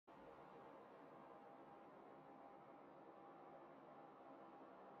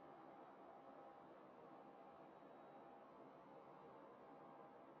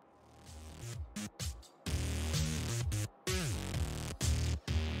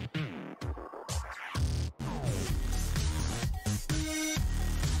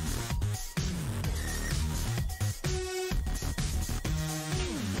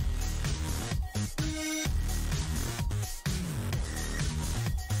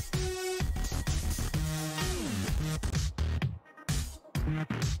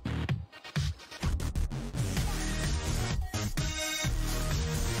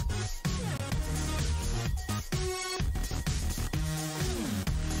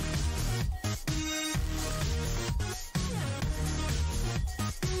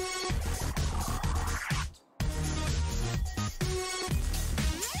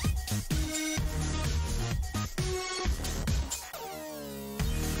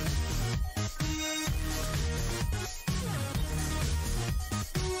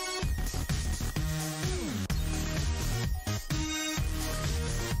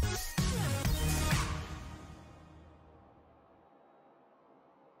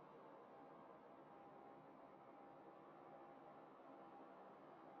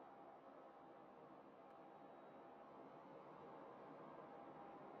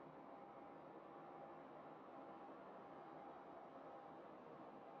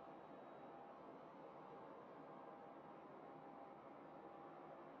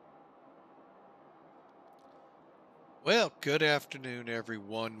Well, good afternoon,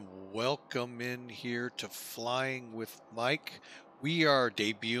 everyone. Welcome in here to Flying with Mike. We are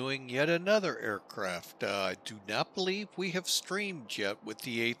debuting yet another aircraft. I do not believe we have streamed yet with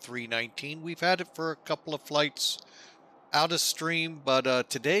the A-319. We've had it for a couple of flights out of stream, but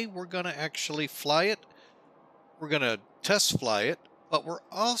today we're going to actually fly it. We're going to test fly it, but we're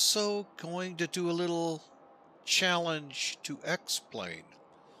also going to do a little challenge to X-plane.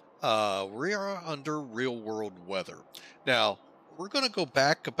 We are under real world weather. Now, we're going to go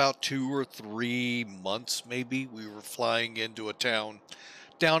back about 2 or 3 months, maybe. We were flying into a town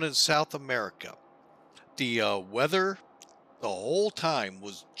down in South America. The weather the whole time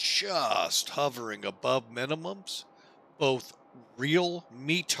was just hovering above minimums, both real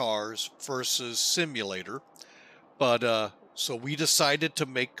METARs versus simulator. But so we decided to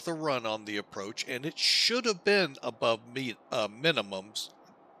make the run on the approach, and it should have been above minimums.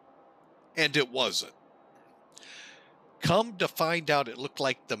 And it wasn't. Come to find out, it looked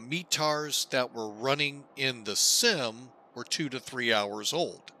like the METARs that were running in the sim were 2 to 3 hours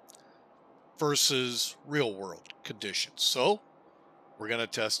old versus real world conditions. So we're going to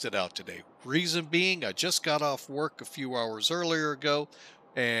test it out today. Reason being, I just got off work a few hours earlier ago,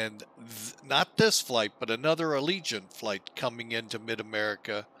 and not this flight, but another Allegiant flight coming into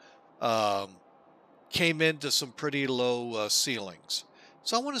MidAmerica came into some pretty low ceilings.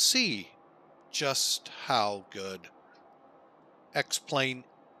 So I want to see just how good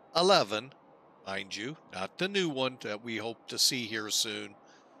XP11, mind you, not the new one that we hope to see here soon,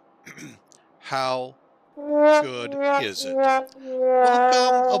 how good is it?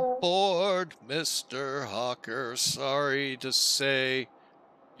 Welcome aboard, Mr. Hawker. Sorry to say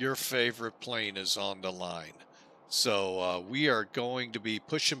your favorite plane is on the line. So we are going to be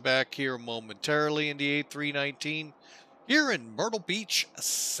pushing back here momentarily in the A-319. Here in Myrtle Beach,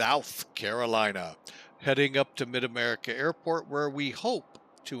 South Carolina, heading up to MidAmerica Airport, where we hope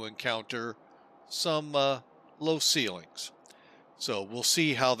to encounter some low ceilings. So we'll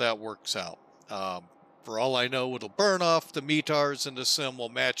see how that works out. For all I know, it'll burn off. The METARs and the sim will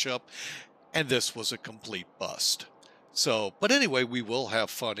match up, and this was a complete bust. So, but anyway, we will have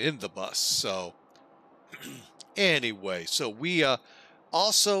fun in the bus. So, anyway, so we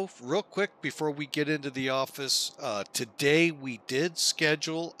also, real quick, before we get into the office, today we did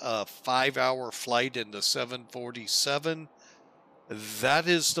schedule a 5-hour flight in the 747. That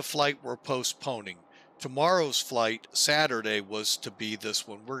is the flight we're postponing. Tomorrow's flight, Saturday, was to be this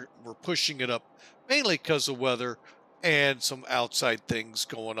one. We're pushing it up mainly because of weather and some outside things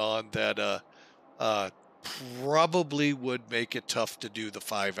going on that probably would make it tough to do the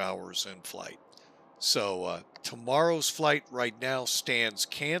 5 hours in flight. So tomorrow's flight right now stands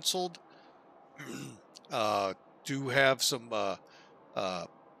canceled. Do have some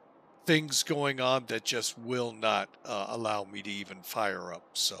things going on that just will not allow me to even fire up.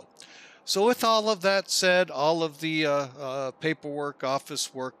 So with all of that said, all of the paperwork,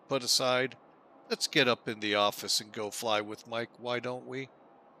 office work put aside, let's get up in the office and go fly with Mike. Why don't we?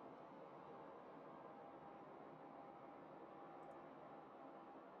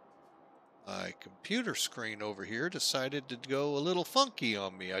 My computer screen over here decided to go a little funky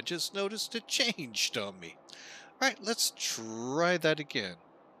on me. I just noticed it changed on me. All right, let's try that again.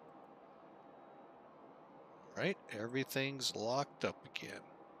 All right, everything's locked up again.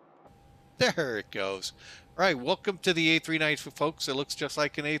 There it goes. All right, welcome to the A319, folks. It looks just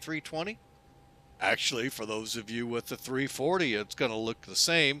like an A320. Actually, for those of you with the 340, it's going to look the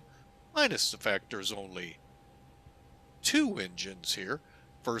same, minus the fact there's only 2 engines here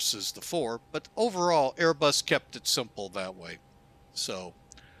versus the 4, but overall Airbus kept it simple that way. So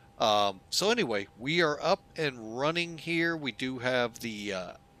So anyway, we are up and running here. We do have the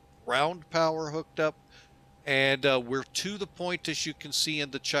ground power hooked up, and we're to the point, as you can see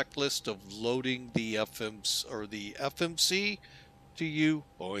in the checklist, of loading the FMC to you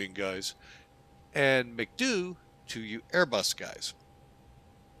Boeing guys, and McDo to you Airbus guys.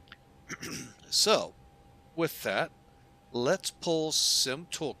 So with that, let's pull Sim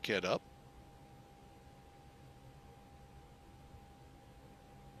Toolkit up.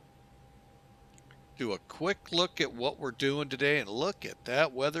 Do a quick look at what we're doing today, and look at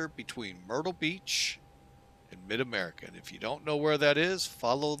that weather between Myrtle Beach and MidAmerica. And if you don't know where that is,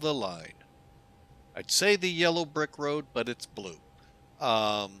 follow the line. I'd say the yellow brick road, but it's blue.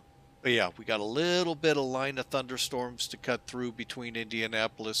 But yeah, we got a little bit of line of thunderstorms to cut through between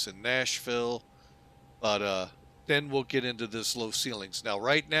Indianapolis and Nashville. But then we'll get into this low ceilings. Now,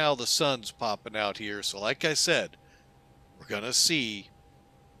 right now, the sun's popping out here. So like I said, we're going to see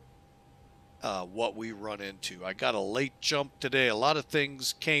what we run into. I got a late jump today. A lot of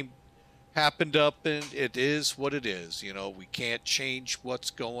things happened up, and it is what it is. You know, we can't change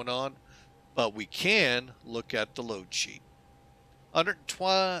what's going on, but we can look at the load sheet.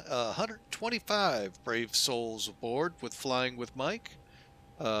 125 brave souls aboard with Flying with Mike.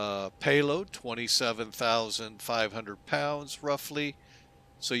 Payload 27,500 pounds roughly.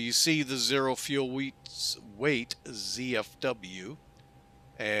 So you see the zero fuel weight ZFW,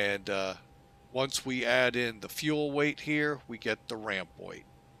 and once we add in the fuel weight here, we get the ramp weight.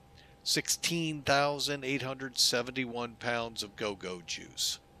 16,871 pounds of go-go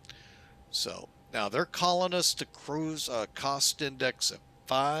juice. So now they're calling us to cruise a cost index of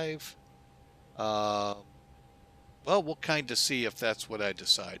 5. Well, we'll kind of see if that's what I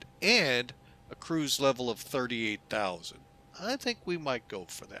decide. And a cruise level of 38,000. I think we might go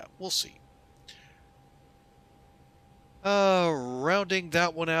for that. We'll see. Rounding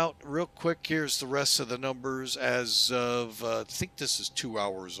that one out real quick, here's the rest of the numbers as of, I think this is 2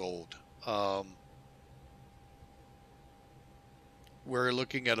 hours old. We're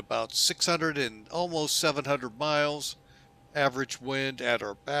looking at about 600 and almost 700 miles. Average wind at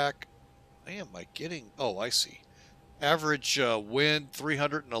our back. Am I getting? Oh, I see. Average wind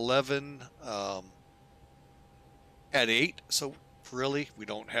 311 at 8. So really, we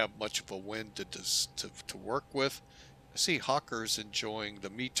don't have much of a wind to work with. I see Hawker's enjoying the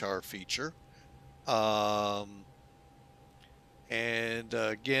METAR feature. And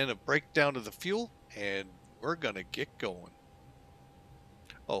again, a breakdown of the fuel, and we're going to get going.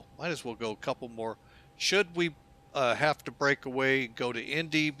 Oh, might as well go a couple more. Should we have to break away and go to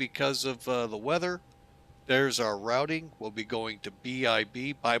Indy because of the weather, there's our routing. We'll be going to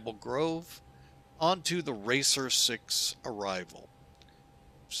BIB, Bible Grove, onto the Racer 6 arrival.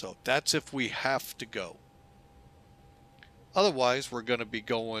 So that's if we have to go. Otherwise, we're going to be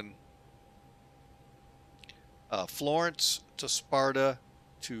going Florence to Sparta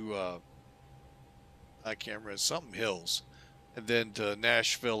to, I can't remember, something Hills, and then to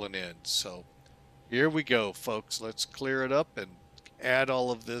Nashville and in. So here we go, folks. Let's clear it up and add all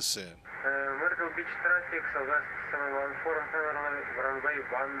of this in. Myrtle Beach traffic, Southwest 714, runway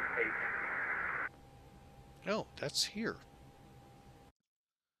 18. Oh, that's here.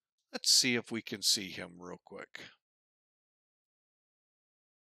 Let's see if we can see him real quick.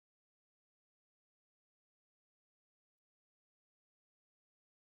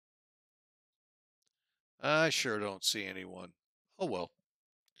 I sure don't see anyone. Oh well.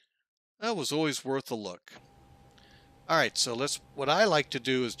 That was always worth a look. Alright, so what I like to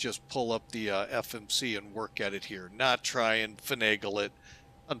do is just pull up the FMC and work at it here, not try and finagle it.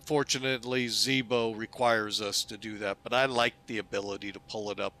 Unfortunately, Zebo requires us to do that, but I like the ability to pull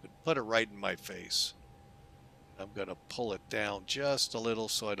it up and put it right in my face. I'm going to pull it down just a little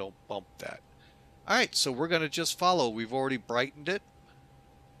so I don't bump that. Alright, so we're going to just follow. We've already brightened it.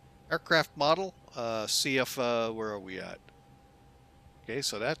 Aircraft model, CF, where are we at? Okay,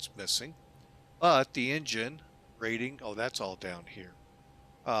 so that's missing. But the engine rating, oh, that's all down here,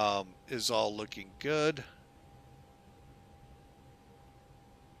 is all looking good.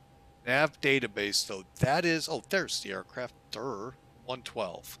 Nav database, though, that is, oh, there's the aircraft,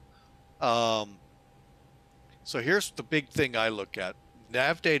 112. So here's the big thing I look at.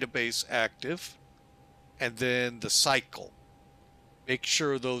 Nav database active, and then the cycle. Make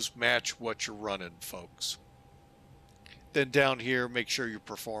sure those match what you're running, folks. Then down here, make sure your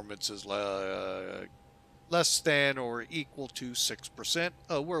performance is less than or equal to 6%.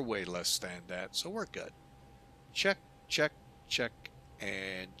 Oh, we're way less than that, so we're good. Check, check, check,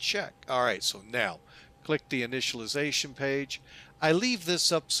 and check. All right, so now click the initialization page. I leave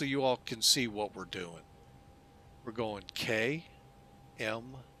this up so you all can see what we're doing. We're going KMYR.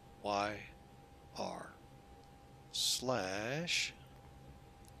 slash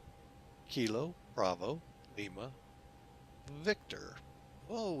Kilo Bravo Lima Victor.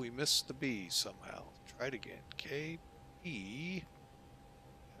 Oh, we missed the B somehow. Try it again. KBLV.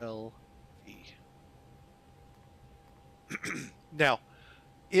 Now,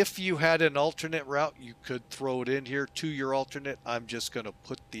 if you had an alternate route, you could throw it in here to your alternate. I'm just going to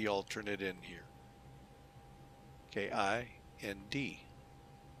put the alternate in here. KIND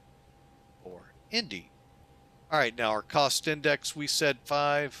or Indy. All right, now our cost index, we said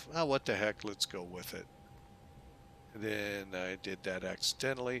 5. Oh, what the heck, let's go with it. And then I did that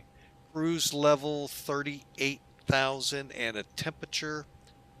accidentally. Cruise level 38,000 and a temperature.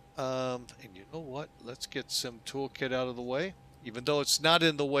 And you know what? Let's get some toolkit out of the way. Even though it's not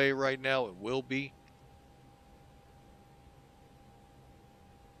in the way right now, it will be.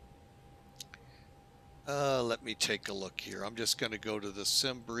 Let me take a look here. I'm just going to go to the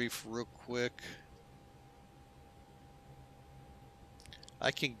sim brief real quick.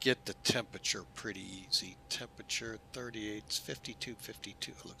 I can get the temperature pretty easy. Temperature 38, 52,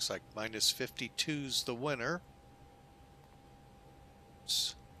 52. It looks like minus 52 is the winner.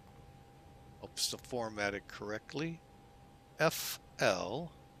 Oops. Helps to format it correctly.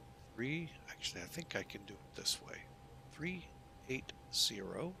 FL 3, actually I think I can do it this way.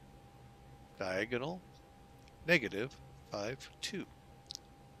 380 diagonal negative 52.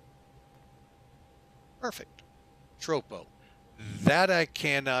 Perfect. Tropo. That I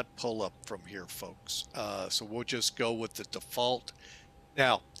cannot pull up from here, folks. So we'll just go with the default.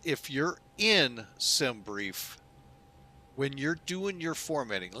 Now, if you're in SimBrief, when you're doing your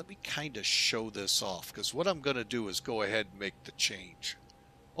formatting, let me kind of show this off, because what I'm going to do is go ahead and make the change.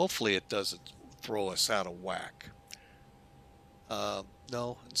 Hopefully it doesn't throw us out of whack.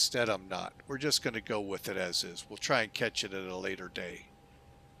 No, instead I'm not. We're just going to go with it as is. We'll try and catch it at a later day.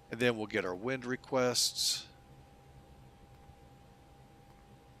 And then we'll get our wind requests.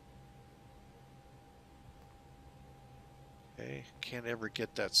 Okay, can't ever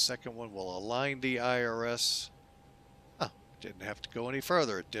get that second one. We'll align the IRS. Oh, didn't have to go any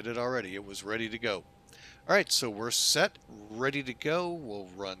further. It did it already. It was ready to go. All right, so we're set, ready to go. We'll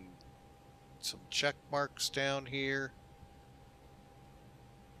run some check marks down here.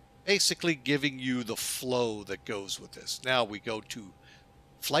 Basically giving you the flow that goes with this. Now we go to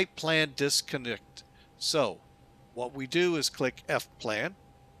flight plan disconnect. So what we do is click F plan.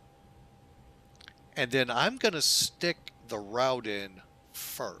 And then I'm going to stick the route in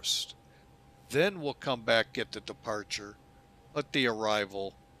first. Then we'll come back, get the departure, put the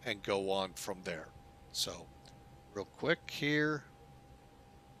arrival, and go on from there. So real quick here.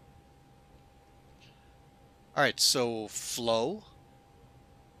 All right, so flow.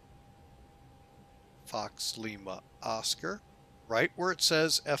 Fox Lima Oscar, right where it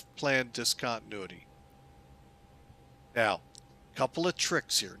says F plan discontinuity. Now, a couple of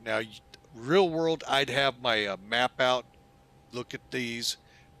tricks here. Now, real world, I'd have my map out, look at these,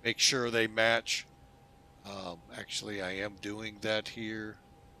 make sure they match. Actually, I am doing that here.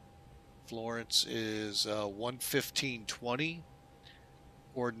 Florence is 115.20.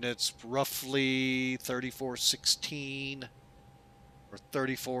 Coordinates roughly 3416 or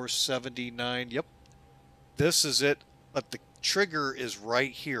 3479. Yep. This is it, but the trigger is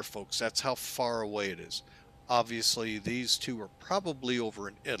right here, folks. That's how far away it is. Obviously, these two are probably over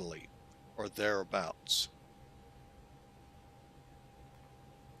in Italy or thereabouts,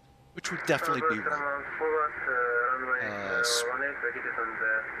 which would definitely be right.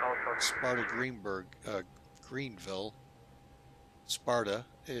 Sparta Greenville. Sparta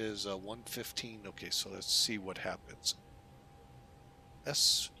is 115. Okay, so let's see what happens.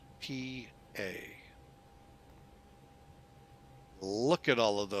 SPA. Look at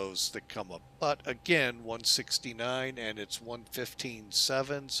all of those that come up. But again, 169 and it's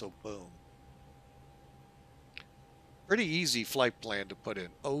 115.7, so boom. Pretty easy flight plan to put in.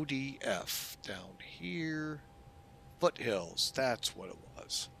 ODF down here. Foothills, that's what it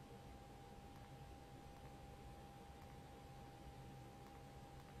was.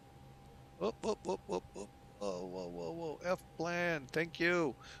 Whoop, whoop, whoop, whoop, whoop. Whoa, whoa, whoa, whoa. F plan, thank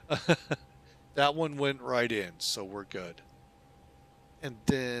you. That one went right in, so we're good. And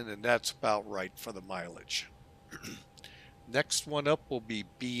that's about right for the mileage. Next one up will be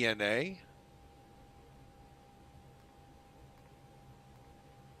BNA.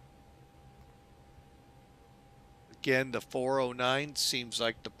 Again, the 409 seems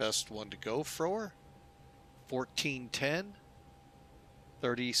like the best one to go for. 1410.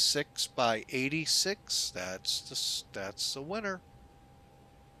 36 by 86. That's the winner.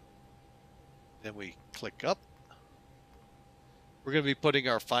 Then we click up. We're going to be putting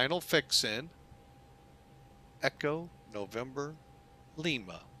our final fix in. Echo, November,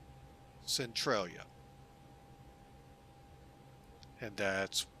 Lima, Centralia. And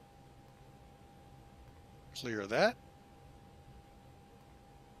that's clear that.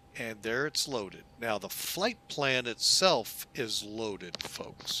 And there it's loaded. Now the flight plan itself is loaded,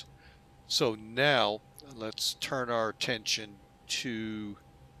 folks. So now let's turn our attention to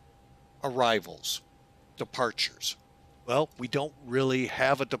arrivals, departures. Well, we don't really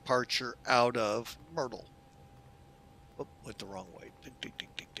have a departure out of Myrtle. Oh, went the wrong way. Ding, ding, ding,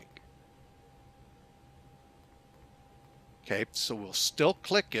 ding, ding. Okay, so we'll still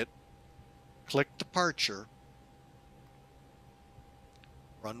click it. Click departure.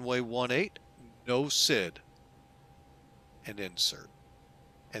 Runway 18, no SID. And insert.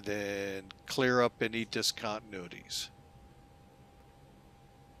 And then clear up any discontinuities.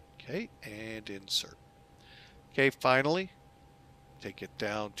 Okay, and insert. Okay, finally, take it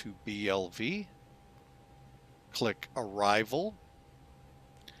down to BLV. Click arrival.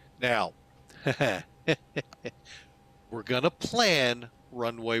 Now, we're going to plan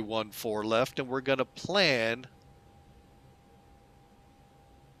runway 14 left, and we're going to plan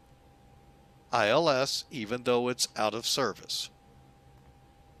ILS even though it's out of service.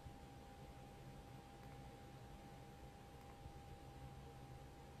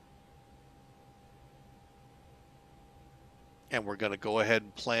 And we're going to go ahead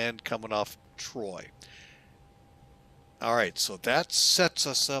and plan coming off Troy. All right, so that sets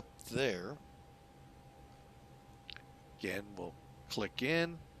us up there. Again, we'll click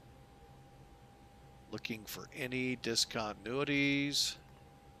in, looking for any discontinuities.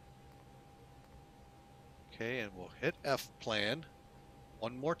 Okay, and we'll hit F plan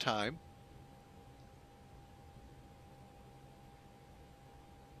one more time.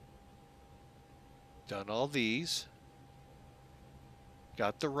 Done all these.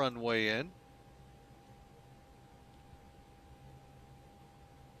 Got the runway in.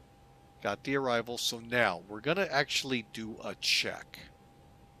 Got the arrival. So now we're going to actually do a check.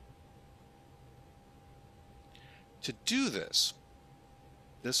 To do this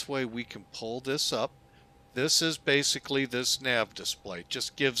way we can pull this up. This is basically this nav display.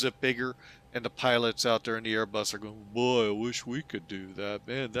 Just gives it bigger, and the pilots out there in the Airbus are going, boy, I wish we could do that.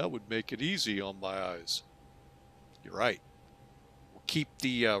 Man, that would make it easy on my eyes. You're right. We'll keep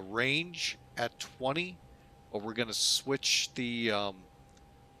the range at 20, but we're going to switch the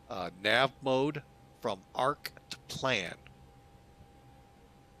nav mode from arc to plan.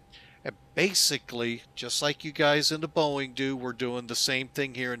 And basically, just like you guys in the Boeing do, we're doing the same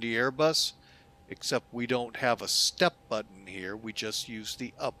thing here in the Airbus, except we don't have a step button here. We just use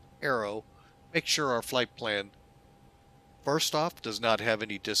the up arrow. Make sure our flight plan, first off, does not have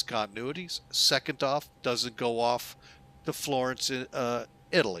any discontinuities. Second off, doesn't go off to Florence,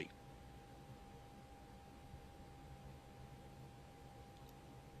 Italy.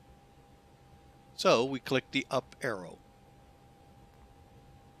 So we click the up arrow.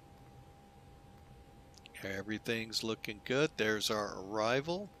 Everything's looking good. There's our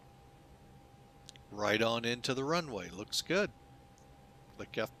arrival. Right on into the runway. Looks good.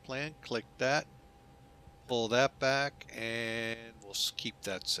 Click F plan, click that, pull that back, and we'll keep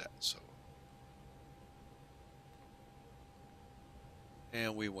that set. So,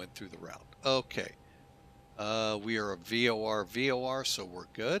 and we went through the route. Okay. We are a VOR, so we're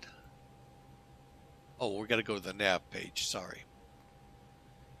good. Oh, we're going to go to the nav page. Sorry.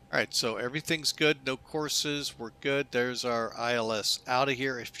 All right, so everything's good. No courses. We're good. There's our ILS out of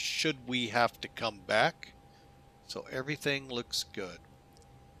here if should we have to come back. So everything looks good.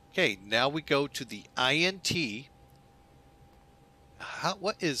 Okay, now we go to the INT.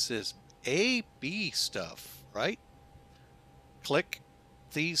 What is this? AB stuff, right? Click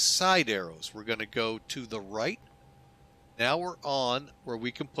these side arrows. We're going to go to the right. Now we're on where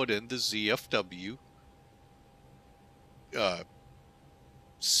we can put in the ZFW.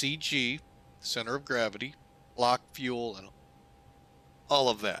 CG, center of gravity, block fuel, and all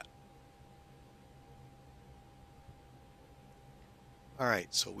of that. All right,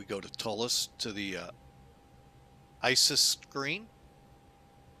 so we go to Tolis to the ISIS screen.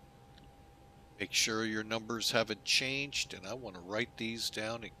 Make sure your numbers haven't changed, and I want to write these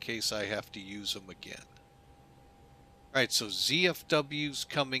down in case I have to use them again. All right, so ZFW's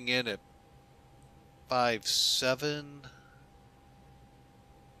coming in at 57.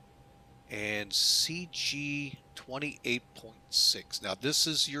 And CG 28.6. Now this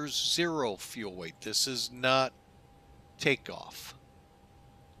is your zero fuel weight. This is not takeoff.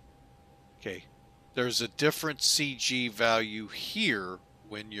 Okay, there's a different CG value here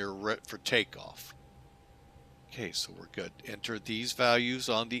when you're for takeoff. Okay, so we're good. Enter these values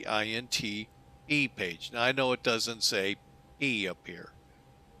on the INT E page. Now I know it doesn't say E up here.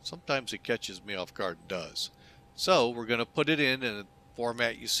 Sometimes it catches me off guard and does. So we're going to put it in a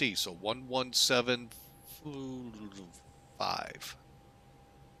format you see. So 1175.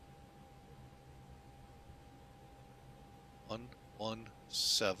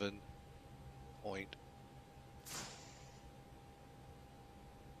 117.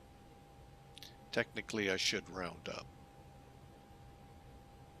 Technically, I should round up.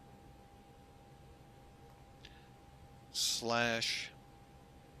 Slash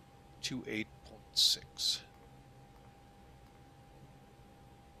 28.6.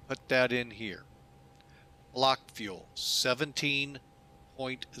 Put that in here. Block fuel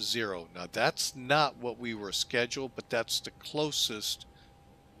 17.0. Now that's not what we were scheduled, but that's the closest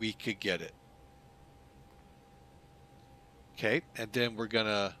we could get it. Okay, and then we're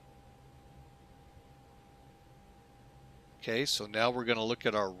gonna. Okay, so now we're gonna look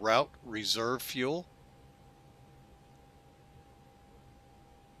at our route reserve fuel.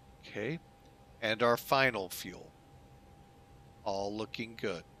 Okay, and our final fuel. All looking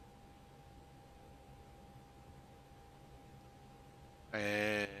good.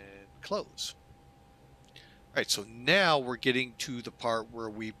 And close. All right, so now we're getting to the part where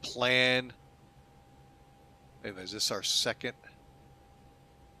we plan. Wait a minute, is this our second?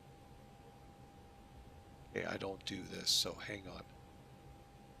 Okay, I don't do this, so hang on.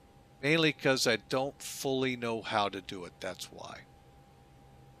 Mainly because I don't fully know how to do it, that's why.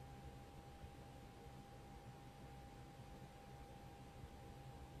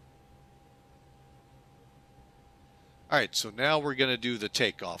 All right, so now we're going to do the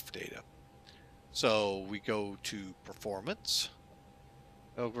takeoff data. So we go to performance.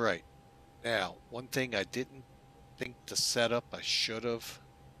 Oh, right. Now, one thing I didn't think to set up, I should have.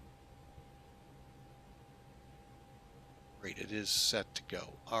 Great, it is set to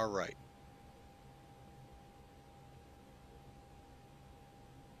go. All right.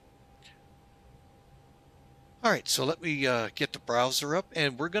 All right, so let me get the browser up,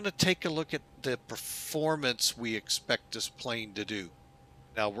 and we're going to take a look at the performance we expect this plane to do.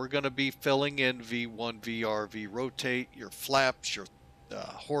 Now, we're going to be filling in V1, VR, V rotate, your flaps, your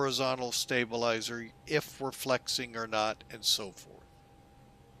horizontal stabilizer, if we're flexing or not, and so forth.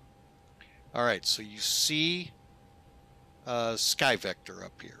 All right, so you see Sky Vector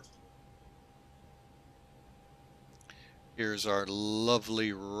up here. Here's our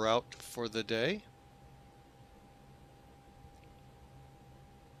lovely route for the day.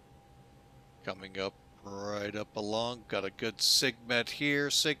 Coming up right up along. Got a good segment here,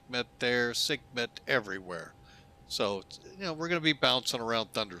 segment there, segment everywhere. So, you know, we're going to be bouncing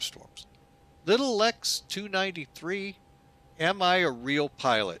around thunderstorms. Little X293, am I a real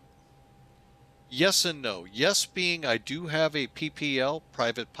pilot? Yes and no. Yes being I do have a PPL,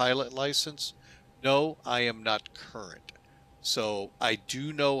 private pilot license. No, I am not current. So I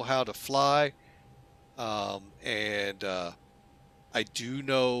do know how to fly, and I do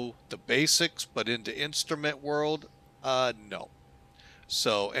know the basics, but in the instrument world, no.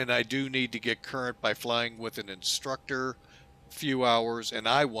 So, and I do need to get current by flying with an instructor a few hours, and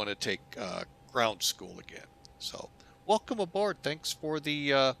I want to take ground school again. So, welcome aboard. Thanks for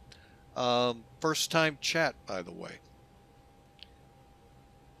the first time chat, by the way.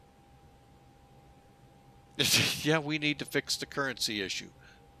 Yeah, we need to fix the currency issue.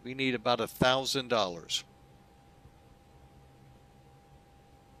 We need about $1,000.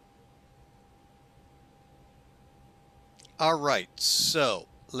 All right, so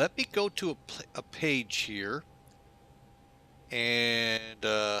let me go to a page here and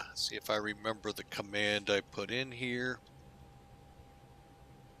see if I remember the command I put in here.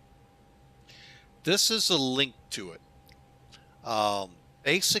 This is a link to it.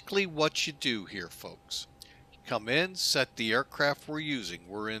 Basically what you do here, folks, you come in, set the aircraft we're using.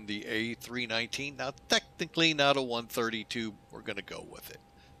 We're in the A-319. Now, technically not a 132. We're going to go with it.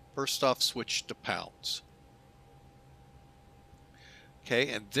 First off, switch to pounds. Okay,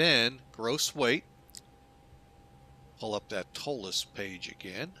 and then gross weight. Pull up that Tolis page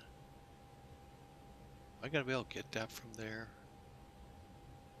again. Am I going to be able to get that from there?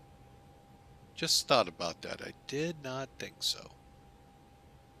 Just thought about that. I did not think so.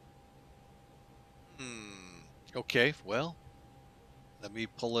 Okay, well, let me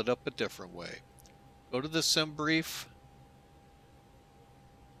pull it up a different way. Go to the sim brief.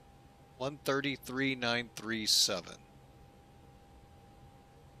 133,937.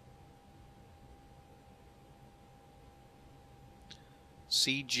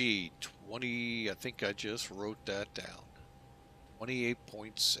 CG 20, I think I just wrote that down.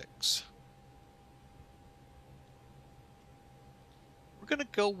 28.6. going to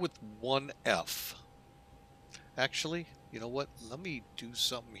go with 1F. Actually, you know what? Let me do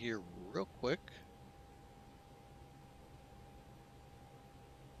something here real quick.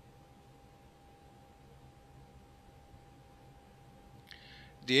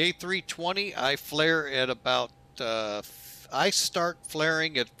 The A320, I flare at about, I start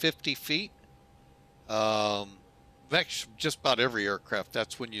flaring at 50 feet. Actually, just about every aircraft,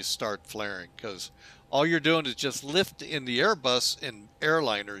 that's when you start flaring, because all you're doing is just lift in the Airbus and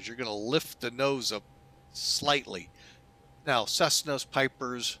airliners. You're going to lift the nose up slightly. Now, Cessnas,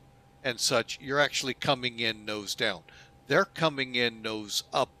 Pipers, and such, you're actually coming in nose down. They're coming in nose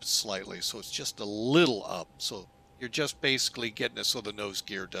up slightly, so it's just a little up. So you're just basically getting it so the nose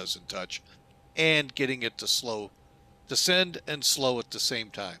gear doesn't touch, and getting it to slow, descend and slow at the same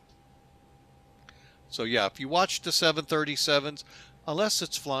time. So yeah, if you watch the 737s, unless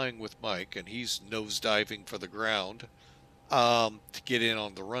it's flying with Mike and he's nosediving for the ground to get in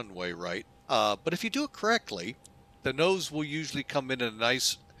on the runway, right? But if you do it correctly, the nose will usually come in at a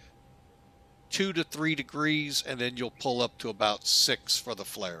nice 2 to 3 degrees, and then you'll pull up to about 6 for the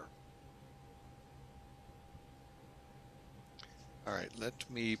flare. All right, let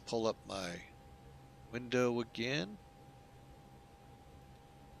me pull up my window again.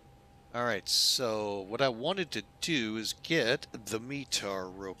 All right, so what I wanted to do is get the METAR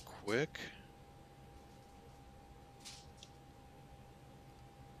real quick.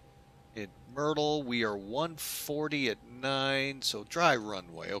 In Myrtle, we are 140 at 9, so dry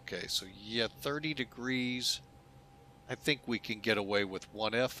runway. Okay, so yeah, 30 degrees. I think we can get away with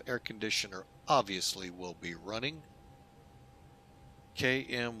 1F. Air conditioner obviously will be running.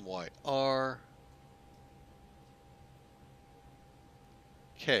 KMYR.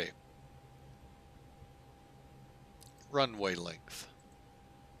 Okay. Runway length.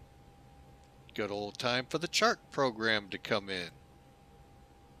 Good old time for the chart program to come in.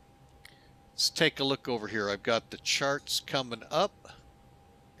 Let's take a look over here. I've got the charts coming up.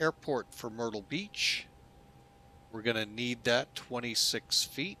 Airport for Myrtle Beach. We're going to need that 26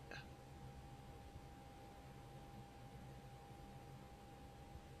 feet.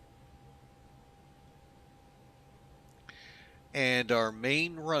 And our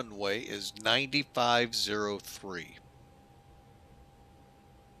main runway is 9503.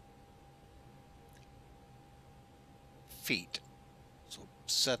 Feet. So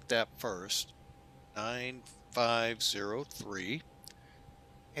set that first. 9503.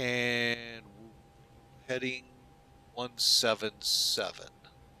 And heading 177.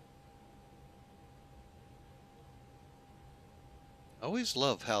 I always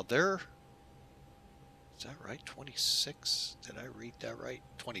love how they're, is that right? 26? Did I read that right?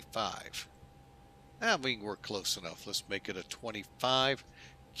 25. We're close enough. Let's make it a 25.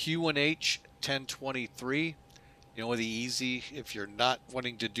 QNH 1023. You know, the easy, if you're not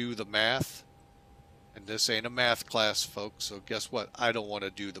wanting to do the math, and this ain't a math class, folks, so guess what? I don't want to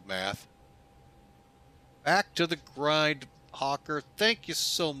do the math. Back to the grind, Hawker. Thank you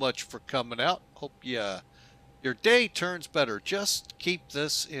so much for coming out. Hope your day turns better. Just keep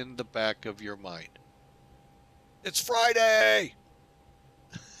this in the back of your mind. It's Friday!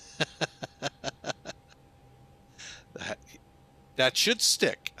 That should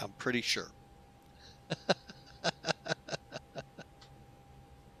stick, I'm pretty sure.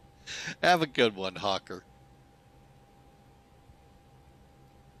 Have a good one, Hawker.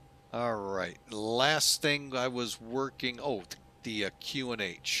 All right, last thing I was working, the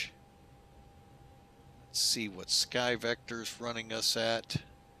QNH. Let's see what Sky Vector's running us at.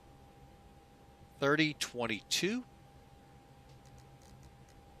 3022.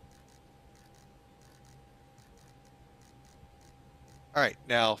 All right,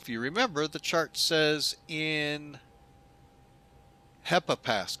 now if you remember, the chart says in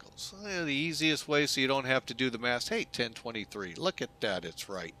heptapascals. The easiest way so you don't have to do the math. Hey, 1023. Look at that, it's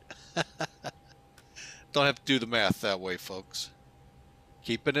right. Don't have to do the math that way, folks.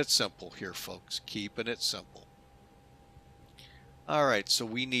 Keeping it simple here, folks. Keeping it simple. All right, so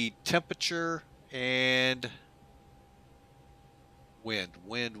we need temperature and wind.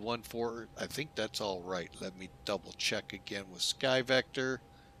 Wind 14. I think that's all right. Let me double check again with Sky Vector.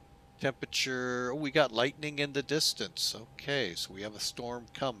 Temperature. Oh, we got lightning in the distance. Okay, so we have a storm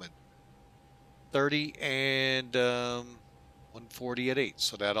coming. 30 and 140 at 8.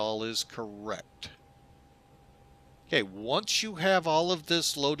 So that all is correct. Okay, once you have all of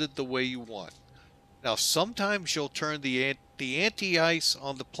this loaded the way you want. Now, sometimes you'll turn the anti-ice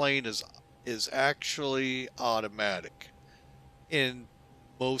on the plane is actually automatic in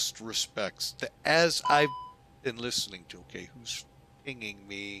most respects. As I've been listening to, okay, who's pinging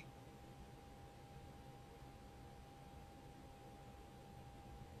me?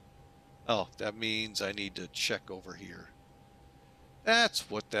 Oh, that means I need to check over here. That's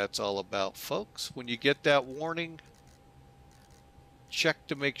what that's all about, folks. When you get that warning, check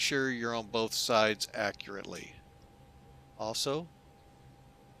to make sure you're on both sides accurately. Also,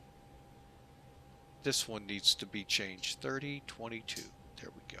 this one needs to be changed. 3022.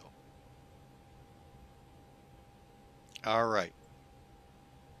 There we go. All right.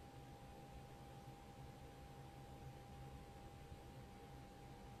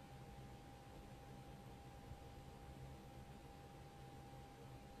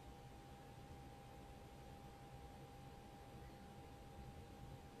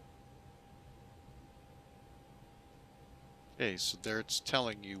 Okay, so there it's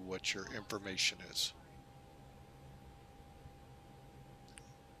telling you what your information is.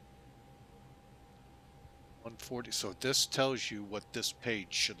 $140. So this tells you what this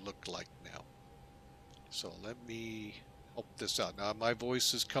page should look like now. So let me help this out. Now my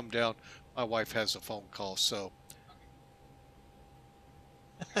voice has come down. My wife has a phone call, so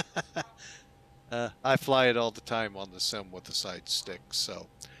I fly it all the time on the sim with the side stick. So,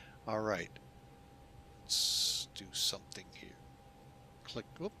 all right, let's do something here. Click.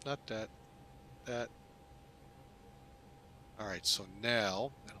 Whoop, not that. That. All right. So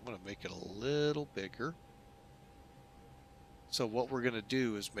now I'm going to make it a little bigger. So what we're going to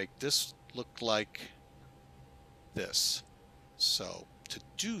do is make this look like this. So to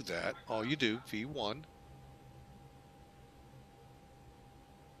do that, all you do, V1.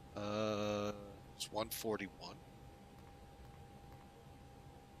 It's 141.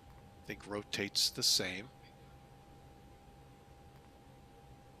 I think rotates the same.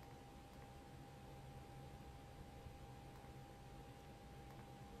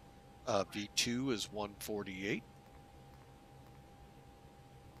 V2 is 148.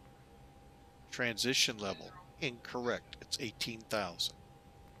 Transition level, incorrect. It's 18,000.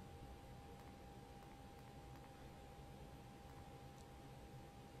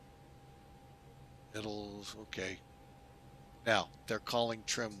 Middle's okay. Now, they're calling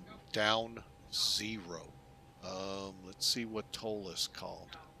trim down 0. Let's see what Tolis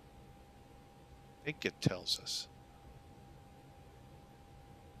called. I think it tells us.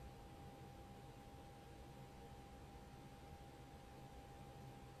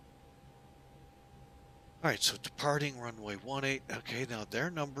 All right, so departing runway 18. Okay, now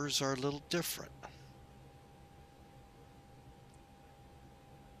their numbers are a little different.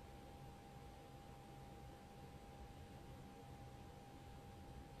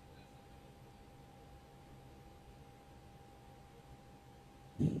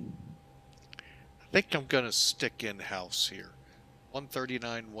 I think I'm going to stick in-house here.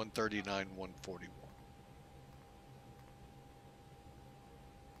 139, 139, 141.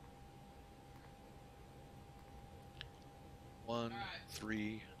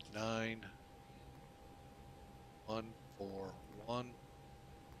 139, 141.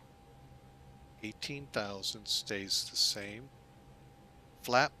 18,000 stays the same.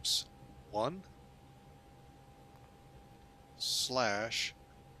 Flaps 1 slash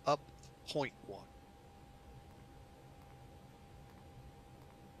up 0.1.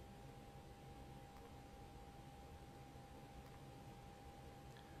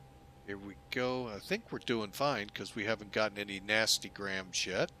 Here we go. I think we're doing fine because we haven't gotten any nasty grams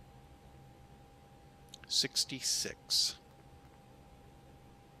yet. 66.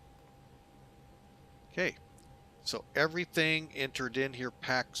 Okay, so everything entered in here,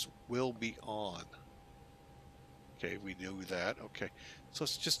 packs will be on. Okay, we knew that. Okay, so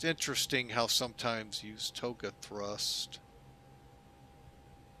it's just interesting how sometimes use toga thrust.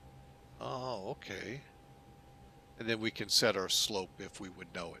 Oh, okay. And then we can set our slope if we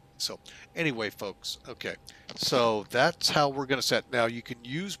would know it. So anyway, folks, okay. So that's how we're going to set. Now you can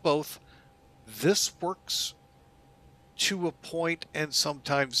use both. This works to a point and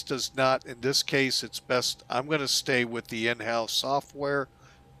sometimes does not. In this case, it's best. I'm going to stay with the in-house software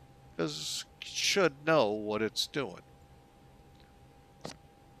because it should know what it's doing.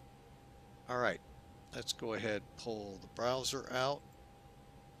 All right, let's go ahead and pull the browser out.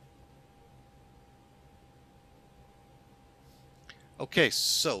 Okay,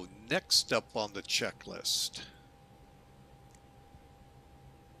 so next up on the checklist.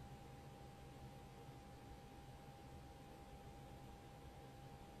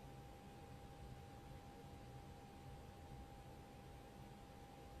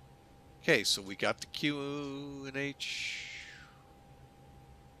 Okay, so we got the QNH.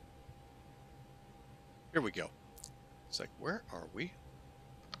 Here we go. It's like, where are we?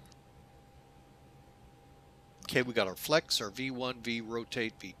 Okay, we got our flex, our V1, V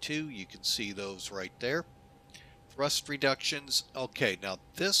rotate, V2. You can see those right there. Thrust reductions. Okay, now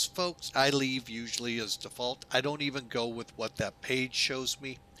this, folks, I leave usually as default. I don't even go with what that page shows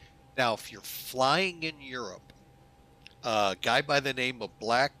me. Now, if you're flying in Europe, a guy by the name of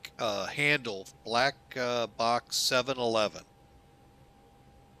Black Box 711,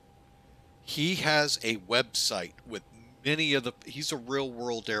 he has a website with many of the, he's a real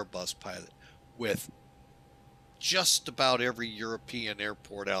world Airbus pilot with just about every European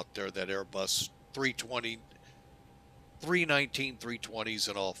airport out there that Airbus 320, 319, 320s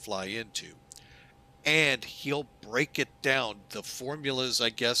and all fly into. And he'll break it down. The formulas, I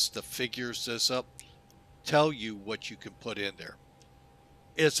guess, the figures this up, tell you what you can put in there.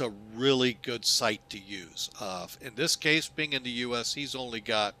 It's a really good site to use. In this case, being in the U.S., he's only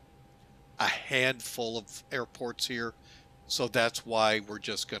got a handful of airports here. So that's why we're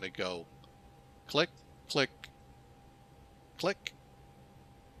just going to go click, click, click.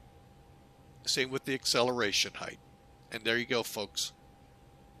 Same with the acceleration height. And there you go, folks.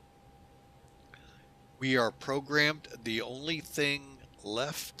 We are programmed. The only thing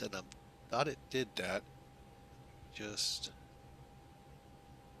left, and I thought it did that, just,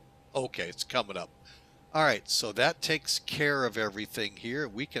 okay, it's coming up. All right, so that takes care of everything here.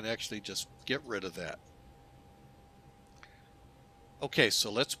 We can actually just get rid of that. Okay,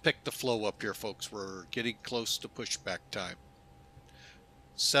 so let's pick the flow up here, folks. We're getting close to pushback time.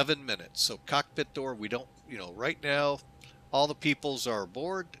 7 minutes. So cockpit door, we don't, right now, all the peoples are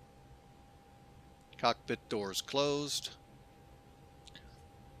aboard. Cockpit doors closed. I'm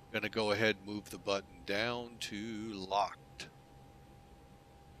going to go ahead and move the button down to locked.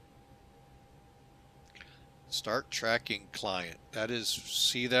 Start tracking client. That is,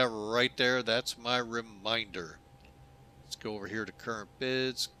 see that right there? That's my reminder. Let's go over here to current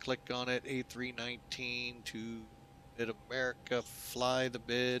bids. Click on it. A319 to MidAmerica. Fly the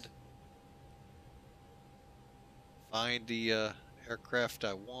bid. Find the aircraft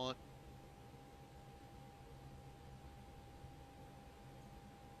I want.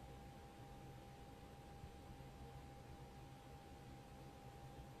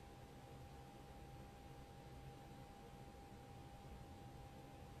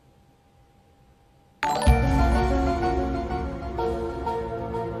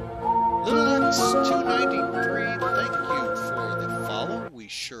 Little X293, thank you for the follow. We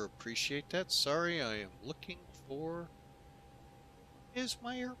sure appreciate that. Sorry, I am looking for... Is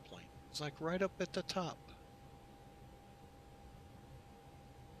my airplane? It's like right up at the top.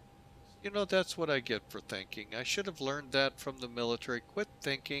 That's what I get for thinking. I should have learned that from the military. Quit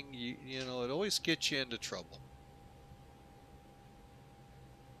thinking. It always gets you into trouble.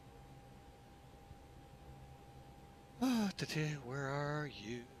 Where are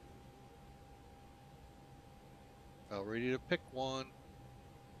you? About ready to pick one.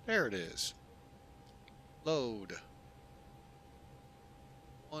 There it is. Load.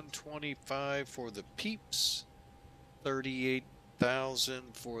 125 for the peeps. 38,000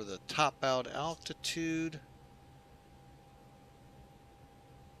 for the top out altitude.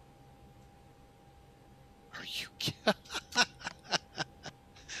 Are you kidding?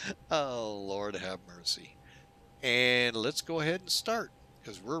 Oh, Lord have mercy. And let's go ahead and start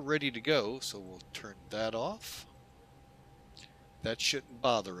because we're ready to go. So we'll turn that off. That shouldn't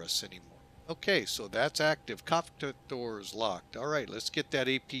bother us anymore. Okay, so that's active. Cockpit doors locked. All right, let's get that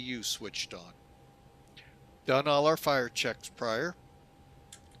APU switched on. Done all our fire checks prior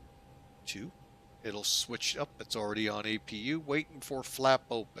to. It'll switch up. It's already on APU. Waiting for flap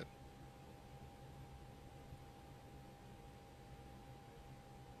open.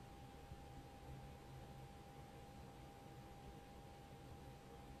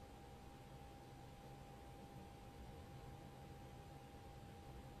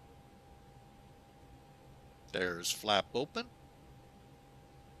 There's flap open.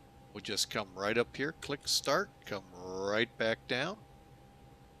 We'll just come right up here, click start, come right back down.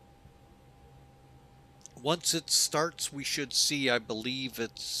 Once it starts, we should see, I believe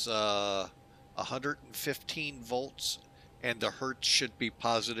it's 115 volts, and the hertz should be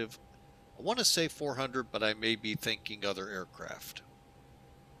positive. I want to say 400, but I may be thinking other aircraft.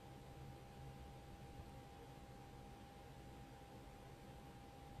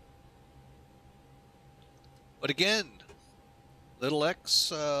 But again, little X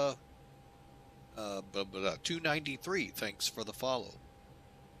 293, thanks for the follow.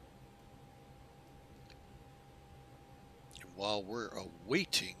 And while we're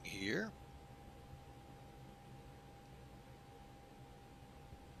awaiting here,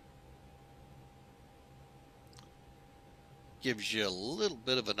 gives you a little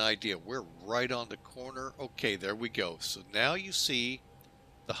bit of an idea. We're right on the corner. Okay, there we go. So now you see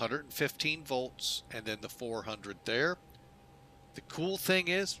the 115 volts, and then the 400 there. The cool thing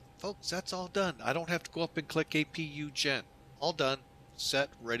is, folks, that's all done. I don't have to go up and click APU Gen. All done, set,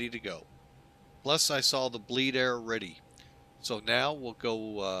 ready to go. Plus, I saw the bleed air ready. So now we'll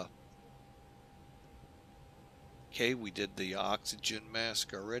go, okay, we did the oxygen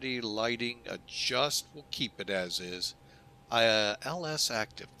mask already. Lighting, adjust, we'll keep it as is. LS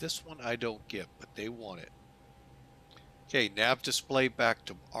active, this one I don't get, but they want it. Okay, nav display back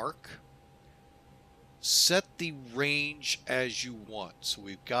to arc. Set the range as you want. So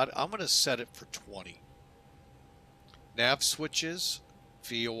we've got, I'm going to set it for 20. Nav switches,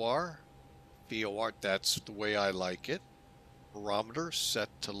 VOR, that's the way I like it. Barometer set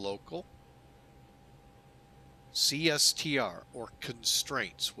to local. CSTR, or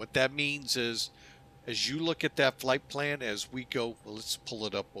constraints. What that means is, as you look at that flight plan, as we go, well, let's pull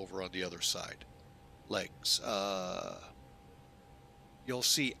it up over on the other side. Legs. You'll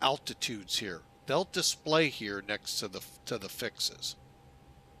see altitudes here. They'll display here next to the fixes.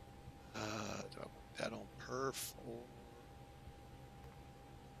 That on perf or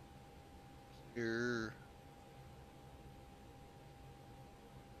here.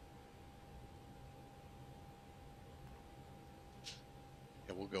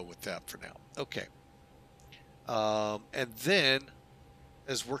 Yeah, we'll go with that for now. Okay. And then,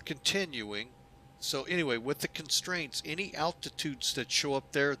 as we're continuing, so anyway, with the constraints, any altitudes that show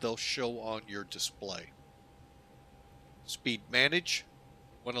up there, they'll show on your display. Speed manage,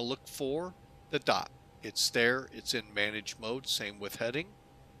 want to look for the dot. It's there, it's in manage mode, same with heading.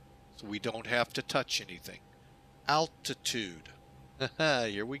 So we don't have to touch anything. Altitude,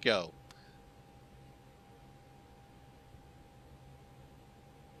 here we go.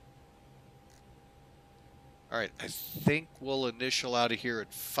 All right, I think we'll initial out of here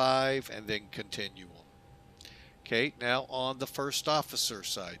at 5 and then continue on. Okay, now on the first officer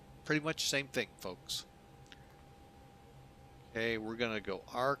side, pretty much same thing, folks. Okay, we're going to go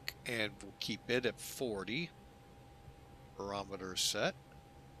arc and we'll keep it at 40. Barometer set.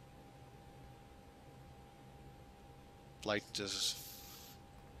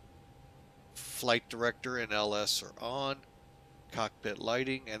 Flight director and LS are on. Cockpit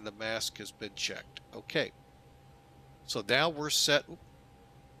lighting and the mask has been checked. Okay. So now we're set.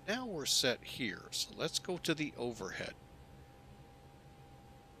 Now we're set here. So let's go to the overhead.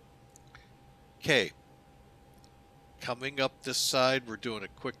 Okay. Coming up this side, we're doing a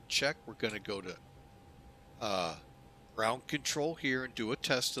quick check. We're going to go to ground control here and do a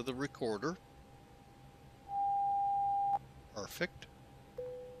test of the recorder. Perfect.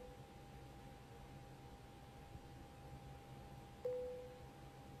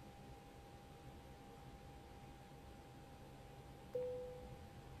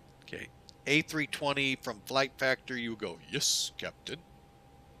 Okay, A320 from Flight Factor, you go, yes, Captain.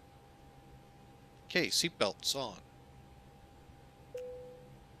 Okay, seatbelts on.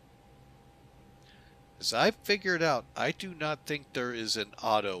 As I've figured out, I do not think there is an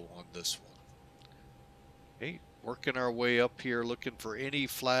auto on this one. Okay, working our way up here, looking for any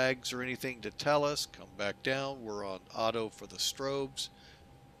flags or anything to tell us. Come back down, we're on auto for the strobes.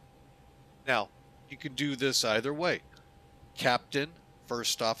 Now, you can do this either way. Captain,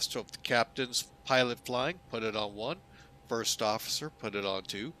 first officer, if the captain's pilot flying, put it on 1. First officer, put it on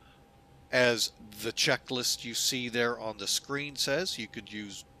 2. As the checklist you see there on the screen says, you could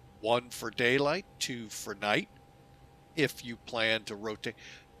use 1 for daylight, 2 for night. If you plan to rotate,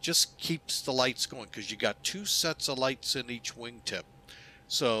 just keeps the lights going because you got 2 sets of lights in each wingtip.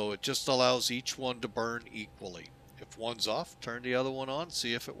 So it just allows each one to burn equally. If one's off, turn the other one on,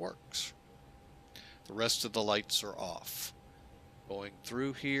 see if it works. The rest of the lights are off. Going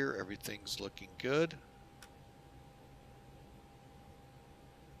through here, everything's looking good.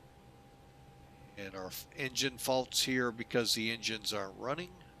 And our engine faults here because the engines aren't running.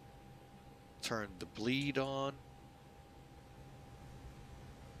 Turn the bleed on.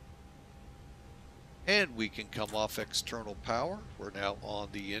 And we can come off external power. We're now on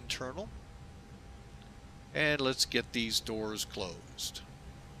the internal. And let's get these doors closed.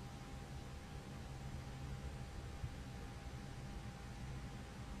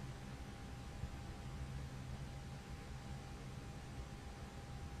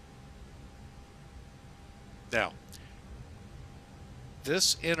 Now,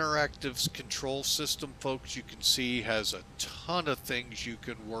 this interactive control system, folks, you can see has a ton of things you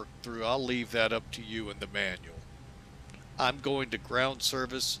can work through. I'll leave that up to you in the manual. I'm going to ground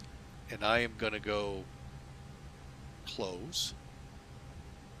service, and I am going to go close,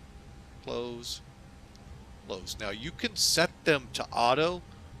 close, close. Now, you can set them to auto,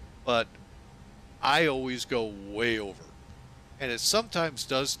 but I always go way over. And it sometimes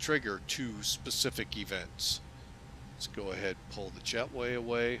does trigger 2 specific events. Let's go ahead and pull the jetway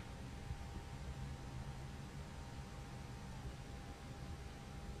away.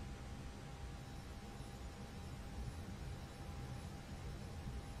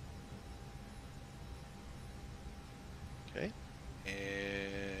 Okay,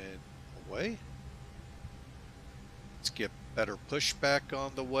 and away. Let's get better pushback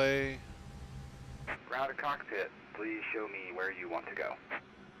on the way. Ground to cockpit, please show me where you want to go.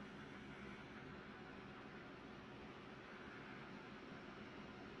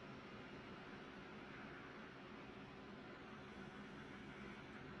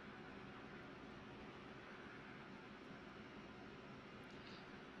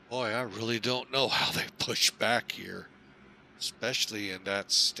 Boy, I really don't know how they push back here, especially in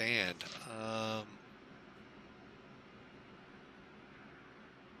that stand.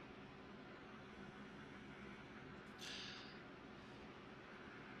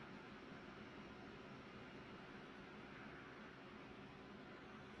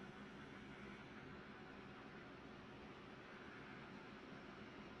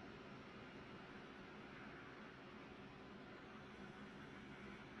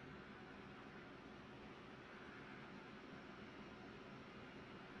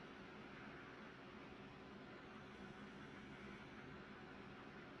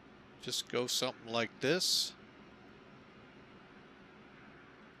 Just go something like this.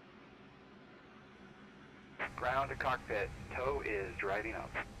 Ground to cockpit, tow is driving up.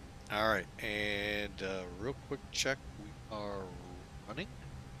 All right, and real quick check, we are running.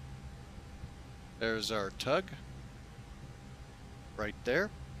 There's our tug right there.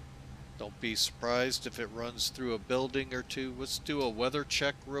 Don't be surprised if it runs through a building or two. Let's do a weather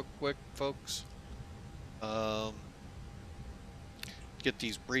check real quick, folks. Get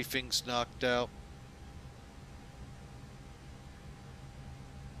these briefings knocked out.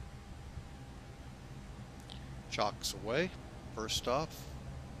 Chocks away, first off.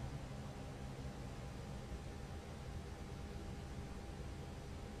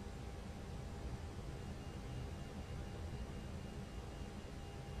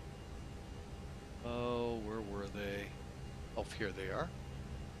 Oh, where were they? Oh, here they are.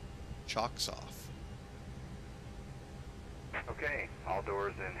 Chocks off. Okay, all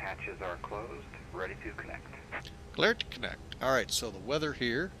doors and hatches are closed, ready to connect. Clear to connect. All right, so the weather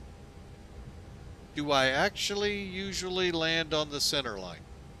here. Do I actually usually land on the center line?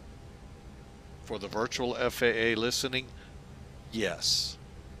 For the virtual FAA listening, yes.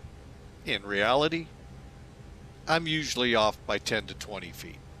 In reality, I'm usually off by 10 to 20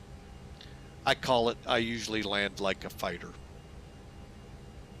 feet. I usually land like a fighter.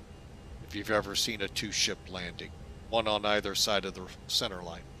 If you've ever seen a 2-ship landing, one on either side of the center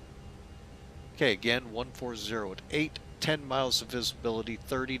line. Okay, again, 140 at 8, 10 miles of visibility,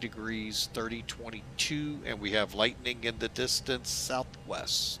 30 degrees, 3022, and we have lightning in the distance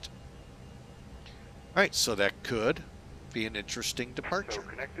southwest. All right, so that could be an interesting departure. So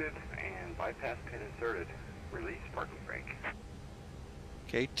connected and bypass pin inserted. Release parking brake.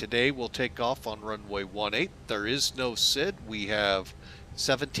 Okay, today we'll take off on runway 18. There is no SID. We have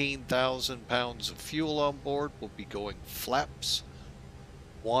 17,000 pounds of fuel on board. We'll be going flaps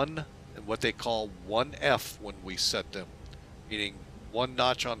 1 and what they call 1F when we set them, meaning 1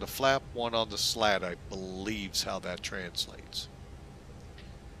 notch on the flap, 1 on the slat, I believe is how that translates.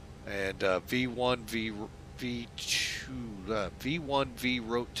 And V1, V2, V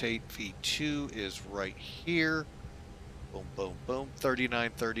rotate, V2 is right here. Boom, boom, boom,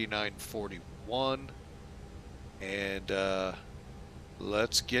 39, 39, 41. And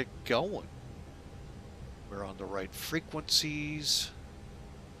let's get going. We're on the right frequencies.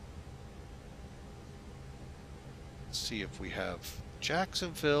 Let's see if we have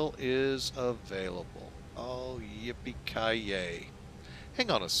Jacksonville is available. Oh, yippee-ki-yay.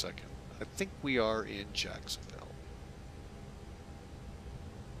 Hang on a second. I think we are in Jacksonville.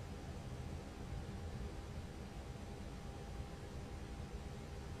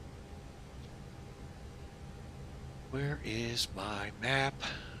 Where is my map?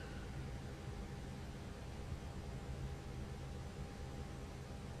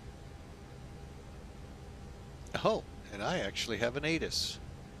 Oh, and I actually have an ATIS.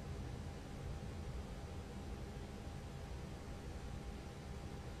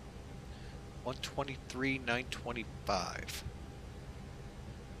 $123,925.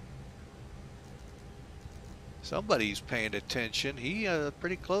 Somebody's paying attention. He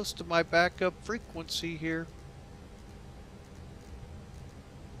pretty close to my backup frequency here.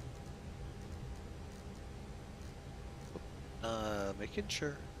 Making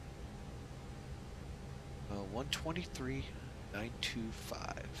sure. 123.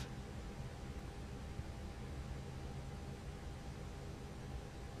 925.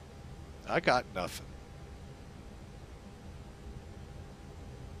 I got nothing.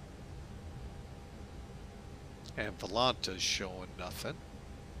 And Volanta's showing nothing.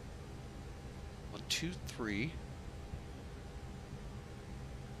 1, 2, 3.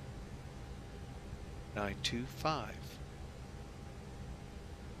 925.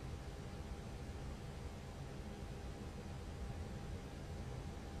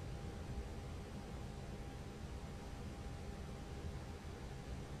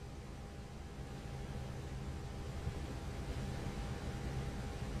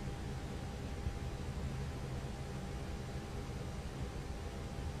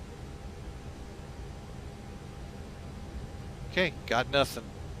 Okay, got nothing.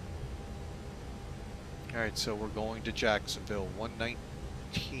 All right, so we're going to Jacksonville.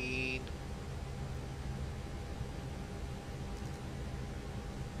 119.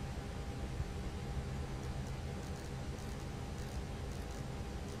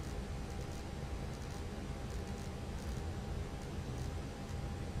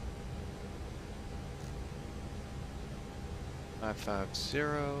 Five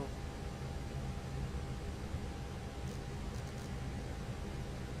 550.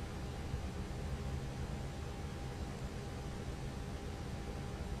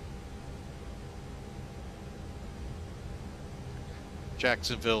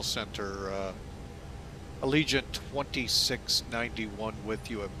 Jacksonville Center, Allegiant 2691 with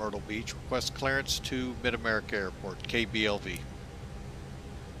you at Myrtle Beach. Request clearance to MidAmerica Airport, KBLV.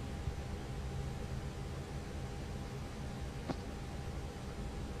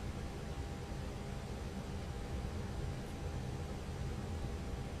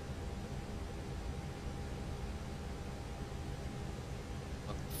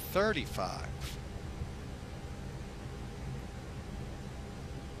 On 35.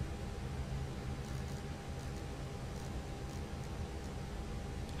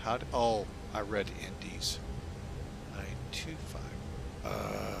 Oh, I read Indies. 925.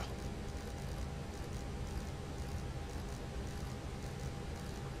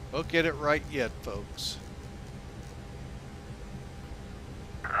 We'll get it right yet, folks.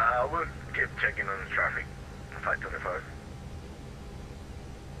 We'll keep checking on the traffic. 525.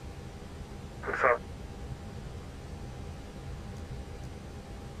 What's up? All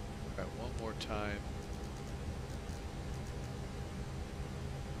right, one more time.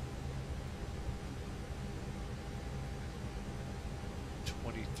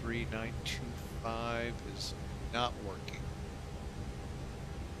 Three 925 is not working.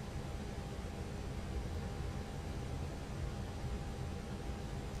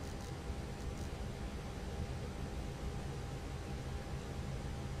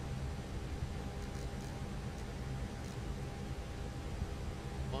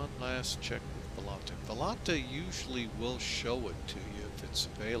 One last check with Volanta. Volanta usually will show it to you if it's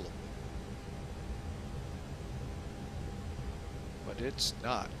available. But it's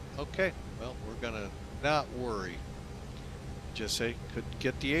not. Okay, well, we're gonna not worry. Just say couldn't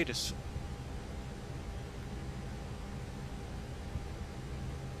get the ATIS.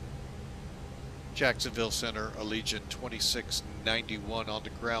 Jacksonville Center, Allegiant 2691 on the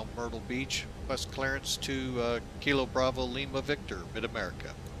ground, Myrtle Beach. Request clearance to Kilo Bravo Lima Victor,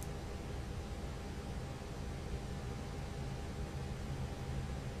 MidAmerica.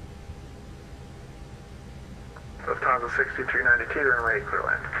 Lufthansa 6392, runway clear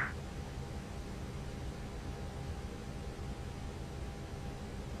land.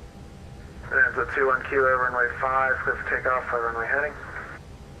 Lufthansa 21 Kilo, runway 5, clear for takeoff, runway heading.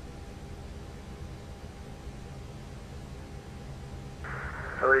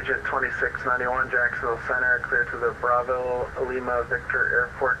 Allegiant 2691, Jacksonville Center, clear to the Bravo Lima Victor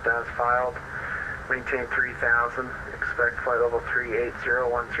Airport as filed. Maintain 3000, expect flight level 380,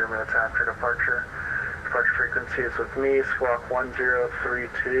 10 minutes after departure. Departure frequency is with me, squawk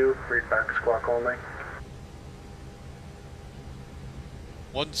 1032, read back squawk only.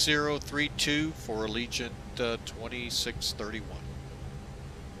 1032 for Allegiant 2631.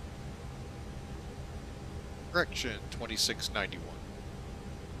 Correction, 2691.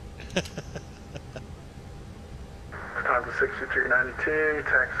 Lufthansa 6392,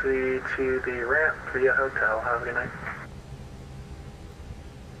 taxi to the ramp via hotel. Have a good night.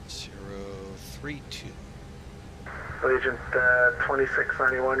 032. Allegiant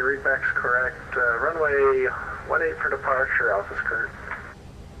 2691, readback's correct. Runway 18 for departure, Alpha's correct.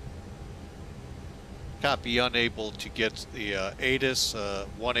 Copy, unable to get the ATIS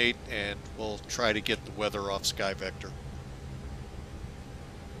 18, and we'll try to get the weather off Sky Vector.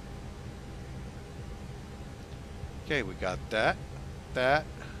 Okay, we got that. Let's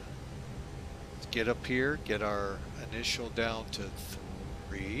get up here, get our initial down to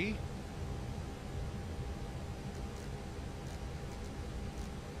 3.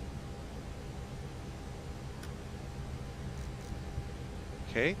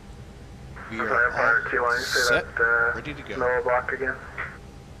 Okay. We are all set, ready to go. Lower block again.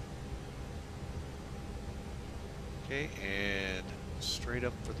 Okay, and straight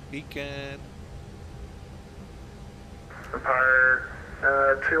up for the beacon. Empire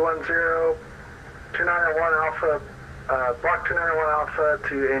 210, 291 Alpha, block 291 Alpha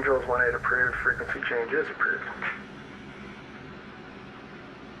to Angels 18 approved, frequency change is approved.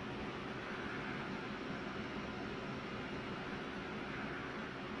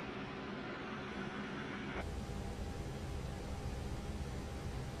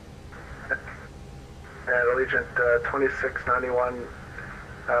 And Allegiant 2691,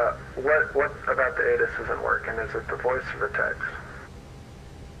 what about the ATIS isn't working? Is it the voice or the text?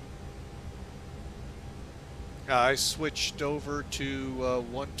 I switched over to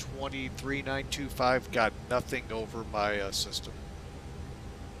 123.925, got nothing over my system.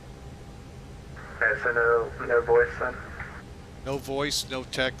 Okay, so no voice then? No voice, no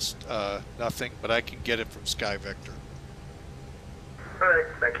text, nothing, but I can get it from SkyVector. Alright,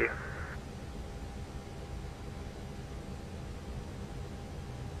 thank you.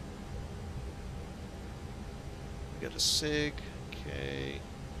 Get a SIG, okay.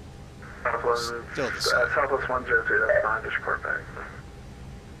 Southwest 103, that's fine, just report back.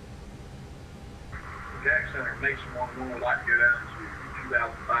 Jack Center, Mason 11 would like to go down to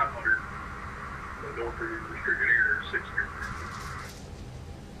 2,500, door for restricted air 6 here.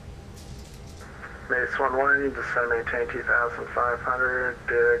 Mason 11, descend maintain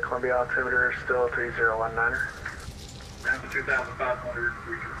 2,500, Columbia altimeter still 3019. Down to 2,500,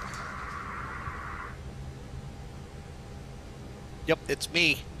 Yep, it's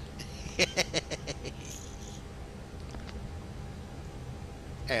me.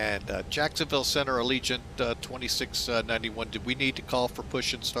 And Jacksonville Center, Allegiant 2691, did we need to call for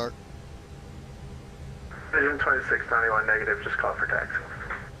push and start? Vision 2691 negative, just call for taxi.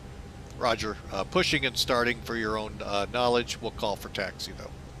 Roger. Pushing and starting for your own knowledge. We'll call for taxi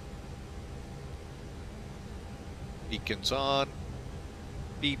though. Beacons on.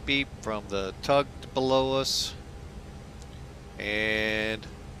 Beep beep from the tug below us. And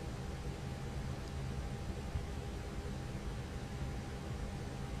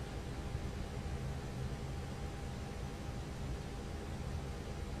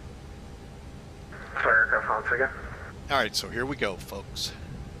sorry, aircraft once again. alright, so here we go, folks.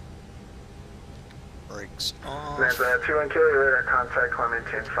 Brakes on. There's a 21 kilo radar contact, climb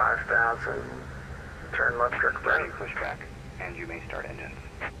maintain 5,000. Turn left, direct right. Starting pushback, and you may start engines.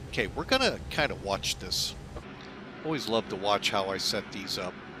 Okay, we're gonna kind of watch this. Always love to watch how I set these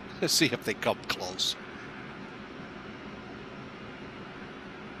up. See if they come close.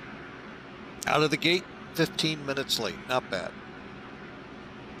 Out of the gate, 15 minutes late. Not bad.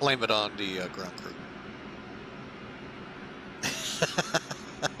 Blame it on the ground crew.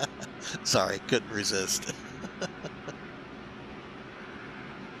 Sorry, couldn't resist.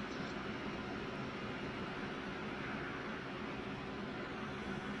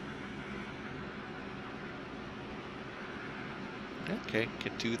 Okay,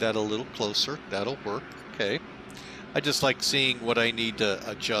 can do that a little closer. That'll work. Okay. I just like seeing what I need to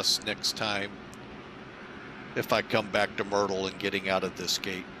adjust next time if I come back to Myrtle and getting out of this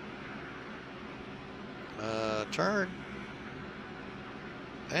gate. Turn.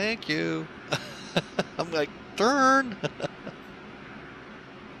 Thank you. I'm like, turn.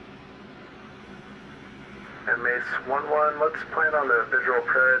 And Mace 11, let's plan on the visual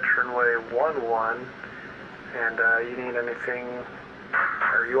approach, runway 11. And you need anything,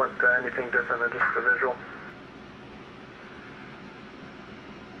 or you want anything different than just the visual?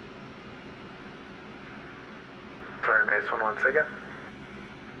 Sorry, Mace 11, say again.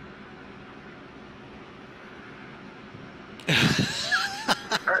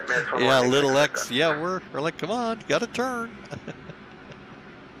 All right, Mace 11. Yeah, little X. Yeah, we're like, come on, gotta turn.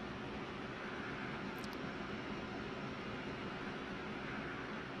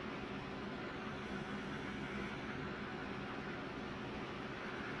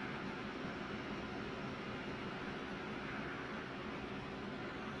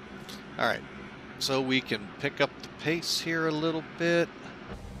 All right, so we can pick up the pace here a little bit.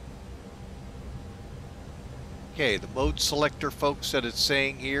 Okay, the mode selector, folks, that it's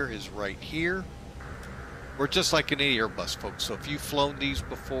saying here is right here. We're just like any Airbus, folks, so if you've flown these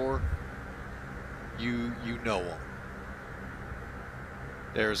before, you know them.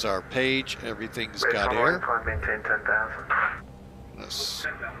 There's our page. Everything's Base got 11, air. climb maintain 10,000. Let's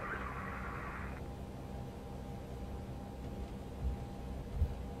 10,000.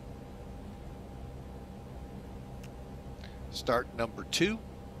 start number 2.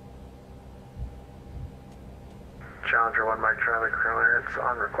 Challenger 1 Mike Charlie clearance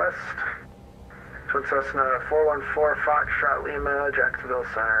on request. Twin Cessna 414 Foxtrot Lima, Jacksonville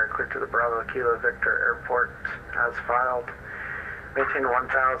Center, clear to the Bravo Kilo Victor Airport as filed. Maintain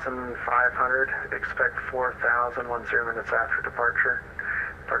 1,500, expect 4,000, 10 minutes after departure.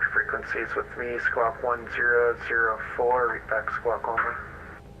 Departure frequencies with me, squawk 1004, read back squawk only.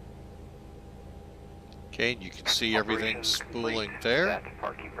 Okay, and you can see everything Operations spooling complete. there. That's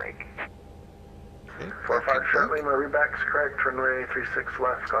parking brake. Okay, 4 parking Foxtrot brake. Lima, read back's correct, runway 36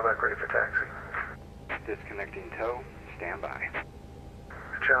 left, call back ready for taxi. Disconnecting tow. Stand by.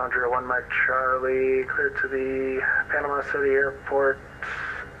 Challenger 1 Mike Charlie, clear to the Panama City Airport.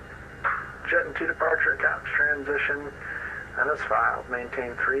 Jet into departure, CAPS transition, and as filed.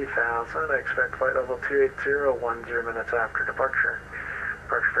 Maintain 3,000. I expect flight level 280, 10 minutes after departure.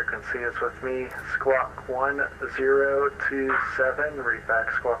 Departure frequency is with me, squawk 1027, read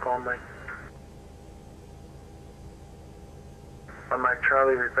back squawk only. 1 Mike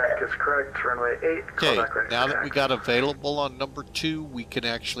Charlie, read back is correct, runway 8, call Okay, back ready now for that we taxi. got available on number 2, we can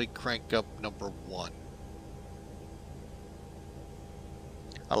actually crank up number 1.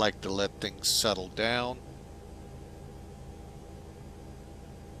 I like to let things settle down.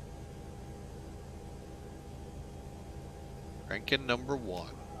 Cranking number 1.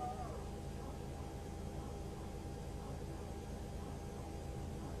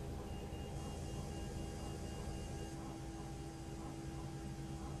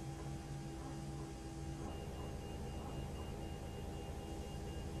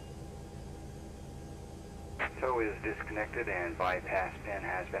 Tow is disconnected and bypass pin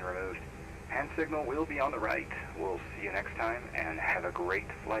has been removed. Hand signal will be on the right. We'll see you next time and have a great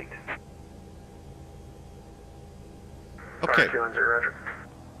flight. Okay, 520, Roger.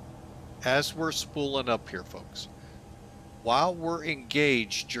 as we're spooling up here, folks, while we're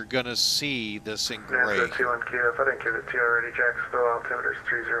engaged, you're going to see this in gray. Nancy 21 Q, if I didn't give it to you already, Jacksonville altimeter is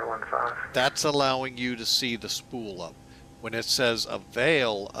 3015. That's allowing you to see the spool up. When it says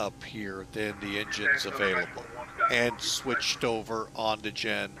avail up here, then the engine's available and switched over onto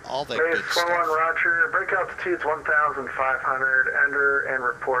gen, all that Base good 41 stuff. Roger, break altitude's 1,500, enter and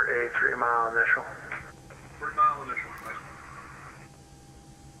report a 3-mile initial. 3 mile initial. Nice.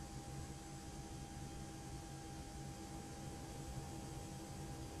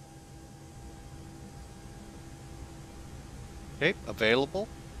 Okay, available.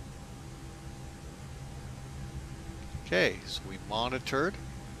 Okay, so we monitored.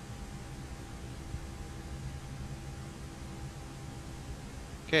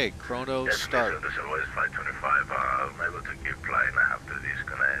 Okay, chrono start. This is always 525. I'm able to keep flying. I have to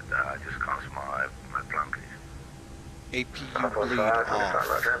disconnect. Just cancel my plan, please. APU bleed off.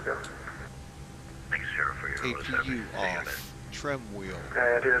 Roger, I'm good. Thanks, sir, for your service. APU See you later. off. Trim wheel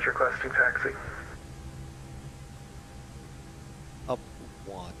And here's requesting taxi. up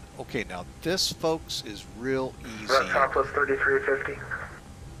 1. Okay, now this, folks, is real easy. Southwest 3350.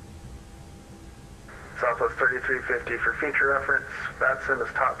 Southwest 3350 for feature reference. VATSIM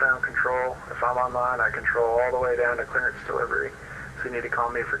is top-down control. If I'm online, I control all the way down to clearance delivery. So you need to call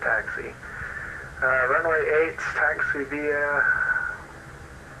me for taxi. Runway 8, taxi via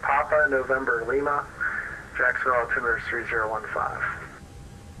Papa, November, Lima. Jacksonville altimeter is 3015.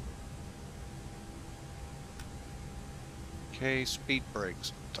 Okay, speed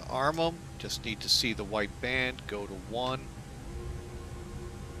brakes. To arm them, just need to see the white band, go to 1.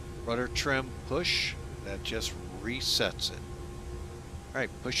 Rudder trim, push. That just resets it. Alright,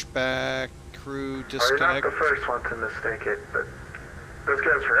 push back, crew, Well, you're not disconnect. the first one to mistake it, but this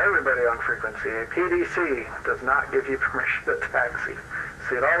goes for everybody on frequency. A PDC does not give you permission to taxi.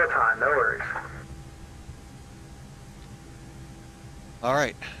 See it all the time, no worries.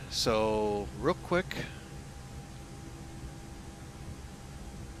 Alright, so real quick.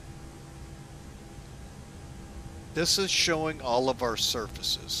 This is showing all of our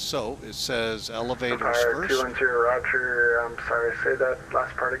surfaces. So it says elevators Empire first. 210 Roger, I'm sorry, say that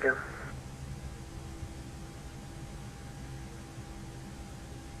last part again.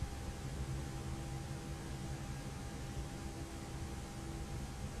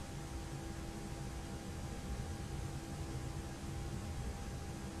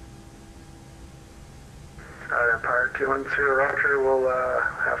 Empire 210 Roger, we'll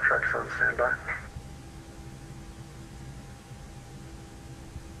have trucks on standby.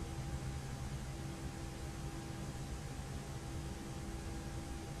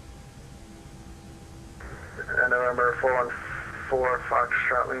 November 414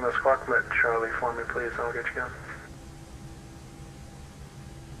 Foxtrot Lima Squawk Met Charlie for me, please. I'll get you going.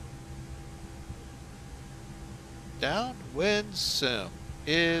 Downwind Sim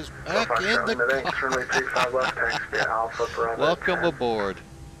is back Foxtrot in the Lima, thanks. car. Runway 35 left, taxi via Alpha Bravo. Welcome 10. aboard.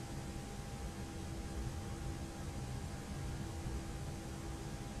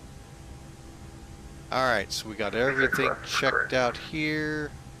 Alright, so we got everything checked out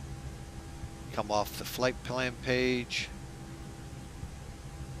here. Come off the flight plan page.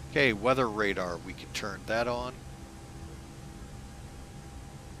 Okay, weather radar, we can turn that on.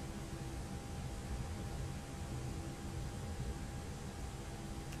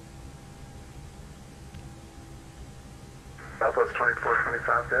 Southwest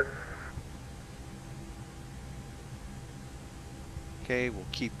 2425, good. Okay, we'll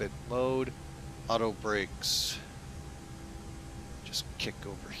keep it mode. Auto brakes. Just kick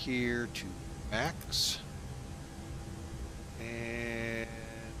over here to max. And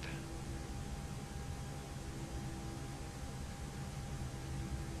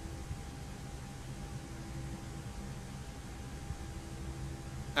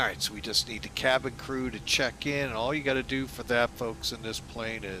alright, so we just need the cabin crew to check in, and all you got to do for that, folks, in this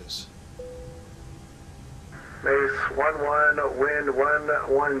plane is Base 11, wind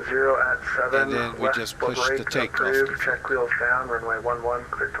 110 at 7. and then we left just full push the brakes takeoff approved, key. check wheels down, runway 11,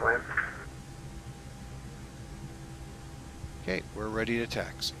 clear to land. Okay, we're ready to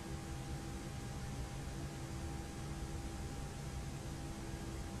taxi.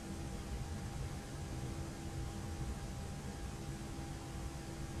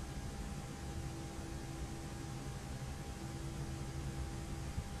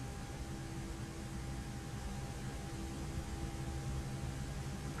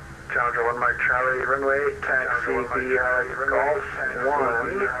 Challenger 1 Mike Charlie, runway, taxi via Golf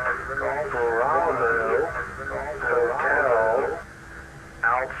 1, Bravo, Hotel,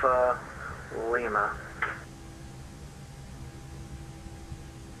 Alpha, Lima.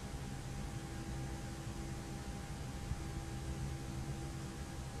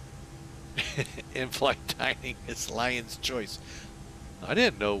 In-flight dining is Lion's choice. I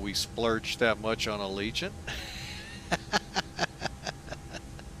didn't know we splurged that much on Allegiant.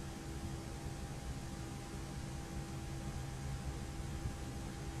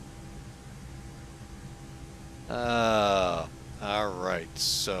 All right,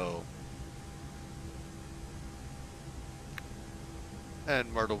 so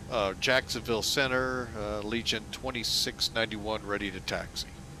and Myrtle, Jacksonville Center, Legion 2691, ready to taxi.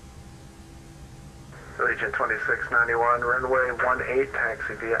 Legion 2691, runway 18,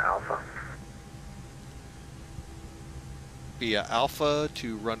 taxi via Alpha. Via Alpha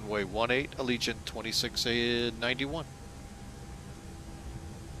to runway 18, Allegiant 2691.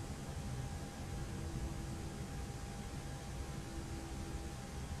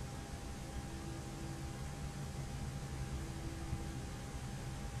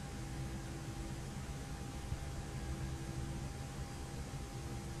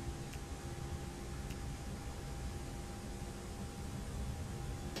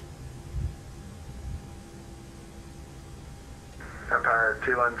 Empire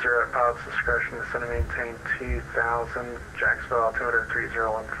 210 at pilot's discretion, descend and maintain 2000, Jacksonville altimeter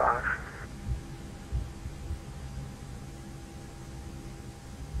 3015.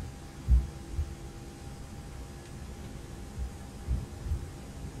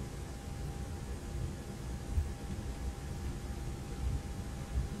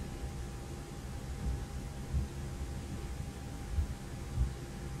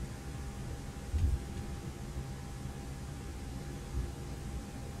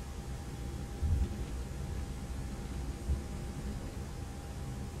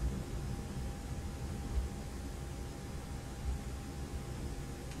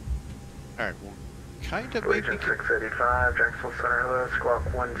 All right, well, kind of maybe. Legion 685, Jacksonville Center, hello,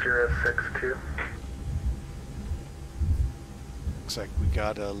 squawk 1062. Looks like we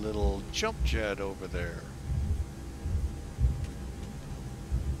got a little jump jet over there.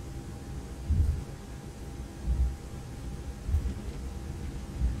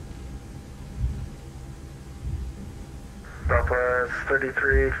 Southwest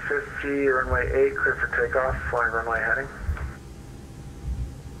 3350, runway 8, clear for takeoff, flying runway heading.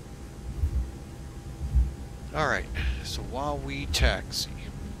 All right, so while we taxi,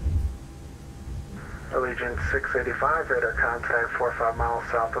 Allegiant 685, radar contact 4 or 5 miles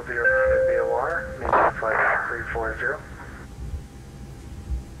south of your VOR, maintain flight 340.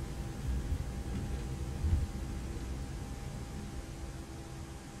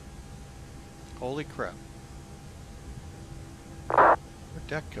 holy crap. Where'd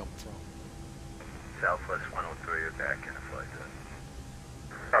that come from? Southwest 103, you're back in the flight deck.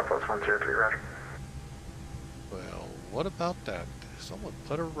 Southwest 103, roger. Well, what about that? Someone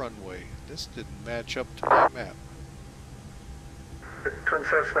put a runway. This didn't match up to my map. Twin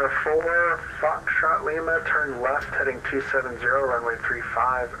Cessna 4, Foxtrot Lima, turn left, heading 270, runway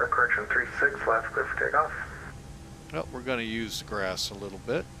 35, or correction 36, left, clear for takeoff. Well, we're going to use the grass a little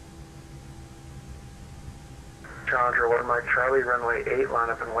bit. Challenger 1 Mike Charlie, runway 8, line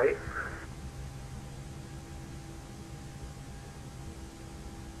up and wait.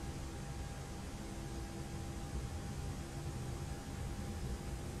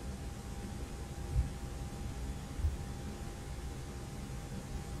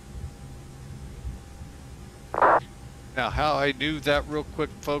 Now, how I knew that real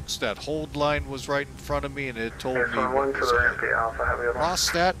quick, folks, that hold line was right in front of me and it told me One what to was the ahead. rampy Alpha, have a good one. Cross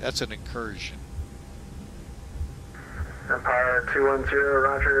that, that's an incursion. Empire 210,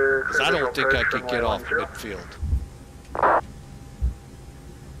 roger. 'Cause I don't think I could get off midfield.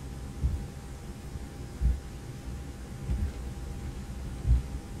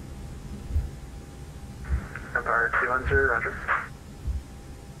 Empire 210, roger.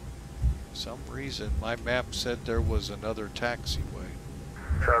 For some reason, my map said there was another taxiway.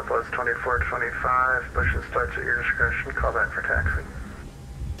 Southwest 2425, push and starts at your discretion, call back for taxi.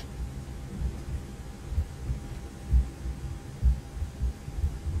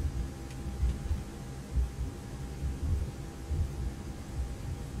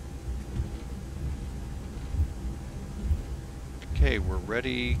 Okay, we're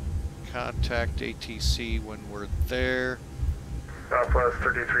ready. Contact ATC when we're there. Southwest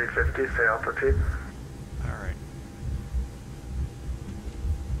 3350, say altitude. Alright.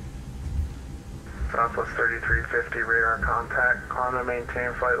 Southwest 3350, radar contact. Climb and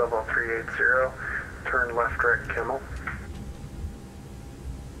maintain flight level 380. Turn left direct Kimmel.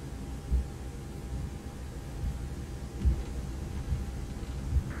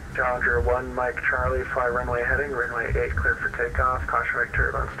 Challenger 1 Mike Charlie, fly runway heading, runway 8 clear for takeoff. Caution wake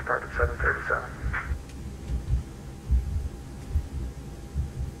turbulence, depart at 737.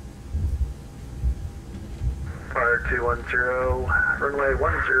 Fire 210, runway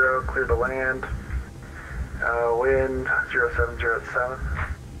 10, clear to land. Wind 070 at 7.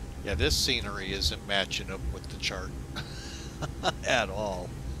 Yeah, this scenery isn't matching up with the chart at all.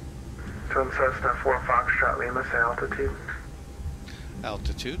 Twin Cessna 4 Foxtrot Lima, say altitude.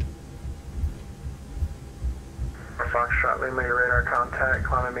 Altitude. 4 Foxtrot Lima, your radar contact,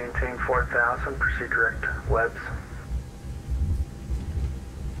 climb and maintain 4000, proceed direct Webbs.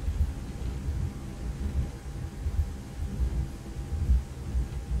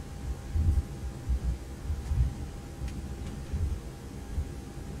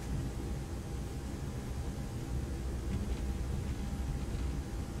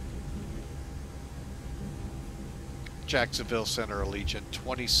 Jacksonville Center, Allegiant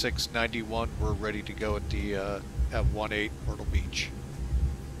 2691. We're ready to go at the at 18 Myrtle Beach.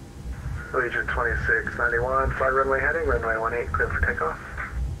 Legion 2691, fly runway heading, runway 18, clear for takeoff.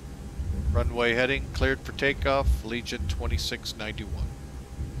 Runway heading, cleared for takeoff, Legion 2691.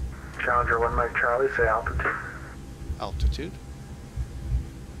 Challenger 1 Mike Charlie, say altitude. Altitude.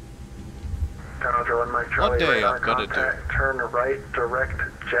 Challenger 1 Mike Charlie, One day radar I'm gonna contact, turn right direct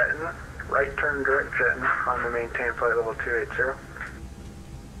jetting. Right turn direct jetting, climb and maintain flight level 280.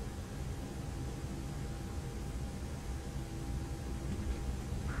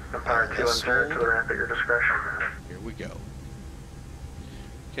 Empire 210 to the ramp at your discretion. Here we go.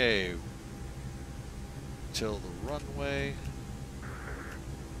 Okay. Till the runway.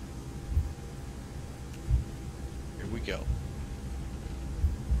 Here we go.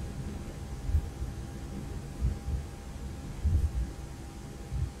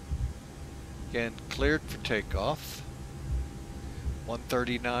 Again, cleared for takeoff.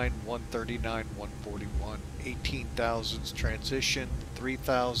 139, 139, 141, 18,000s transition,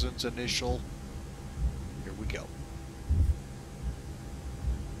 3,000s initial. Here we go.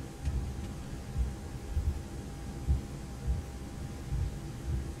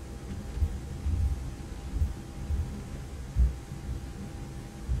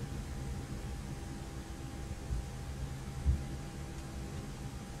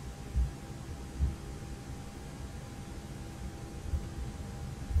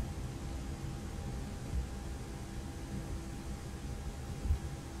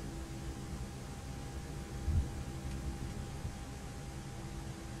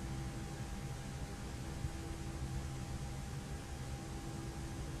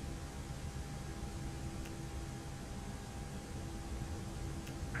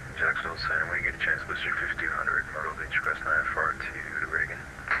 Jacksonville Center, when you get a chance, Booster 5200, Myrtle Beach, Crest 9 FR to Reagan.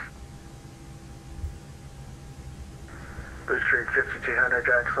 5200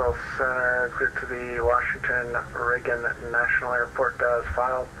 Jacksonville Center, cleared to the Washington Reagan National Airport as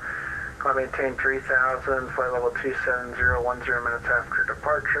filed. Climb maintain 3000, flight level 270, 10 minutes after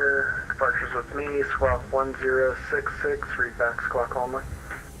departure. Departures with me, squawk 1066, read back squawk only.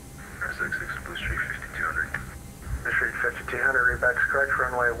 66, Blue Street 5200. Blue Street 5200, read back's correct,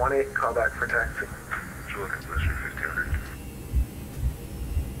 runway 18, call back for taxi. Welcome, Blue Street 5200.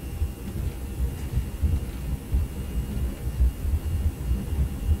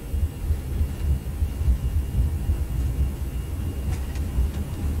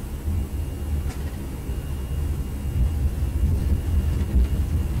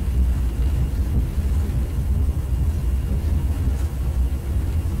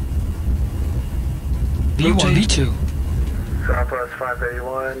 V1, V2. Southwest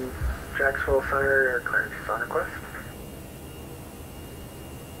 581, Jacksonville Center, air clearance is on request.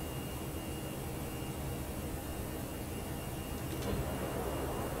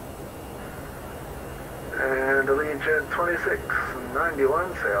 And Allegiant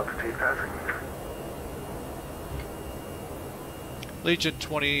 2691, say altitude passing. Legion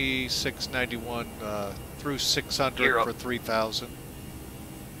 2691 through 600 for 3000.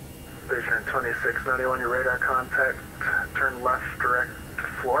 Allegiant 2691, your radar contact, turn left direct to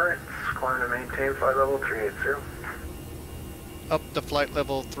Florence, climb to maintain flight level 380. Up to flight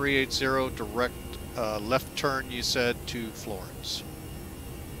level 380, direct left turn, you said, to Florence.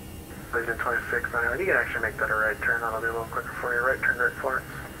 Allegiant 2691, you can actually make that a right turn, that'll be a little quicker for you. Right turn to Florence.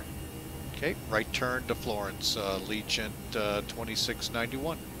 Okay, right turn to Florence, Legion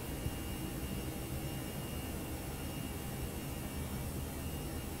 2691.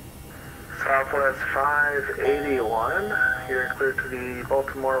 Southwest 581, you're clear to the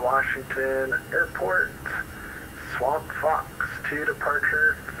Baltimore, Washington Airport. Swamp Fox 2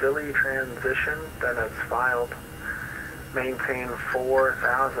 departure, Philly transition, then it's filed. Maintain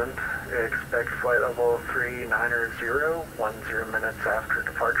 4000, expect flight level 390, 10 minutes after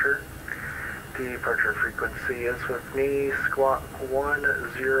departure. Departure frequency is with me, squawk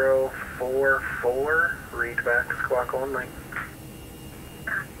 1044, read back squawk only.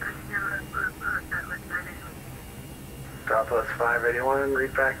 Southwest 581,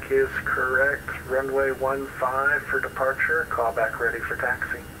 read back is correct, runway 15 for departure, call back ready for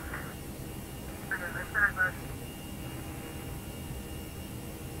taxi.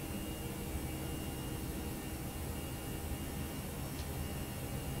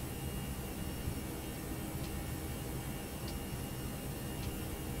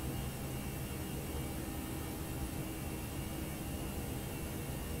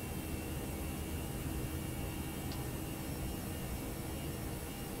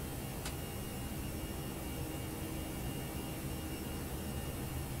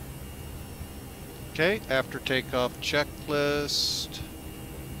 Okay, after takeoff checklist.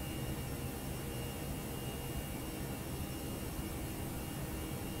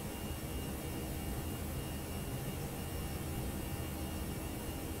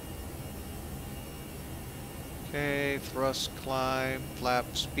 Okay, thrust climb,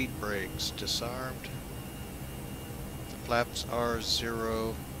 flap speed brakes disarmed. The flaps are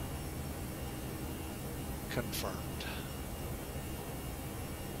 0, confirmed.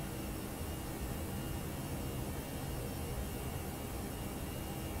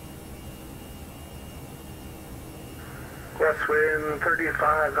 West wind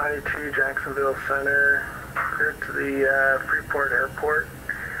 3592 Jacksonville Center, clear to the Freeport Airport.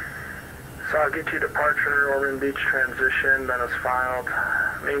 So I'll get you departure, Ormond Beach transition, then is filed.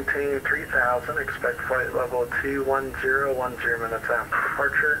 Maintain 3000, expect flight level 210, 10 minutes after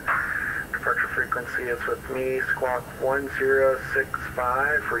departure. Departure frequency is with me, squawk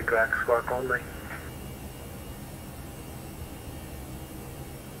 1065, read back squawk only.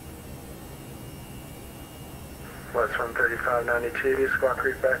 West 13592, squawk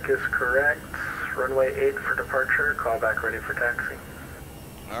readback is correct. Runway 8 for departure, call back ready for taxi.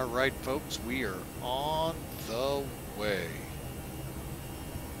 All right, folks, we are on the way.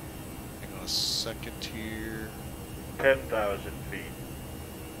 Hang on a second here. 10,000 feet.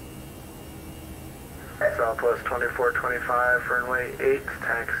 Southwest 2425, runway 8,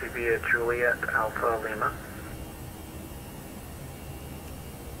 taxi via Juliet Alpha Lima.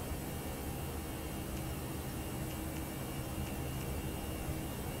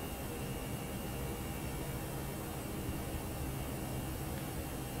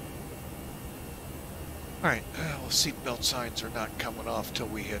 All right, well, seatbelt signs are not coming off till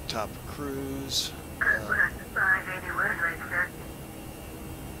we hit top of cruise.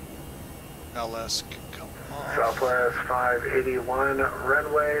 LS can come off. Southwest 581,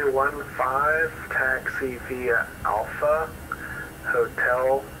 runway 15, taxi via Alpha.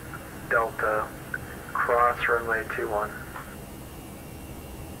 Hotel Delta, cross runway 21.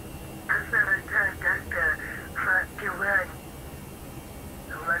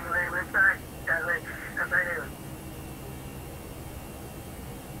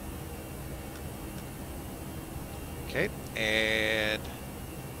 Okay, and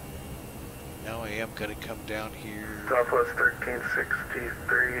now I am going to come down here. Southwest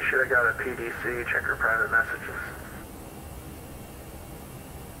 1363, you should have got a PDC, check your private messages.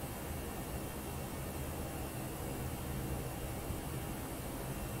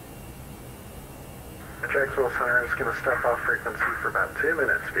 The Jacksonville Center is going to step off frequency for about 2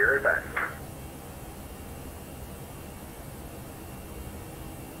 minutes, be right back.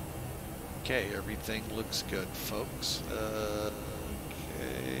 Okay, everything looks good, folks.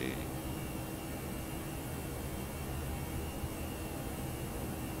 Okay.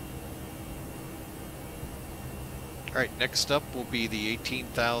 All right, next up will be the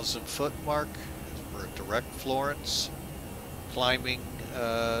 18,000 foot mark. We're at direct Florence, climbing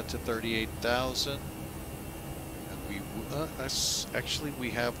to 38,000. And actually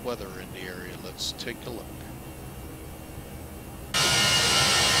we have weather in the area. Let's take a look.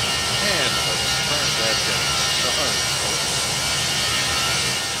 And let's turn that down. Sorry, folks.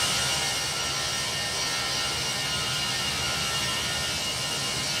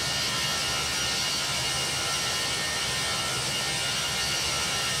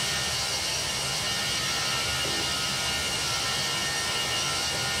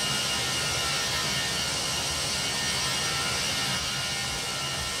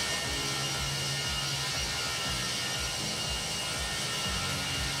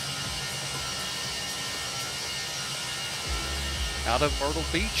 Out of Myrtle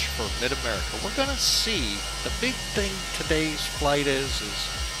Beach for MidAmerica. We're going to see, the big thing today's flight is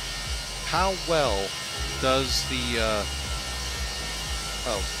how well does the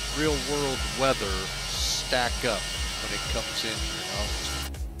real world weather stack up when it comes in. I'll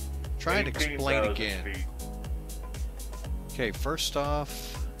try and explain again. Feet. Okay, first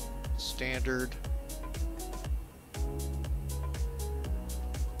off, standard.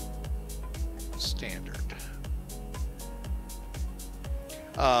 Standard.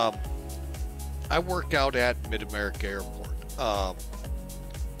 I work out at MidAmerica Airport,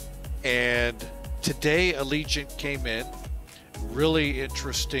 and today Allegiant came in. Really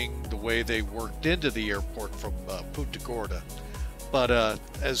interesting the way they worked into the airport from Punta Gorda. But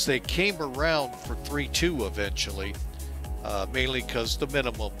as they came around for 3-2 eventually, mainly because the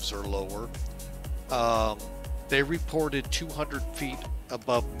minimums are lower, they reported 200 feet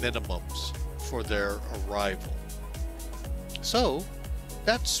above minimums for their arrival. So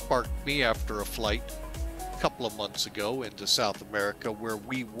that sparked me after a flight a couple of months ago into South America where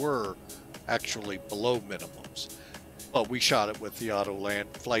we were actually below minimums. But we shot it with the auto land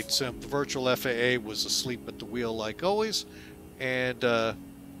flight sim. The virtual FAA was asleep at the wheel like always, and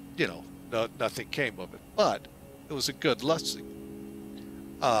you know, nothing came of it. But it was a good lesson.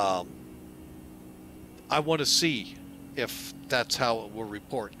 I want to see if that's how it will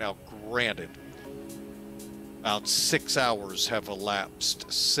report. Now, granted, about 6 hours have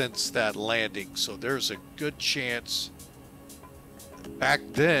elapsed since that landing, so there's a good chance. Back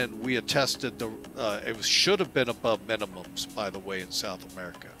then, we attested it should have been above minimums, by the way, in South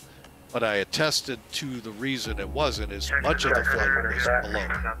America. But I attested to the reason it wasn't, as much of the flight was below.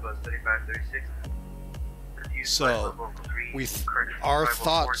 So, our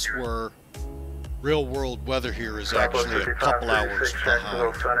thoughts were, real world weather here is actually a couple hours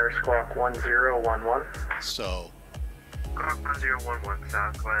behind. Center, squawk 1011. So, Squawk 1011,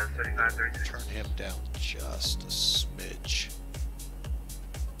 Southwest 3536. turn him down just a smidge.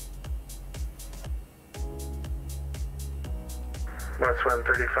 Westwind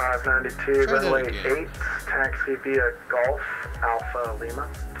 3592, Try that runway again. 8, taxi via Golf, Alpha Lima.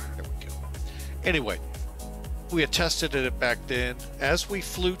 There we go. Anyway, we attested it back then. As we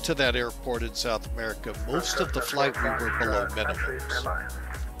flew to that airport in South America, most of the flight we were below minimums.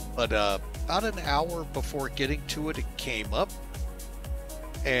 But about an hour before getting to it, it came up,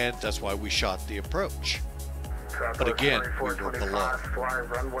 and that's why we shot the approach. But again, we were below. Fly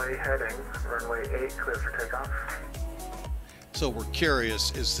runway heading, runway 8, clear for takeoff. So we're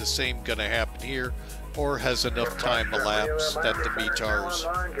curious, is the same going to happen here, or has enough time elapsed that the METAR's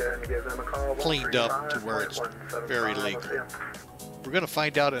cleaned up to where it's very legal? We're going to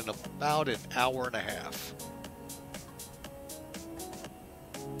find out in about an hour and a half.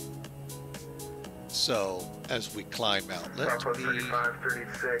 So, as we climb out, let me...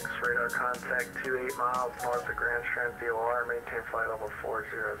 3536, radar contact 28 miles north of Grand Strand VOR, maintain flight level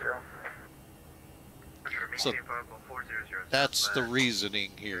 400. So that's the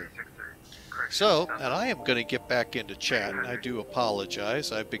reasoning here. So, and I am going to get back into chat, and I do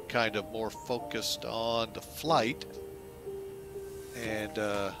apologize. I've been kind of more focused on the flight, and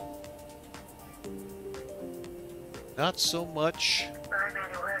not so much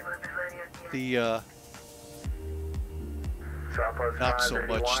the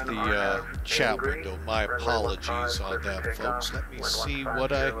chat window. My apologies on that, folks. Let me see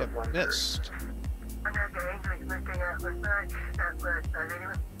what I have missed.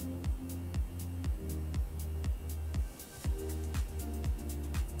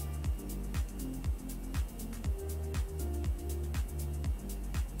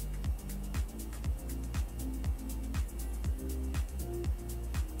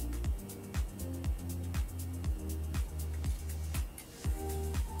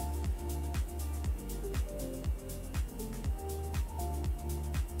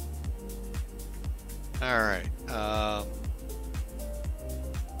 All right.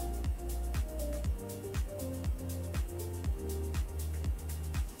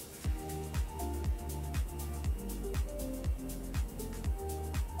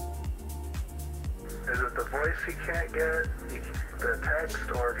 Is it the voice you can't get, the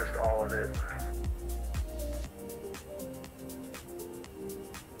text, or just all of it?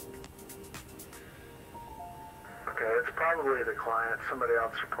 Okay, it's probably the client. Somebody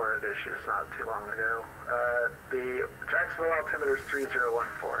else reported issues not too long ago. The Jacksonville altimeter is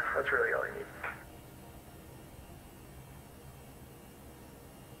 3014. That's really all you need.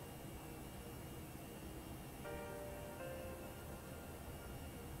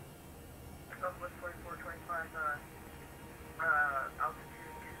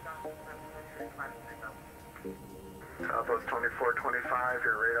 Southwest 2425,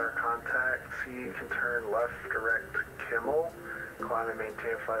 your radar contact. See, you can turn left direct Kimmel. Climb and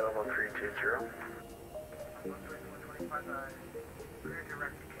maintain flight level 320. Southwest 2425, rear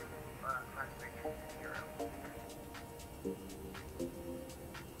direct Kimmel, climb and maintain 0.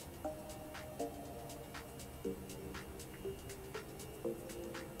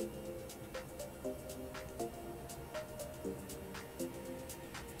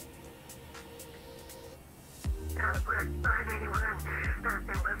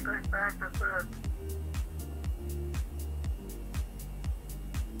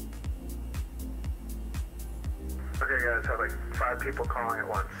 Okay guys, have like 5 people calling at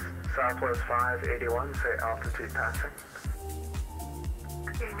once. Southwest 581, say altitude passing.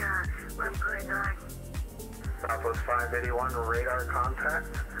 1.9. Southwest 581, radar contact.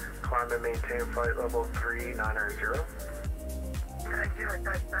 Climb and maintain flight level 390.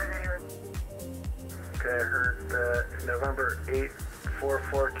 Okay, I heard November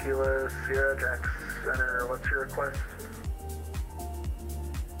 844 Kilo Sierra Jack Center. What's your request?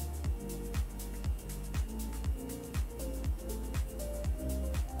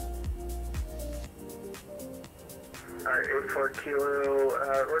 Alright, 84 Kilo,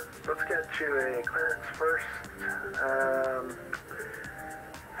 let's get you a clearance first.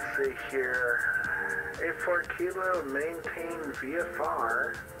 Let's see here. 84 Kilo, maintain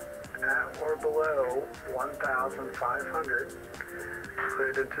VFR at or below 1,500.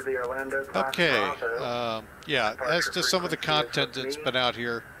 Cleared into the Orlando class. Okay, yeah, as to some of the content that's been out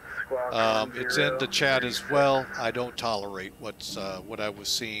here, it's in the chat as well. I don't tolerate what I was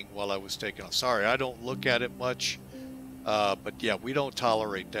seeing while I was taking off. Sorry, I don't look at it much. But yeah, we don't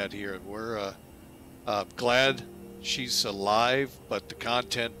tolerate that here. We're glad she's alive, but the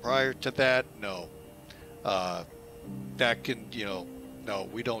content prior to that, no. That can, no,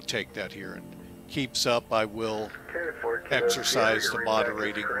 we don't take that here. And keeps up, I will exercise the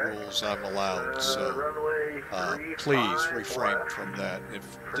moderating rules I'm allowed. So please refrain from that.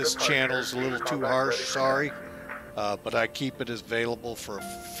 If this channel's a little too harsh, sorry, but I keep it as available for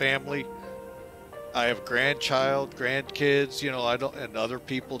family. I have a grandchild, grandkids, I don't, and other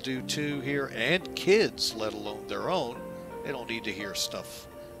people do too here, and kids, let alone their own. They don't need to hear stuff.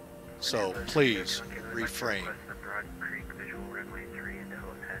 So please refrain.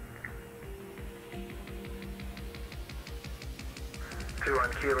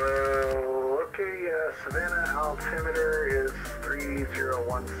 21 Kilo. Okay, Savannah altimeter is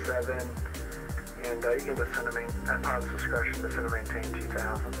 3017, and you can just send a at pilot's discretion to send a maintain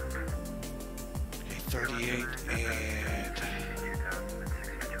 2000. 38 and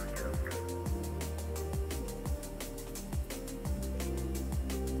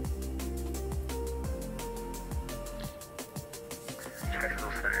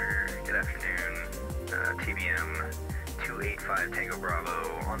Jacksonville Center, good afternoon. TBM 285 Tango Bravo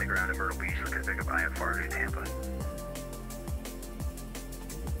on the ground at Myrtle Beach, looking to pick up IFR to Tampa.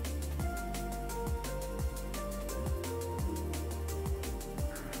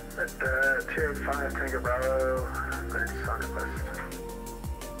 At 285 Tango Bravo, cleared Sonic West.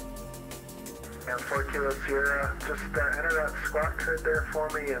 And 4 Kilo Sierra, just enter that squawk code there for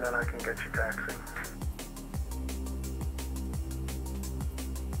me and then I can get you taxiing.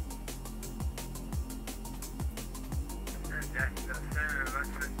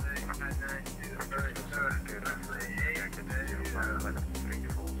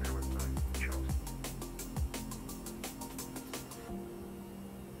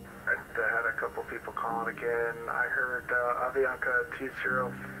 I had a couple people calling again. I heard Avianca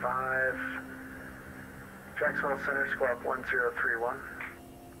 205, Jacksonville Center, squawk 1031.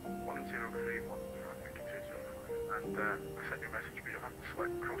 1031, and I sent you a message, we have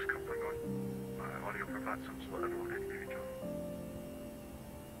select cross coupling on audio for VATSIM so that everyone can hear each other.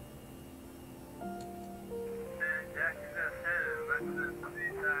 Jacksonville Center, Western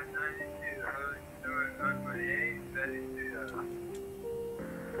 3592, holding short runway 832.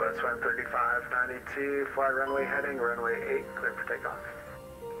 That's 13592, fly runway heading, runway 8, clear for takeoff.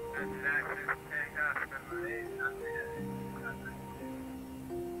 Jackson, takeoff, runway 8, runway 8.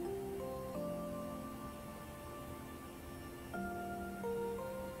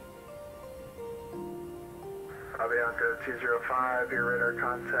 Avianca 205, your radar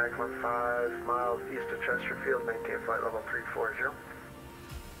contact 15 miles east of Chesterfield, maintain flight level 340.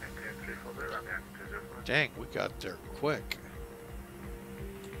 Maintain 340, Avianca 205. Dang, we got there quick.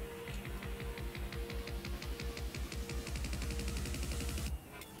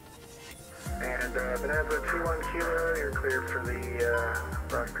 And Bonanza 21 Kilo, you're cleared for the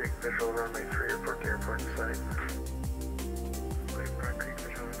Broad Creek Visual Runway 3 airport to airport site. Broad Creek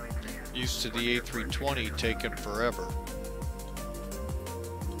Visual Runway 3. Used to the A-320 taking forever.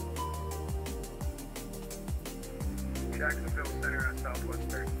 Jacksonville Center on Southwest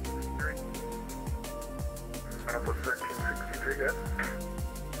 1363. Southwest 1363, good.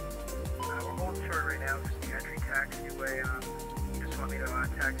 We're holding short right now, just the entry taxiway. You just want me to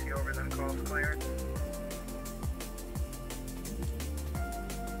taxi over, then call for clearance?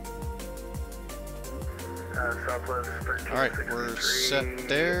 Southwest 1363. Alright, we're set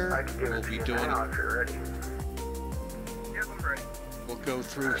there. We'll be doing now if you're ready. Yep, I'm ready. We'll go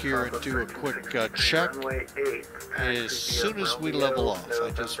through here and do a quick check Runway 8. as soon as we level off.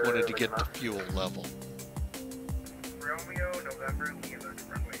 I just wanted to get the fuel level. Romeo, November, Lima,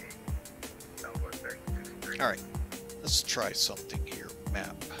 runway 8. Southwest 1363. Alright, let's try something here.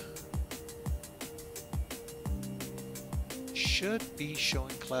 Map. Should be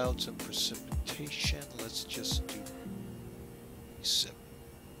showing clouds and precipitation. Let's just do 7.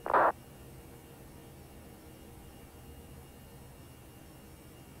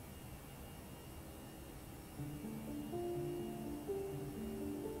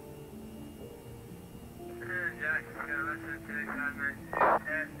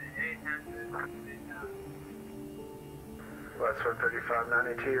 West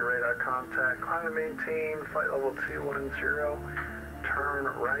 13592, your radar contact, climb and maintain, flight level 210, turn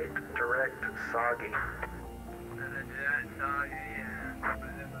right, direct, Soggy.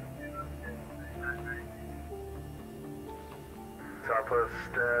 Southwest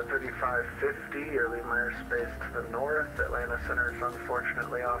 3550, your lead minor space to the north, Atlanta Center is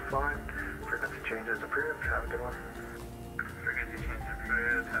unfortunately offline. Frequency changes approved, have a good one. Frequency change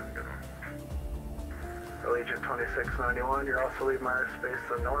approved, have a good one. Allegiant 2691, you're also lead minor space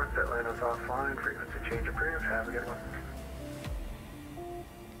to the north, Atlanta's offline, frequency change approved, have a good one.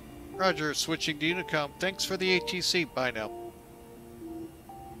 Roger, switching to Unicom. Thanks for the ATC. Bye now.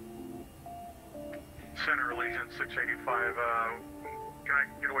 Center Allegiant 685, can I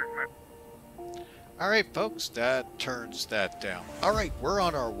get away from it? Alright, folks, that turns that down. Alright, we're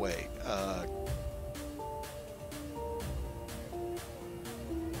on our way.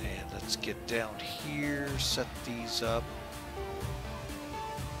 And let's get down here, set these up.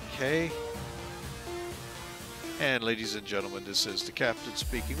 Okay. And ladies and gentlemen, this is the captain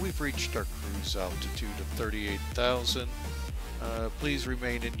speaking. We've reached our cruise altitude of 38,000. Please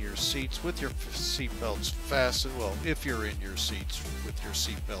remain in your seats with your seatbelts fastened. Well, if you're in your seats with your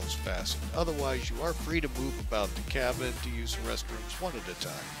seatbelts fastened. Otherwise, you are free to move about the cabin to use the restrooms one at a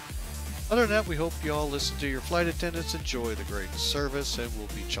time. Other than that, we hope you all listen to your flight attendants, enjoy the great service, and we'll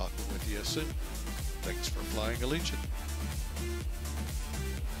be chatting with you soon. Thanks for flying Allegiant.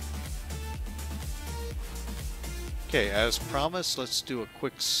 Okay, as promised, let's do a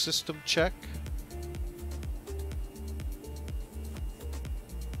quick system check.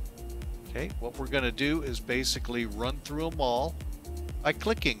 Okay, what we're going to do is basically run through them all by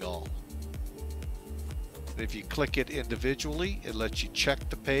clicking all. If you click it individually, it lets you check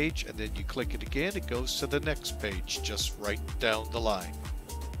the page, and then you click it again, it goes to the next page, just right down the line.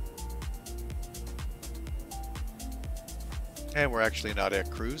 And we're actually not at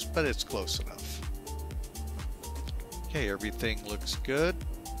cruise, but it's close enough. Okay, everything looks good.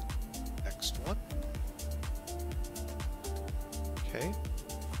 Next one. Okay.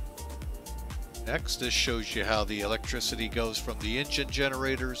 Next, this shows you how the electricity goes from the engine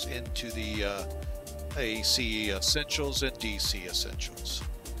generators into the AC essentials and DC essentials.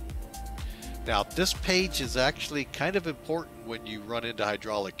 Now, this page is actually kind of important when you run into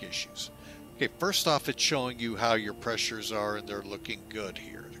hydraulic issues. Okay, first off, it's showing you how your pressures are, and they're looking good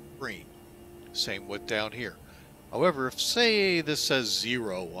here, green. Same with down here. However, if say this says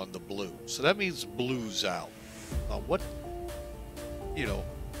 0 on the blue, so that means blue's out. What, you know,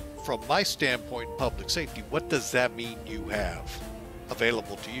 from my standpoint in public safety, what does that mean you have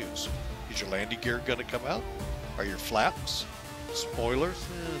available to use? Is your landing gear going to come out? Are your flaps? Spoilers?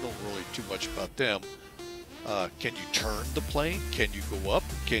 Don't worry too much about them. Can you turn the plane? Can you go up?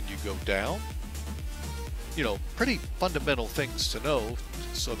 Can you go down? You know, pretty fundamental things to know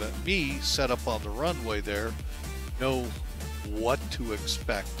so that me set up on the runway there know what to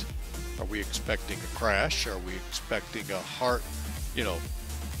expect. Are we expecting a crash? Are we expecting a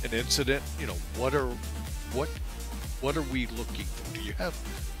an incident? You know, what are we looking for? Do you have,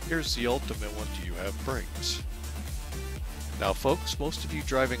 here's the ultimate one, do you have brakes? Now folks, most of you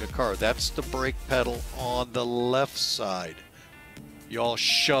driving a car, that's the brake pedal on the left side. You all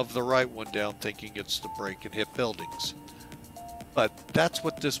shove the right one down thinking it's the brake and hit buildings. But that's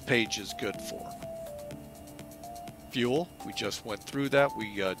what this page is good for. Fuel, we just went through that.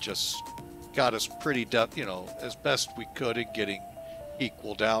 We just got us pretty, as best we could in getting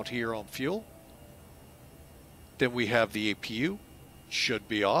equaled out here on fuel. Then we have the APU, should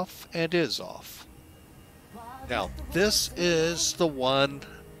be off and is off. Now, this is the one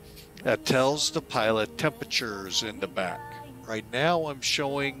that tells the pilot temperatures in the back. Right now, I'm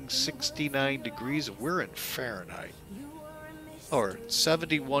showing 69 degrees, and we're in Fahrenheit. Or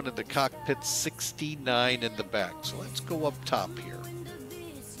 71 in the cockpit, 69 in the back. So let's go up top here.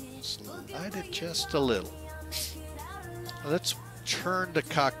 Slide it just a little. Let's turn the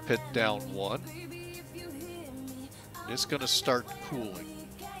cockpit down one. It's going to start cooling.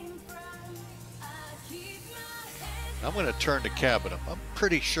 I'm going to turn the cabin up. I'm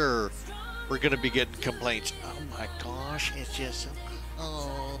pretty sure we're going to be getting complaints. Oh my gosh, it's just so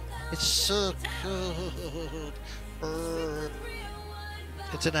cold. It's so cold. Burp.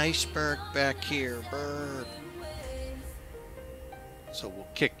 It's an iceberg back here. Burp. So we'll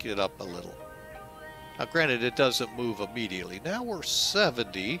kick it up a little. Now granted, it doesn't move immediately. Now we're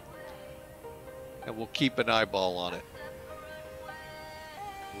 70, and we'll keep an eyeball on it.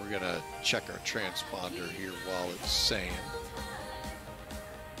 We're going to check our transponder here while it's saying.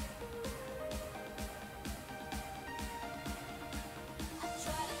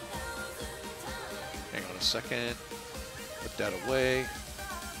 Hang on a second. Put that away.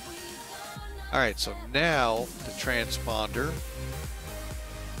 Alright, so now the transponder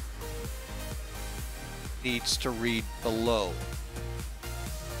needs to read below.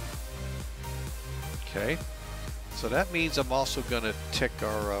 Okay. So that means I'm also going to tick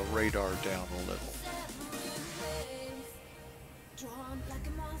our radar down a little.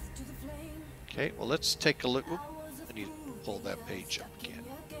 Okay, well let's take a look. Oop, I need to pull that page up again.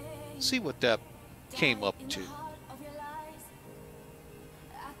 See what that came up to.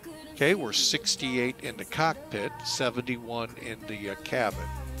 Okay, we're 68 in the cockpit, 71 in the cabin.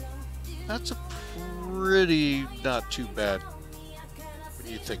 That's a pretty not too bad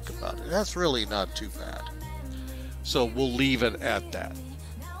when you think about it. That's really not too bad. So we'll leave it at that.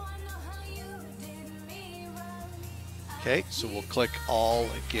 Okay, so we'll click all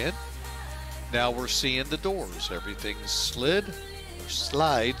again. Now we're seeing the doors. Everything's slid. Our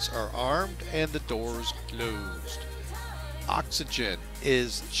slides are armed and the doors closed. Oxygen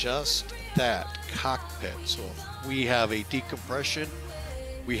is just that, cockpit. So if we have a decompression,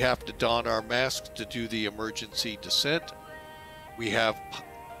 we have to don our masks to do the emergency descent. We have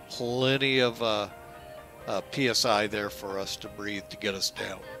plenty of PSI there for us to breathe to get us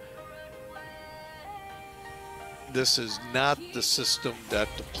down. This is not the system that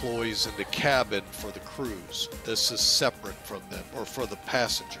deploys in the cabin for the crews. This is separate from them, or for the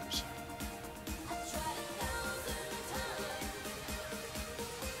passengers.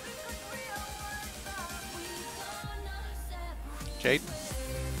 Okay,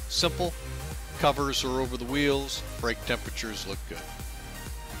 simple. Covers are over the wheels. Brake temperatures look good.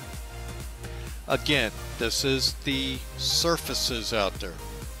 Again, this is the surfaces out there.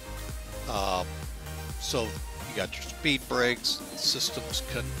 So you got your speed brakes, systems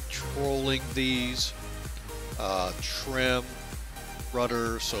controlling these, trim,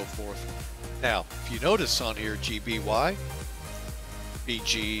 rudder, so forth. Now, if you notice on here GBY,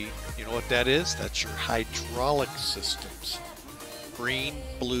 BG, you know what that is? That's your hydraulic systems. Green,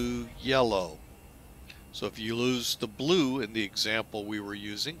 blue, yellow. So if you lose the blue in the example we were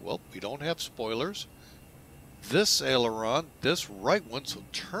using, well, we don't have spoilers. This aileron, this right one, so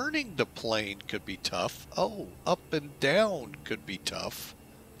turning the plane could be tough. Oh, up and down could be tough.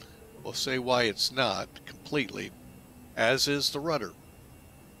 We'll say why it's not completely, as is the rudder.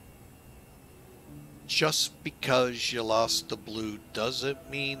 Just because you lost the blue doesn't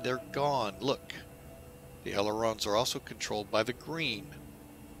mean they're gone. Look, the ailerons are also controlled by the green.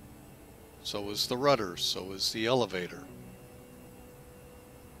 So is the rudder, so is the elevator.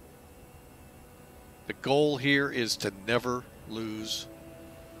 The goal here is to never lose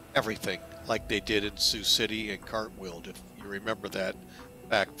everything like they did in Sioux City and Cartwheel, if you remember that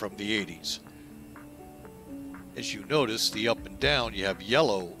back from the 80s. As you notice, the up and down, you have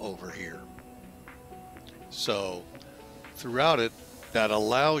yellow over here. So throughout it, that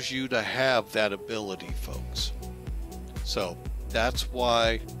allows you to have that ability, folks. So that's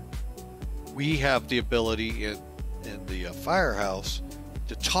why we have the ability in the firehouse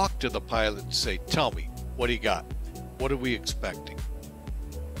to talk to the pilot and say, tell me, what do you got? What are we expecting?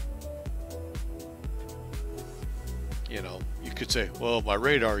 You know, you could say, well, my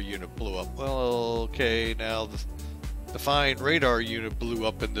radar unit blew up. Well, okay, now the fine radar unit blew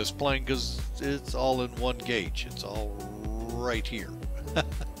up in this plane because it's all in one gauge. It's all right here.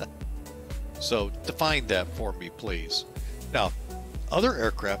 So define that for me, please. Now, other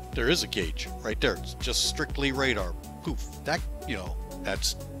aircraft, there is a gauge right there. It's just strictly radar. Poof. That, you know,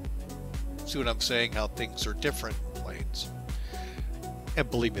 that's, see what I'm saying? How things are different in planes. And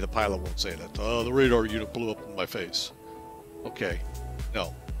believe me, the pilot won't say that. Oh, the radar unit blew up in my face. Okay.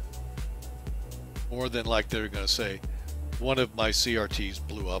 No. More than like they're going to say, one of my CRTs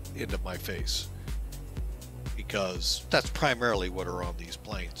blew up into my face. Because that's primarily what are on these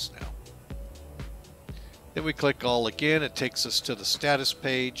planes now. Then we click all again. It takes us to the status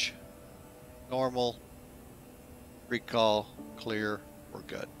page. Normal. Recall. Clear. We're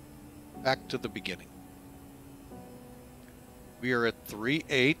good. Back to the beginning. We are at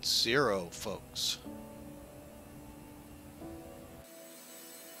 380, folks.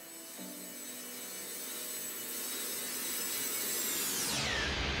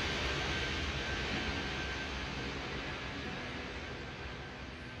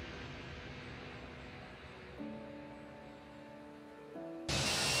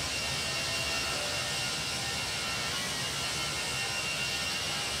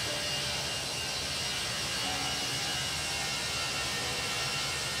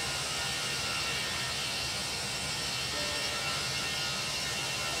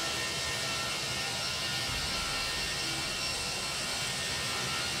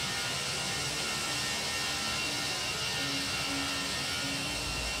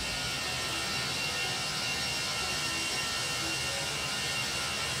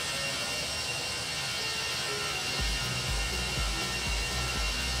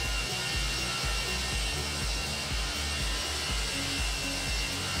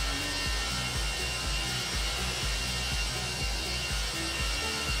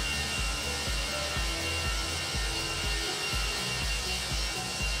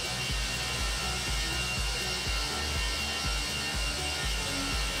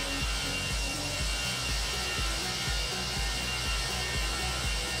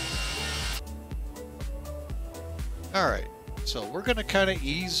 Alright, so we're going to kind of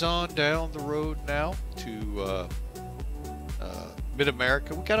ease on down the road now to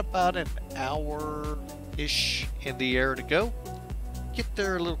MidAmerica. We got about an hour-ish in the air to go. Get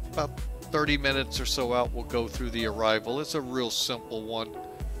there about 30 minutes or so out. We'll go through the arrival. It's a real simple one.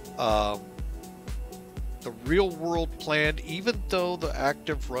 The real world plan, even though the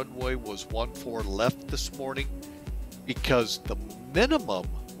active runway was 14 left this morning, because the minimum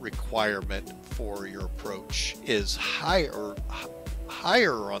requirement for your approach is higher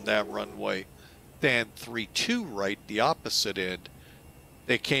on that runway than 32 right, the opposite end.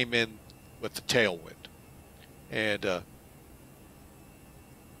 They came in with the tailwind, and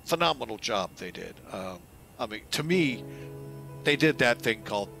phenomenal job they did. I mean, to me, they did that thing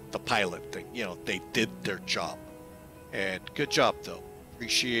called the pilot thing. You know, they did their job, and good job though.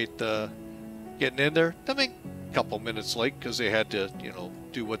 Appreciate the getting in there. I mean, a couple minutes late because they had to, you know,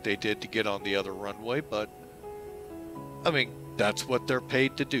 do what they did to get on the other runway, but I mean, that's what they're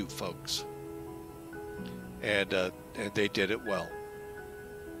paid to do, folks, and they did it well.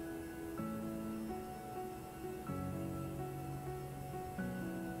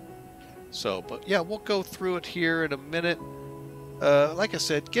 So, but yeah, we'll go through it here in a minute. Like I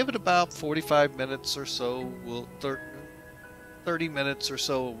said, give it about 45 minutes or so. 30 minutes or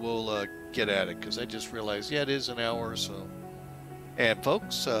so, we'll get at it, because I just realized, yeah, it is an hour or so. And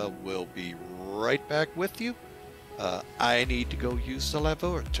folks, we'll be right back with you. I need to go use the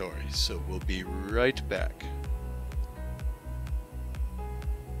laboratory, so we'll be right back.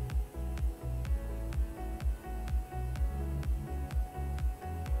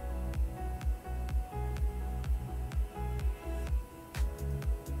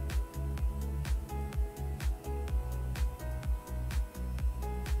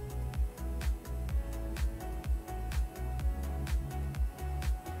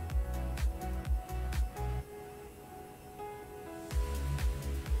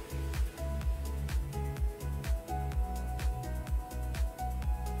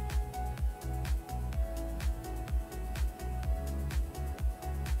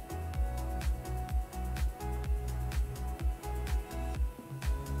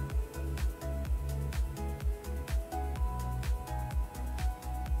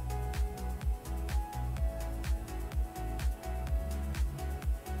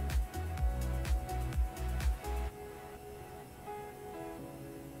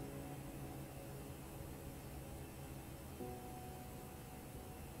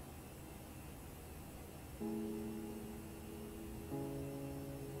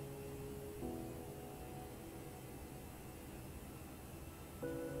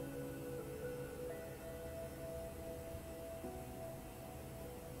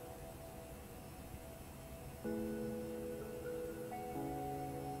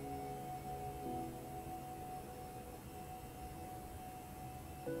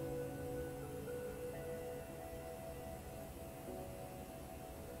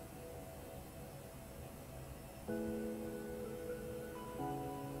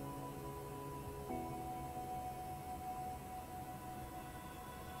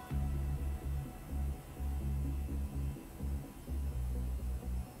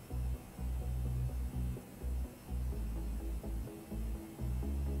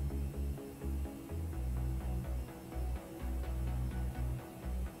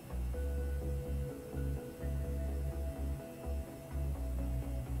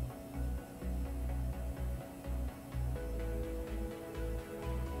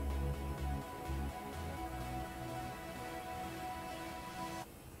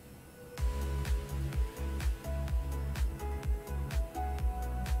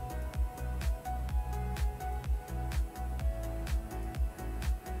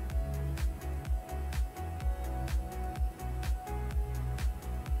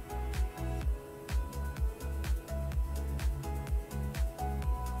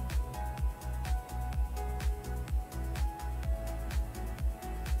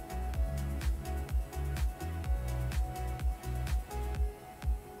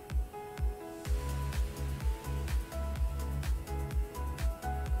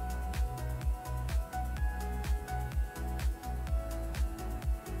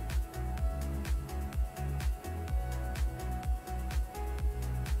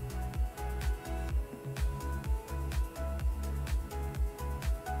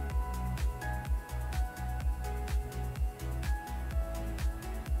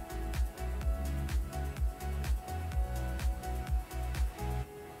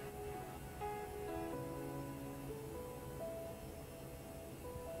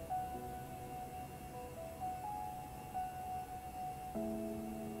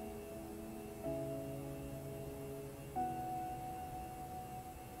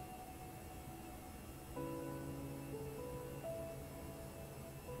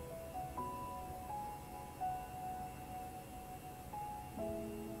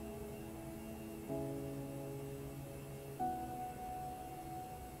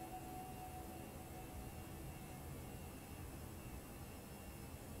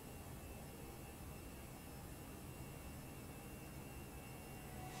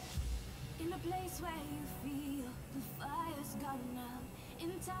 In a place where you feel the fire's gone out.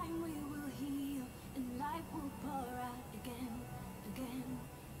 In time we will heal, and light will pour out again, again,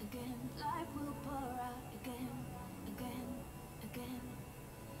 again. Light will pour out again, again, again.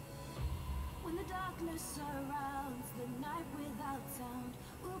 When the darkness surrounds the night without sound,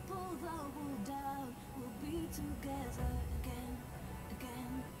 we'll pull the wool down. We'll be together again,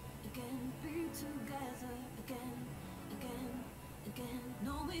 again, again. Be together again, again, again.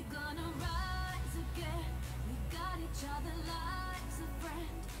 No, we're gonna rise again. We got each other like a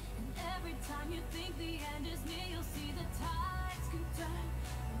friend. And every time you think the end is near, you'll see the tides can turn.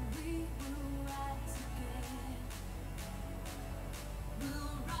 And we will rise again.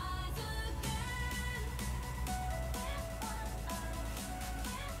 We'll rise again.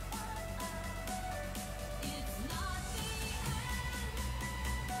 It's not the end.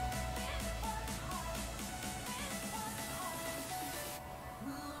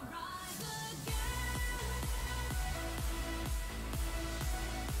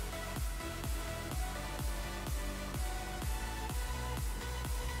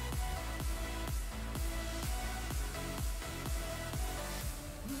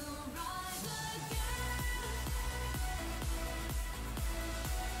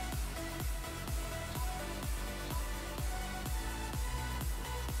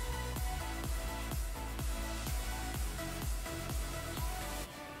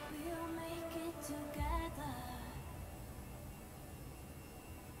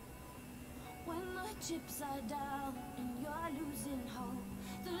 chips are down and you're losing hope.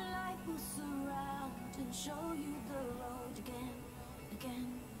 The light will surround and show you the road again,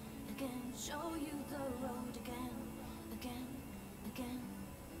 again, again. Show you the road again, again, again.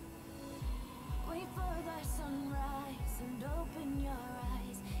 Wait for the sunrise and open your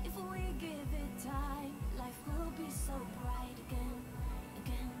eyes. If we give it time, life will be so bright again,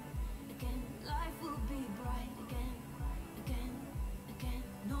 again, again. Life will be bright again, again, again.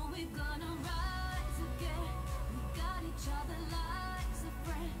 No, we're gonna rise again. We got each other like a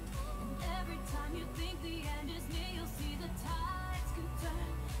friend. And every time you think the end is near, you'll see the tides can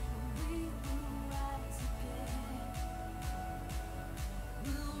turn. And we will rise again.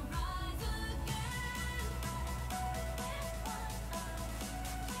 We'll rise again.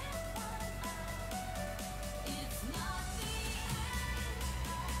 It's not the end.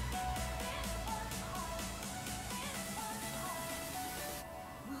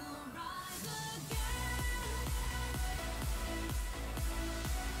 We'll rise again.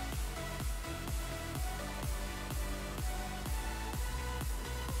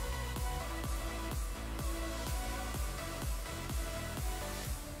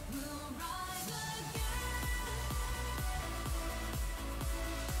 We'll rise again.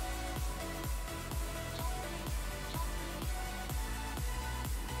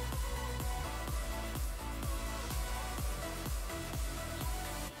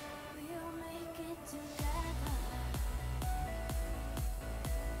 We'll make it together.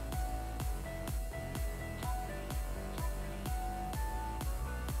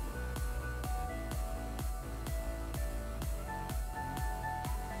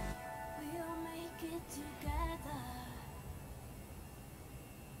 We'll make it together.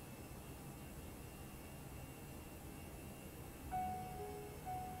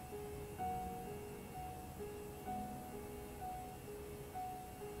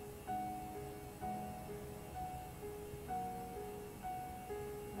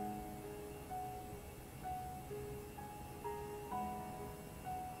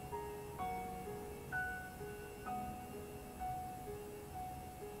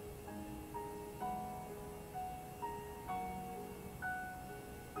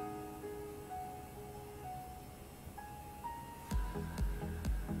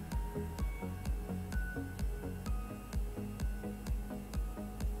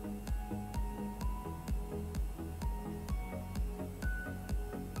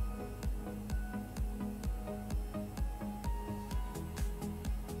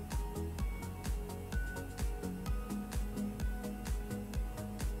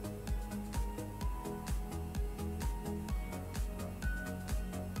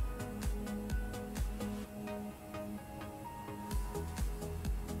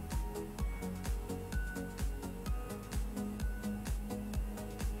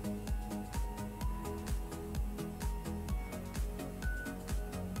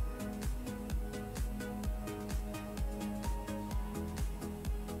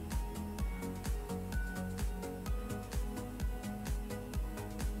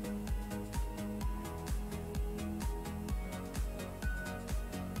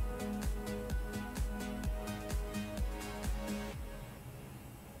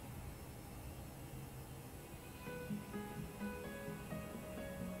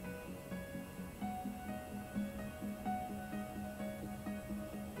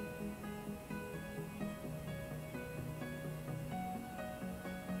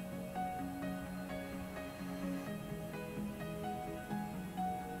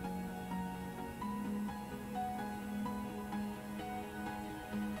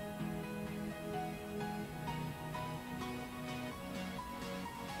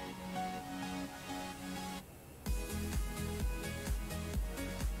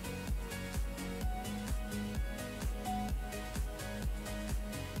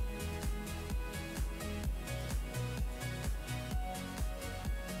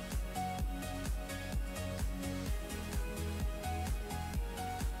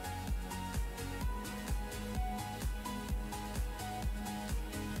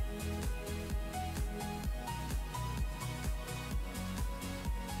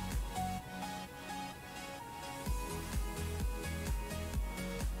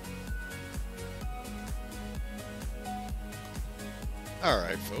 All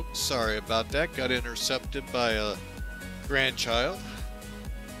right, folks. Sorry about that. Got intercepted by a grandchild.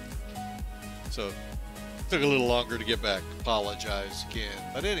 So, took a little longer to get back. Apologize again.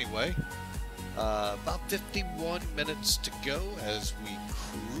 But anyway, about 51 minutes to go as we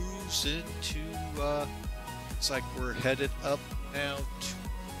cruise into, looks like we're headed up now to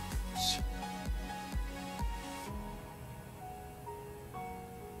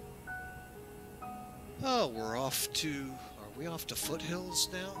Oh, we're off to, are we off to Foothills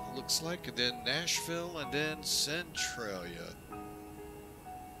now? Looks like, and then Nashville, and then Centralia.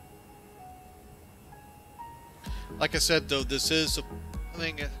 Like I said, though, this is, I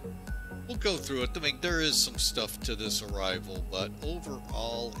mean, we'll go through it. I mean, there is some stuff to this arrival, but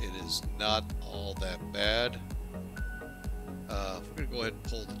overall, it is not all that bad. We're going to go ahead and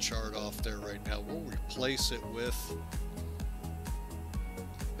pull the chart off there right now. We'll replace it with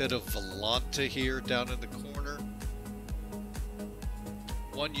a bit of Volanta here down in the corner.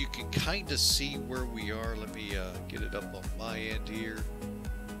 One, you can kind of see where we are. Let me get it up on my end here.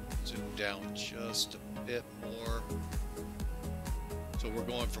 Zoom down just a bit more. So we're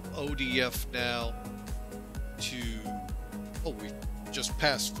going from ODF now to, oh, we just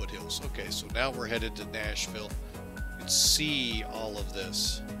passed Foothills. Okay, so now we're headed to Nashville. You can see all of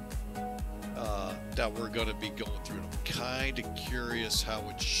this that we're going to be going through. I'm kind of curious how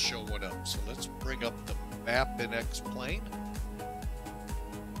it's showing up. So let's bring up the map in X-Plane.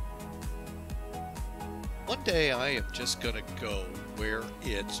 One day I am just going to go where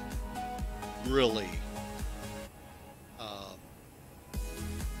it's really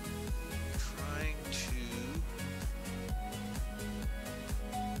trying to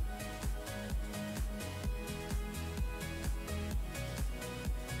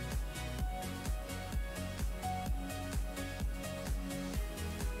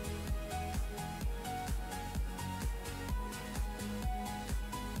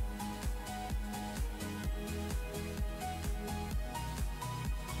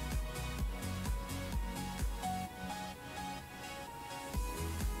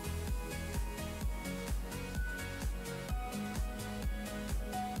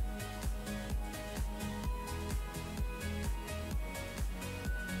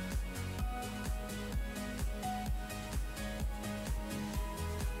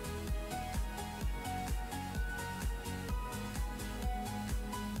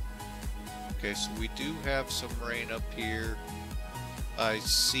okay, so we do have some rain up here by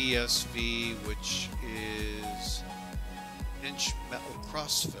CSV, which is inch metal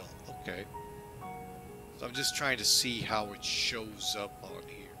crossfill. Okay. So I'm just trying to see how it shows up on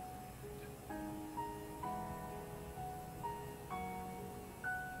here.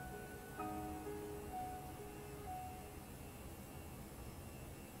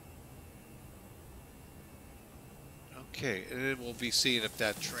 Okay, and then we'll be seeing if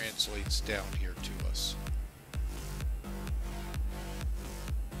that translates down here to us.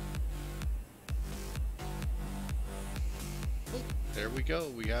 Oh, there we go.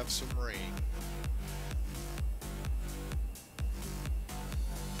 We have some rain.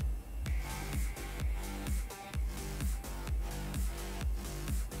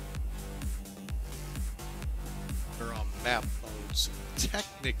 We're on map mode, so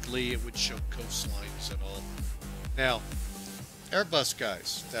technically it would show coastlines and all. Now, Airbus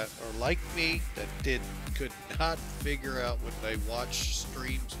guys that are like me, that could not figure out when they watch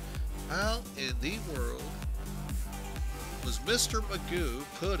streams, how in the world was Mr. Magoo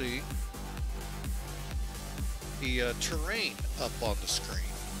putting the terrain up on the screen?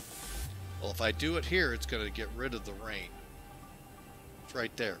 Well, if I do it here, it's going to get rid of the rain. It's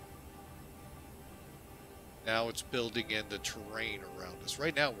right there. Now it's building in the terrain around us.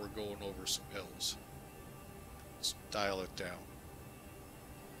 Right now we're going over some hills. Let's dial it down.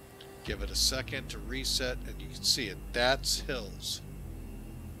 Give it a second to reset, and you can see it. That's hills.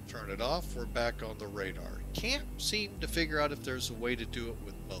 Turn it off. We're back on the radar. Can't seem to figure out if there's a way to do it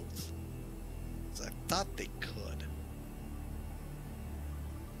with both. I thought they could.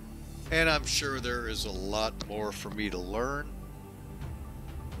 And I'm sure there is a lot more for me to learn.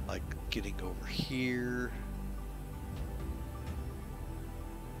 Like getting over here.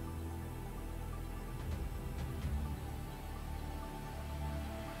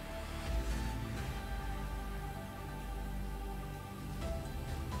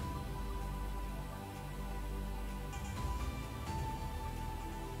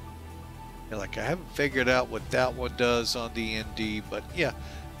 Like I haven't figured out what that one does on the ND, but yeah.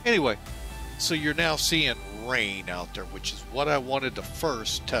 Anyway, so you're now seeing rain out there, which is what I wanted to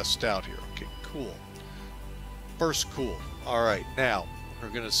first test out here. Okay, cool. First, cool. All right, now we're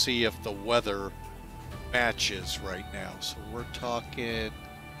going to see if the weather matches right now. So we're talking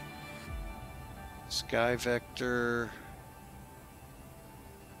sky vector.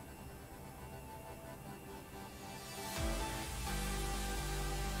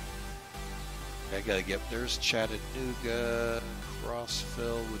 I gotta get, there's Chattanooga,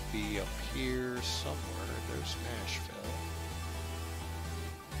 Crossville would be up here somewhere, there's Nashville.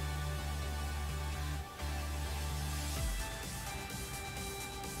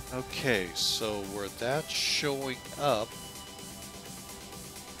 Okay, so where that's showing up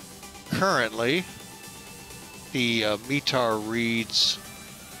currently, the METAR reads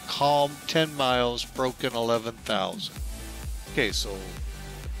calm 10 miles, broken 11,000. Okay, so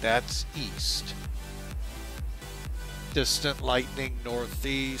that's east. Distant lightning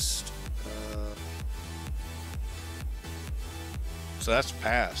northeast. So that's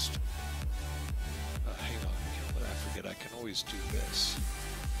past. Hang on, but I forget I can always do this.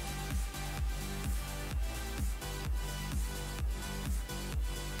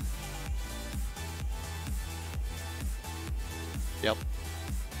 Yep.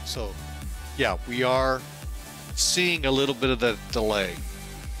 So, yeah, we are seeing a little bit of the delay.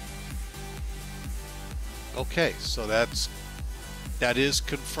 Okay, so that is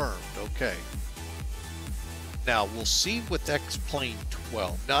confirmed. Okay. Now we'll see with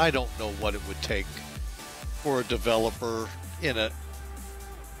XP11. Now I don't know what it would take for a developer in a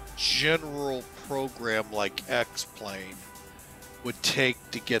general program like X-Plane would take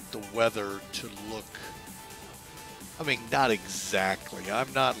to get the weather to look, I mean, not exactly.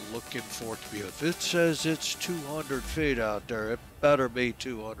 I'm not looking for it to be, if it says it's 200 feet out there, it better be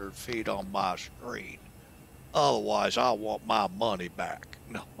 200 feet on my screen. Otherwise, I want my money back.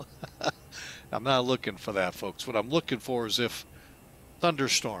 No, I'm not looking for that, folks. What I'm looking for is if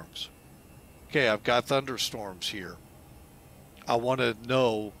thunderstorms. Okay, I've got thunderstorms here. I want to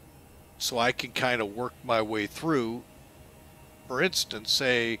know so I can kind of work my way through. For instance,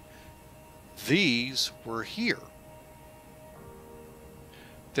 say these were here.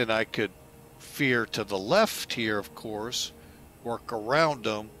 Then I could veer to the left here, of course, work around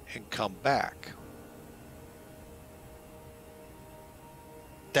them and come back.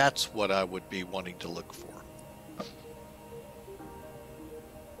 That's what I would be wanting to look for.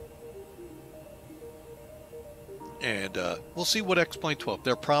 And we'll see what XP11.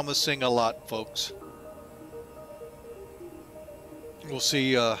 They're promising a lot, folks. We'll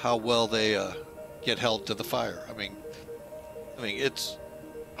see how well they get held to the fire. I mean, it's.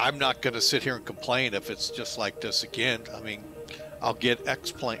 I'm not going to sit here and complain if it's just like this again. I mean, I'll get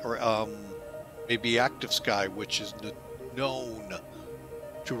XP11 or maybe Active Sky, which is known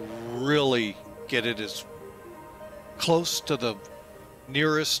to really get it as close to the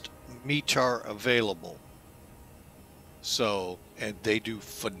nearest METAR available. So, and they do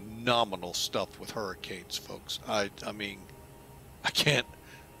phenomenal stuff with hurricanes, folks. I mean, I can't,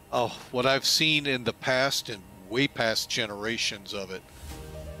 oh, what I've seen in the past and way past generations of it,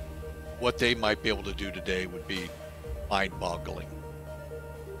 what they might be able to do today would be mind-boggling.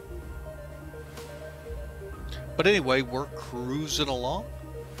 But anyway, we're cruising along.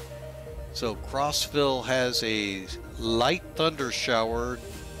 So Crossville has a light thunder shower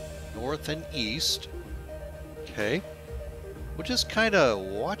north and east. Okay. We'll just kind of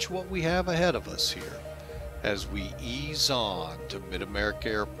watch what we have ahead of us here as we ease on to MidAmerica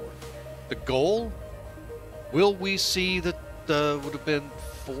Airport. The goal, will we see that would have been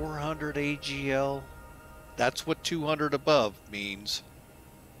 400 AGL? That's what 200 above means.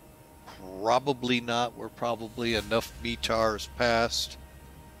 Probably not. We're probably enough METARs past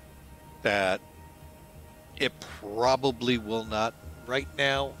that it probably will not. Right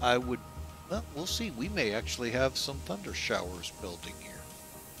now, I would, well, we'll see. We may actually have some thunder showers building here.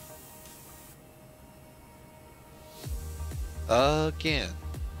 Again.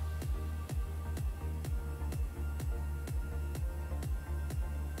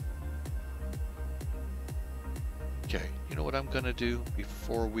 Okay, you know what I'm going to do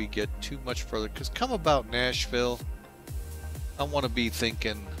before we get too much further? Because come about Nashville, I want to be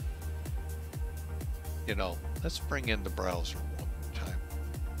thinking, you know, let's bring in the browser one more time.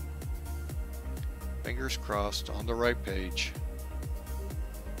 Fingers crossed on the right page.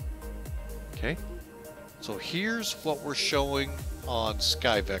 Okay, so here's what we're showing on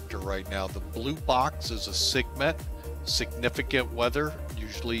SkyVector right now. The blue box is a SIGMET, significant weather,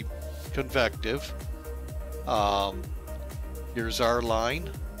 usually convective. Here's our line.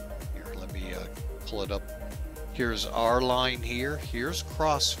 Here, let me pull it up. Here's our line here. Here's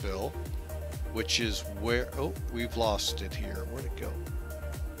Crossville, which is where, oh, we've lost it here. Where'd it go?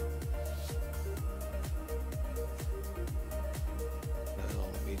 Well,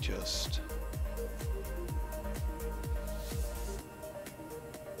 let me just...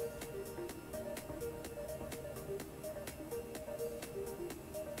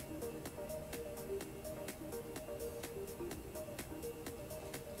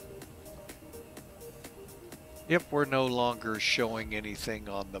 Yep, we're no longer showing anything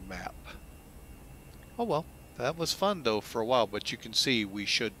on the map. Oh well, that was fun though for a while, but you can see we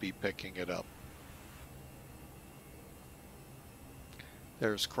should be picking it up.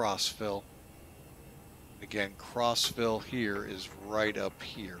 There's crossfill. Again, crossfill here is right up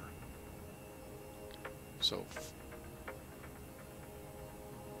here. So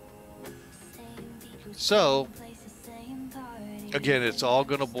again, it's all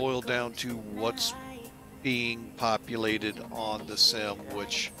going to boil down to what's being populated on the sim,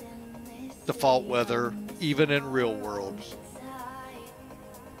 which default weather, even in real world,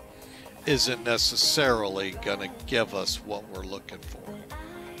 isn't necessarily going to give us what we're looking for.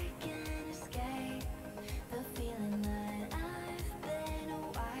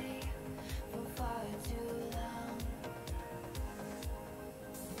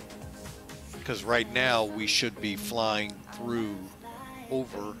 Because right now we should be flying through,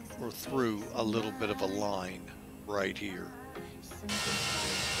 over or through a little bit of a line right here.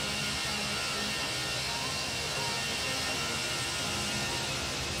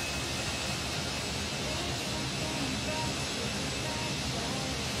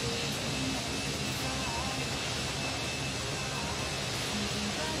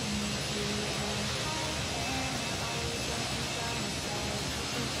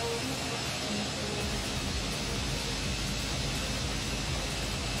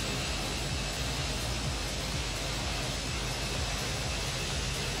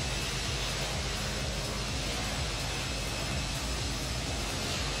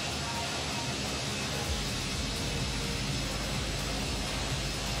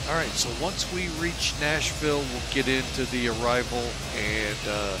 All right, so once we reach Nashville, we'll get into the arrival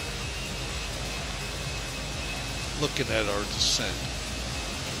and looking at our descent.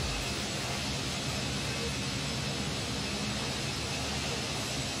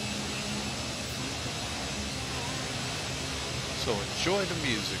 So enjoy the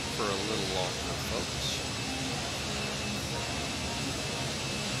music for a little longer, folks.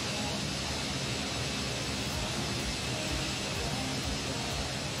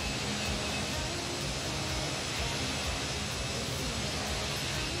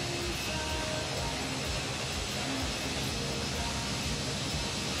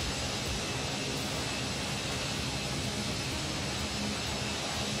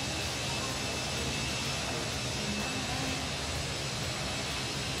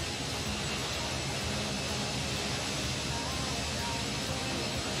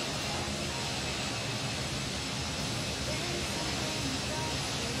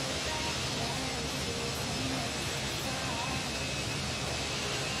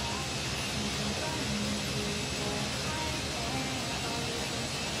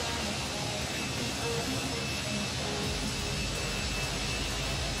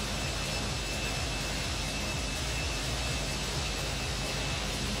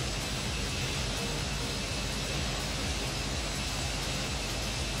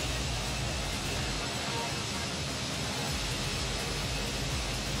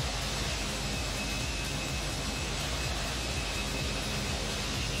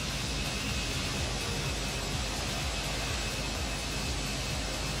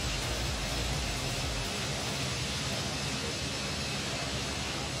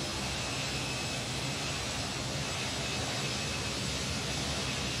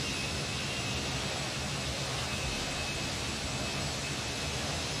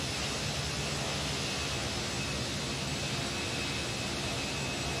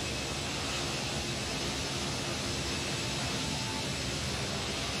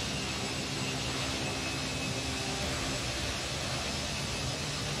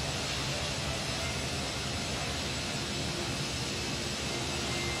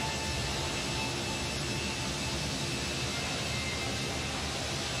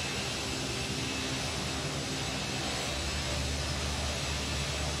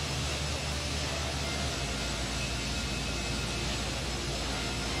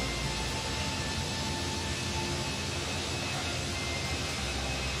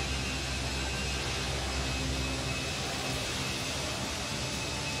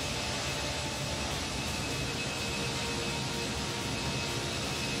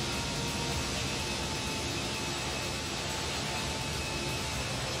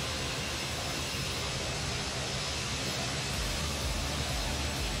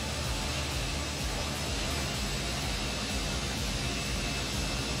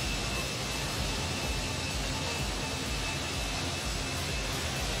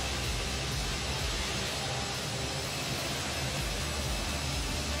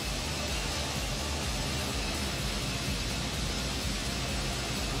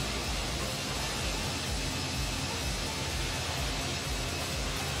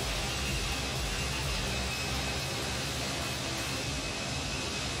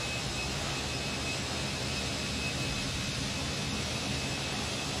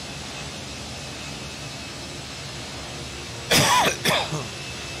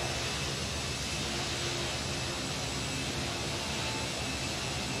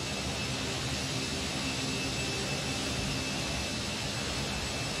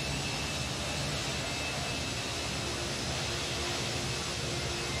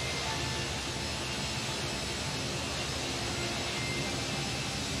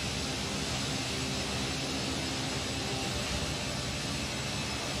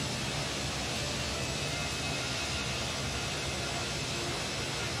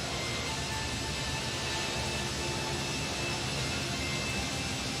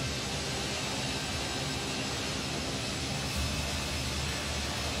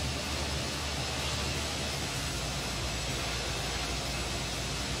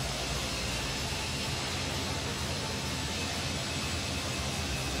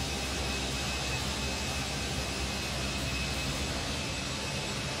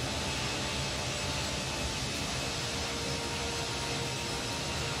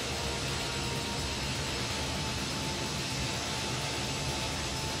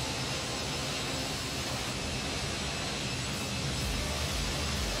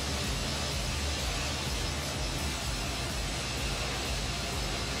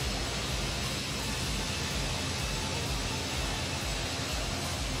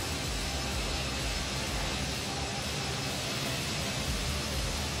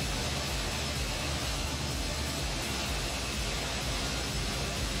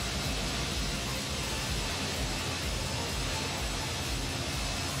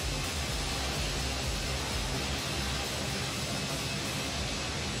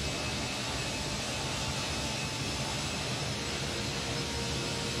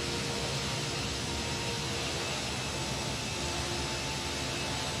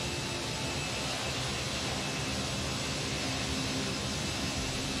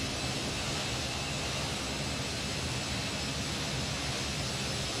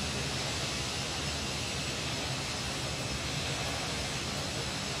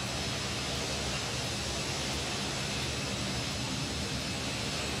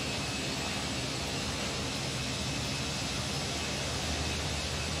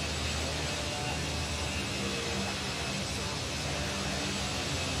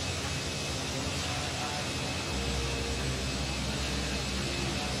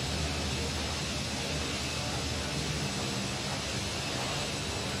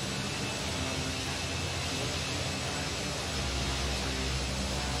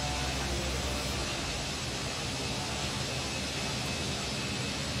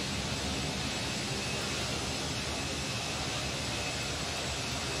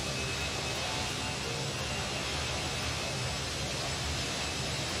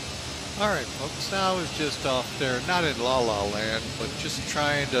 Alright folks, now I was just off there, not in La La Land, but just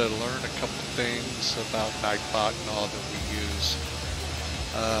trying to learn a couple things about Nightbot and all that we use.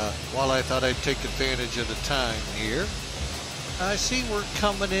 While I thought I'd take advantage of the time here, I see we're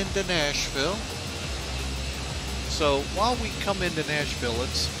coming into Nashville. So while we come into Nashville,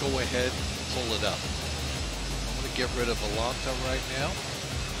 let's go ahead and pull it up. I'm going to get rid of Alanta right now.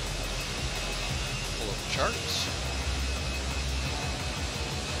 Pull up charts.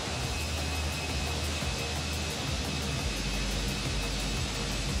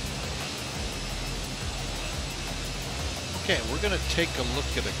 Okay, we're going to take a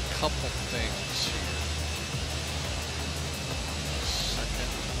look at a couple things here.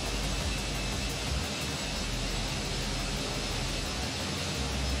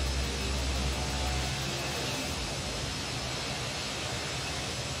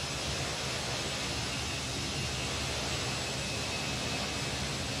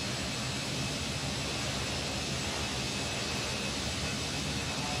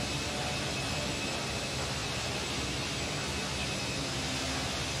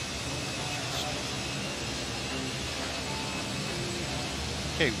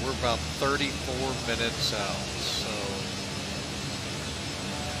 Okay, we're about 34 minutes out, so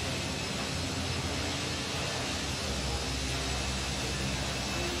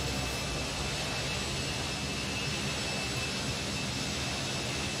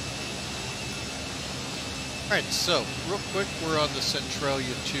alright, so real quick, we're on the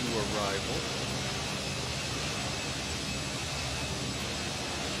Centralia 2 arrival.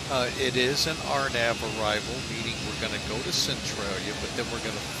 It is an RNAV arrival, meaning we're going to go to Centralia, but then we're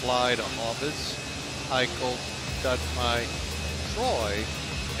going to fly to Hobbs, Eichel, Dutmai, Troy,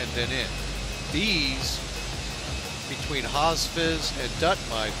 and then in. These, between Hosviz and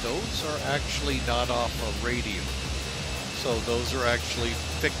Dutmai, those are actually not off a radio. So those are actually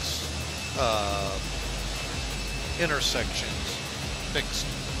fixed intersections,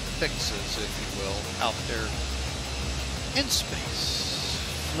 fixes, if you will, out there in space.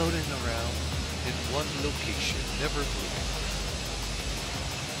 Floating around in one location, never moving.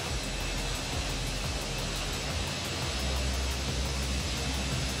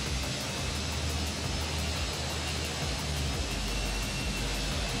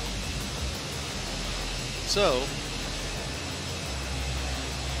 So,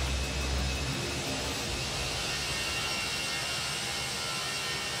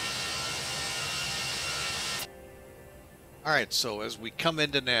 alright, so as we come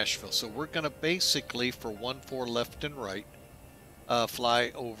into Nashville, so we're going to basically, for 1-4 left and right,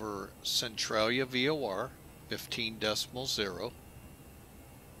 fly over Centralia VOR, 15.0,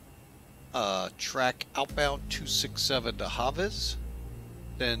 track outbound 267 to Haviz,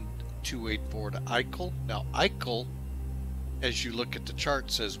 then 284 to Eichel. Now Eichel, as you look at the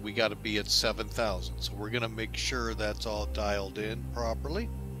chart, says we got to be at 7,000, so we're going to make sure that's all dialed in properly.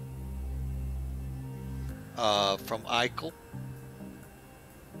 From Eichel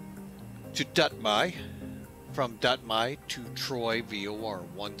to Dutmai, from Dutmai to Troy VOR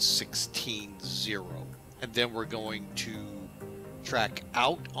 116.0, and then we're going to track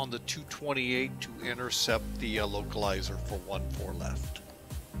out on the 228 to intercept the localizer for 1-4 left.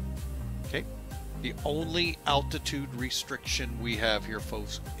 Okay, the only altitude restriction we have here,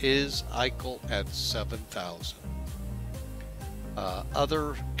 folks, is Eichel at 7,000.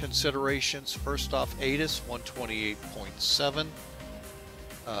 Other considerations, first off, ATIS 128.7,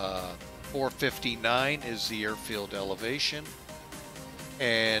 459 is the airfield elevation,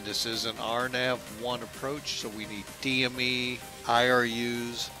 and this is an RNAV 1 approach, so we need DME,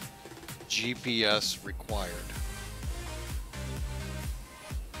 IRUs, GPS required.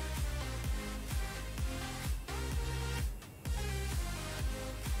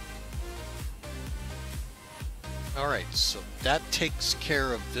 Alright, so that takes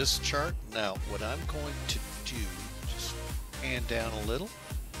care of this chart. Now, what I'm going to do, just pan down a little,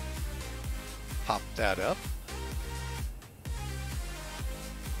 pop that up.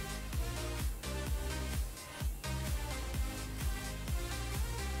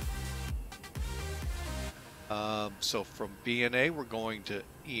 So from BNA, we're going to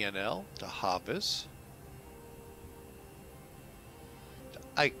ENL, to Haviz, to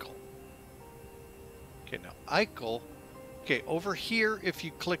Eichel. Okay, now Eichel, okay, over here, if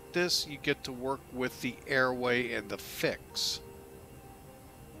you click this, you get to work with the airway and the fix.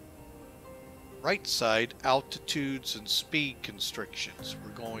 Right side, altitudes and speed constrictions.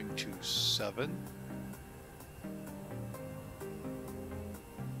 We're going to 7.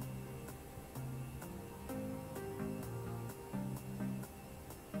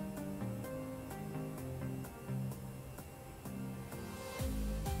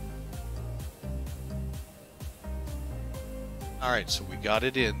 All right, so we got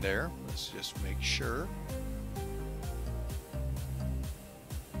it in there. Let's just make sure.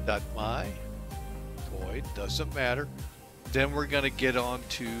 That my void doesn't matter. Then we're going to get on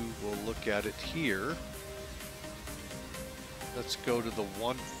to, we'll look at it here. Let's go to the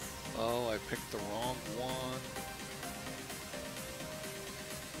one. Oh, I picked the wrong one.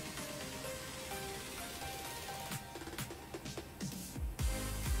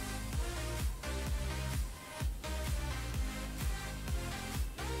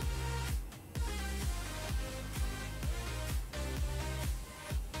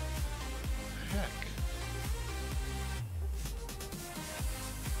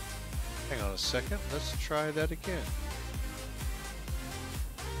 Hang on a second, let's try that again.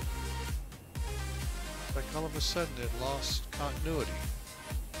 Like all of a sudden it lost continuity.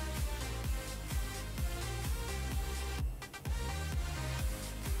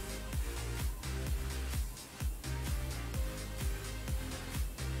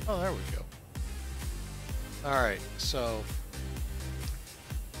 Oh, there we go. Alright, so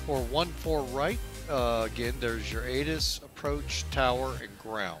for 1-4 right, again, there's your ATIS, approach, tower, and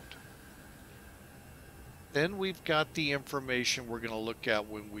ground. Then we've got the information we're going to look at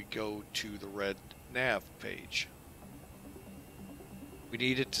when we go to the red nav page. We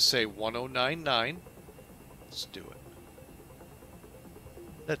need it to say 1099. Let's do it.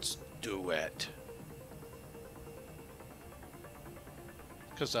 Let's do it.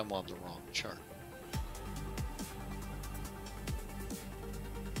 Because I'm on the wrong chart.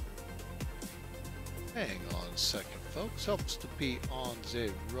 Hang on a second, folks. Helps to be on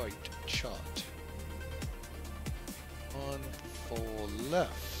the right chart. 1-4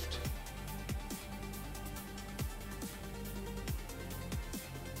 left.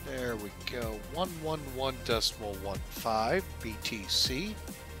 There we go. 111.15 BTC.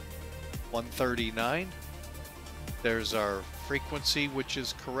 139. There's our frequency, which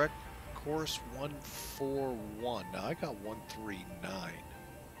is correct. Course 141. Now I got 139.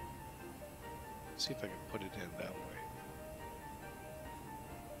 Let's see if I can put it in that way.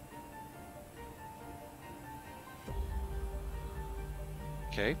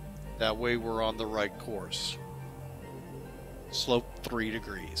 Okay, that way we're on the right course. Slope 3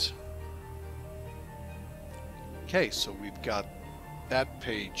 degrees. Okay, so we've got that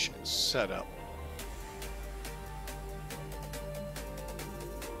page set up.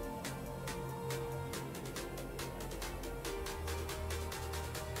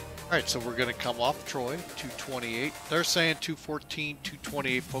 Alright, so we're going to come off Troy, 228. They're saying 214,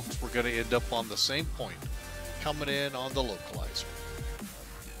 228, folks. We're going to end up on the same point. Coming in on the localizer.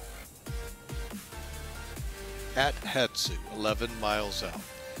 At Hetsu, 11 miles out.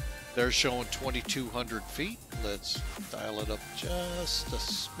 They're showing 2,200 feet. Let's dial it up just a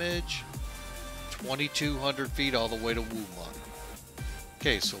smidge. 2,200 feet all the way to Woomont.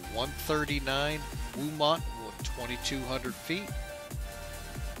 Okay, so 139 Woomont with 2,200 feet.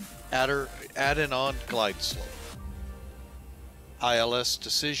 Add-in on glide slope. ILS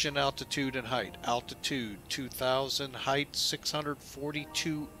decision, altitude and height. Altitude 2,000, height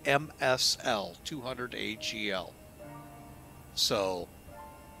 642 MSL, 200 AGL. So,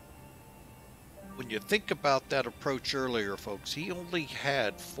 when you think about that approach earlier, folks, he only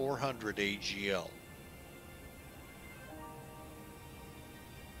had 400 AGL.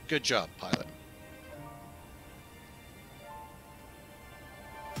 Good job, pilot.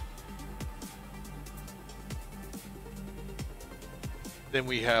 Then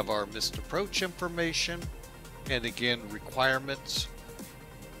we have our missed approach information, and again, requirements.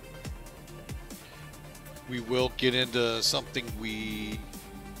 We will get into something we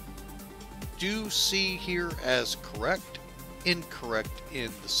do see here as correct, incorrect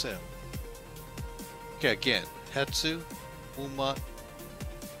in the sim. Okay, again, Hetsu, Uma,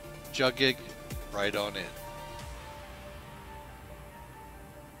 Jugig, right on in.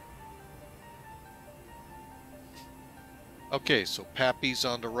 Okay, so Pappy's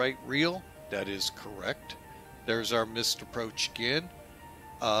on the right reel. That is correct. There's our missed approach again.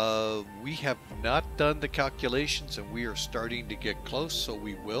 We have not done the calculations and we are starting to get close, so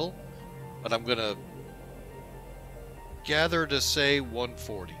we will. But I'm going to gather to say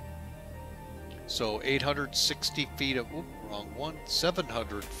 140. So 860 feet of, wrong one,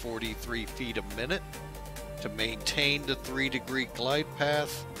 743 feet a minute to maintain the 3-degree glide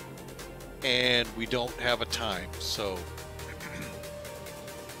path. And we don't have a time, so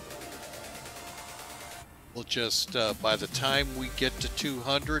we'll just, by the time we get to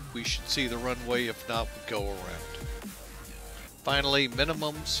 200, we should see the runway. If not, we go around. Finally,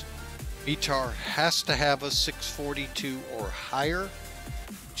 minimums. METAR has to have a 642 or higher.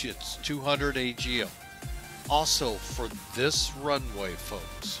 It's 200 AGL. Also, for this runway,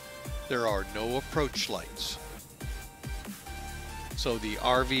 folks, there are no approach lights. So the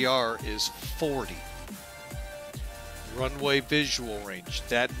RVR is 40. Runway visual range,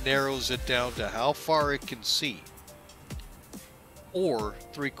 that narrows it down to how far it can see. Or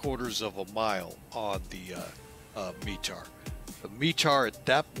 3/4 of a mile on the METAR. The METAR at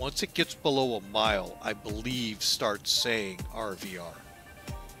that, once it gets below a mile, I believe starts saying RVR.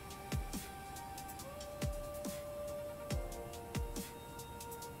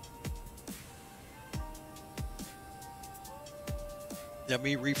 Let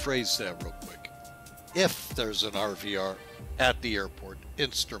me rephrase that real quick. If there's an RVR at the airport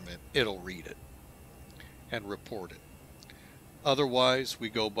instrument, it'll read it and report it. Otherwise, we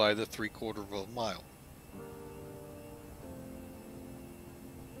go by the 3/4 of a mile.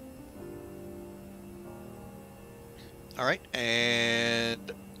 All right,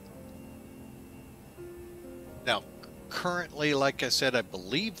 and now currently, like I said, I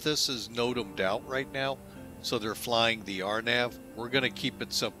believe this is nodemed out right now, so they're flying the RNAV. We're going to keep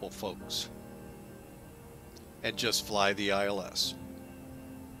it simple, folks, and just fly the ILS.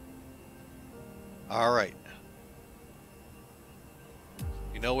 All right.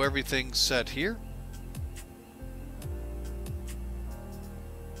 You know everything's set here.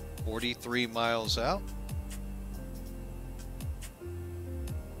 43 miles out.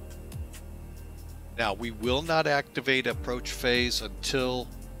 Now, we will not activate approach phase until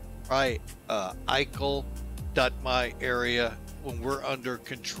Eichel, Dutmy area when we're under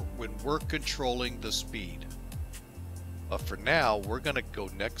control, when we're controlling the speed. But for now, we're going to go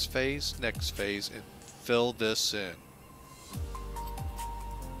next phase, and fill this in.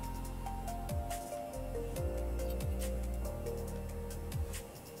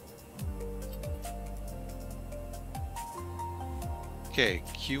 Okay,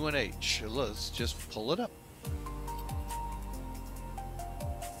 QNH. Let's just pull it up.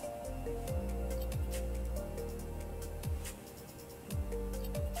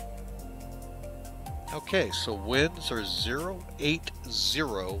 Okay, so winds are 080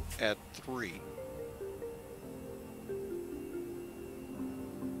 at 3.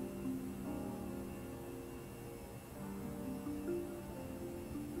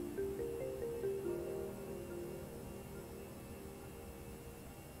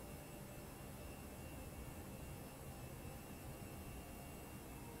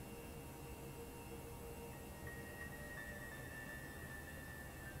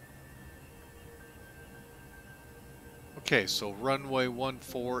 Okay, so runway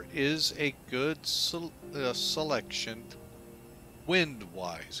 14 is a good selection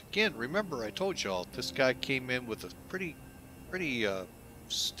wind-wise. Again, remember I told y'all this guy came in with a pretty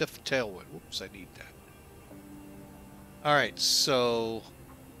stiff tailwind. Whoops, I need that. All right, so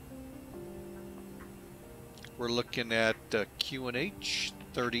we're looking at QNH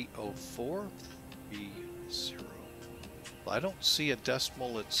 3004 30. Well, I don't see a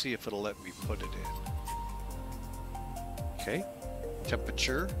decimal. Let's see if it'll let me put it in. Okay,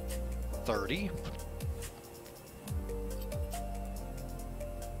 temperature 30.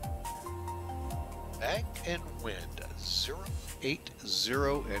 Bank and wind 080,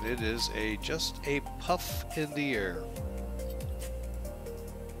 and it is just a puff in the air.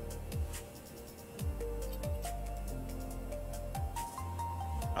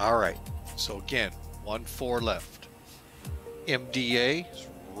 All right, so again, 14 left. MDA is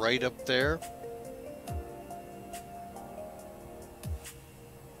right up there.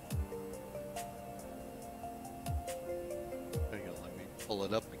 Pull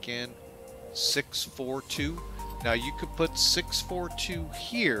it up again. 642. Now you could put 642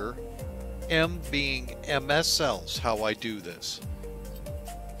 here, M being MSLs, how I do this.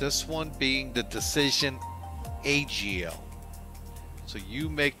 This one being the decision AGL. So you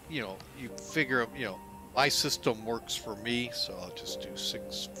make, you figure, my system works for me, so I'll just do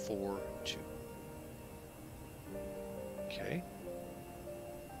 642. Okay.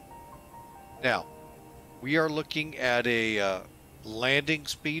 Now, we are looking at a landing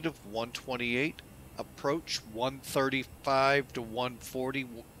speed of 128, approach 135 to 140.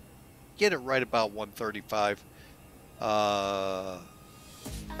 We'll get it right about 135.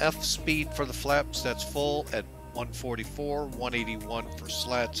 F speed for the flaps, that's full at 144, 181 for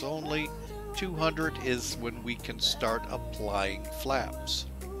slats only. 200 is when we can start applying flaps.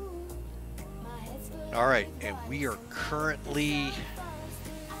 All right, and we are currently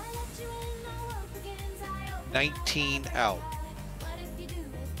 19 out.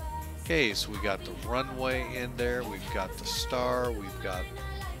 Okay, so we got the runway in there, we've got the star, we've got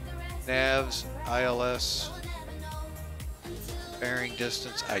navs, ILS, bearing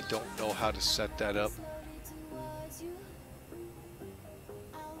distance. I don't know how to set that up.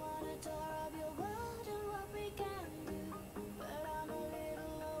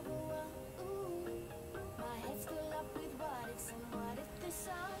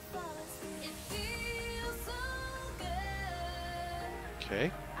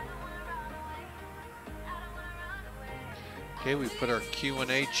 Okay. Okay, we put our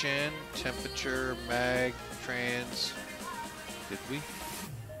QNH in, temperature, mag, trans. Did we?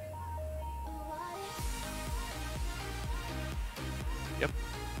 Yep.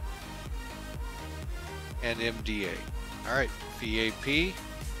 And MDA. All right, VAP,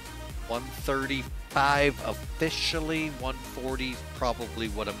 135 officially, 140 probably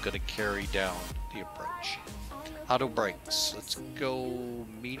what I'm going to carry down the approach. Auto brakes, let's go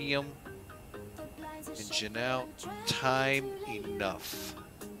medium. Engine out, time enough.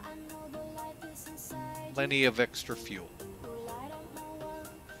 Plenty of extra fuel.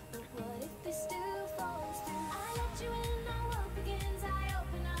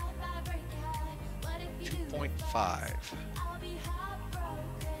 2.5.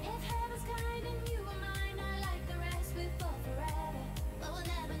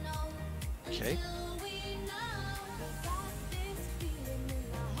 Okay.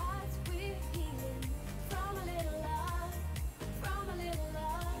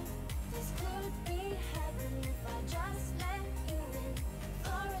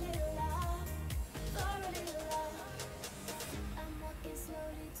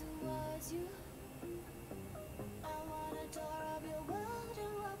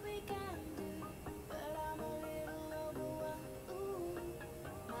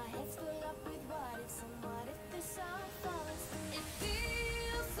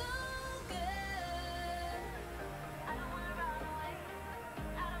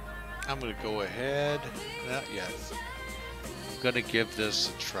 I'm going to go ahead. Not yet. I'm going to give this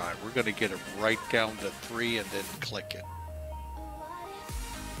a try. We're going to get it right down to 3 and then click it.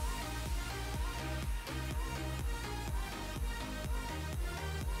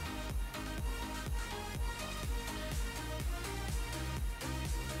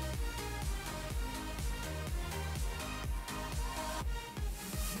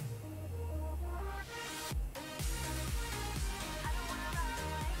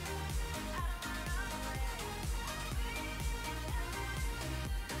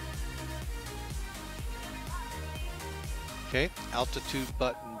 Okay, altitude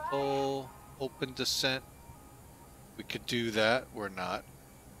button pull, open descent. We could do that, we're not.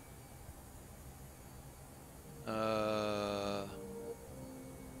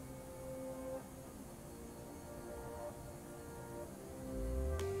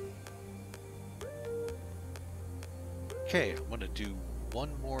 Okay, I'm gonna do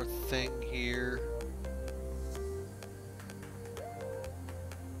one more thing here.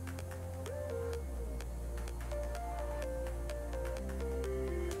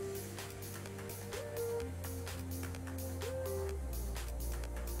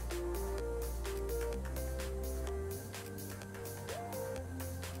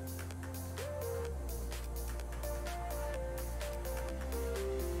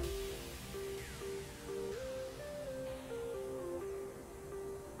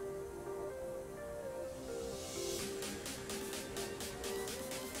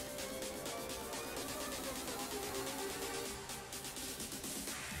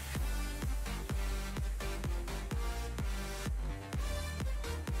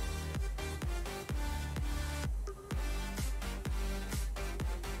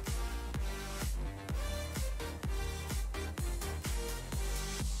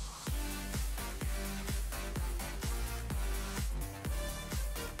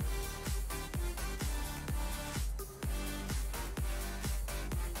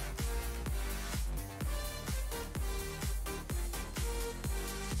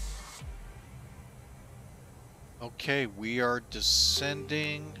 Okay, we are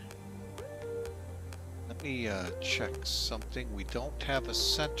descending. Let me check something. We don't have a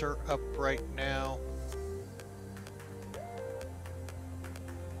center up right now.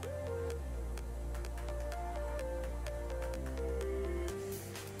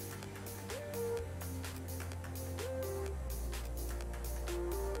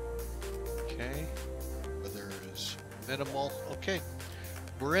 Okay, weather is minimal. Okay.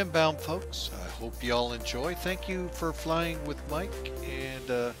 We're inbound, folks. I hope y'all enjoy. Thank you for flying with Mike,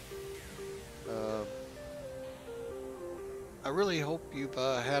 and I really hope you've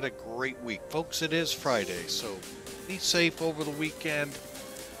had a great week. Folks, it is Friday, so be safe over the weekend.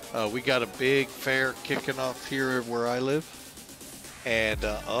 We got a big fair kicking off here where I live, and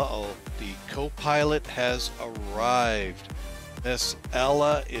uh-oh, the co-pilot has arrived. Miss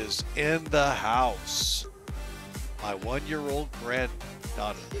Ella is in the house. My 1-year-old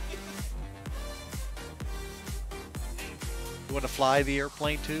granddaughter. You want to fly the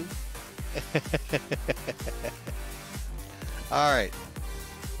airplane too? All right.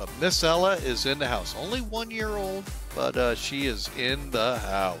 But Miss Ella is in the house. Only 1 year old. but she is in the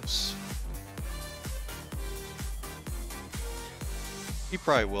house. He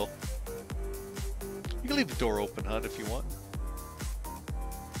probably will. You can leave the door open, hon, if you want.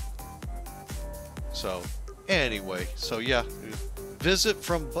 So, anyway, so yeah, visit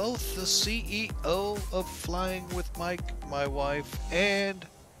from both the CEO of Flying with Mike, my wife, and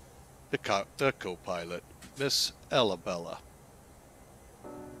the co-pilot, Miss Elabella.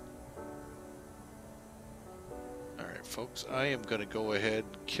 Alright, folks, I am going to go ahead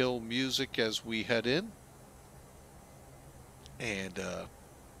and kill music as we head in. And,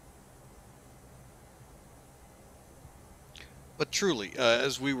 but truly,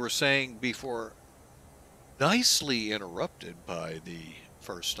 as we were saying before, nicely interrupted by the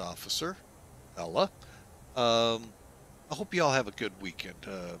first officer, Ella. I hope you all have a good weekend.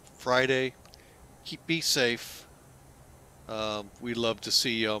 Friday, be safe. We'd love to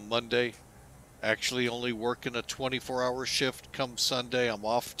see you on Monday. Actually only working a 24-hour shift come Sunday. I'm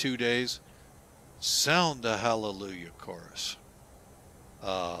off 2 days. Sound the hallelujah chorus.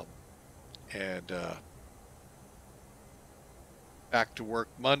 Back to work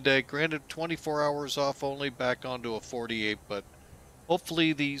Monday. Granted, 24 hours off only, back onto a 48, but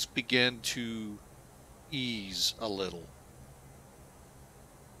hopefully these begin to ease a little.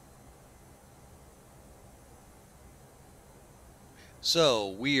 So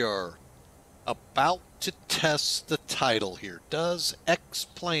we are about to test the title here. Does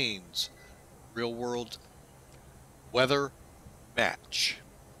X-Planes Real World weather match?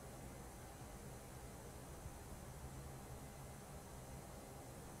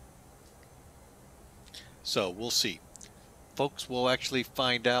 So we'll see. Folks, we'll actually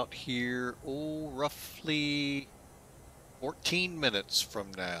find out here, roughly 14 minutes from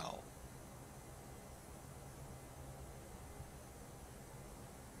now.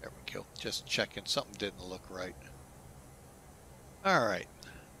 There we go. Just checking. Something didn't look right. All right.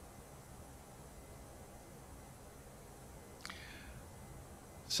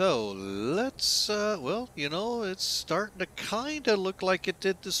 So let's, well, you know, it's starting to kind of look like it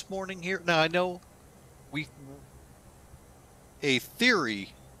did this morning here. Now, I know a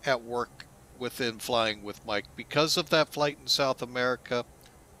theory at work within Flying with Mike, because of that flight in South America,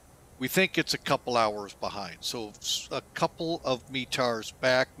 we think it's a couple hours behind. So a couple of METARs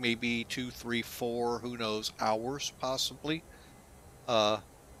back, maybe 2, 3, 4, who knows, hours possibly. Because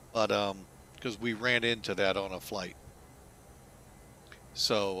we ran into that on a flight.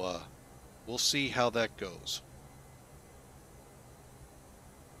 So we'll see how that goes.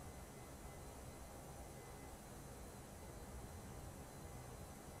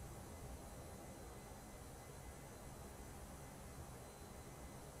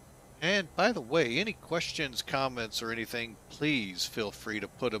 And by the way, any questions, comments, or anything, please feel free to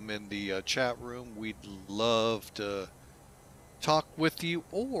put them in the chat room. We'd love to talk with you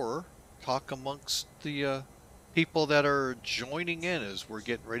or talk amongst the people that are joining in as we're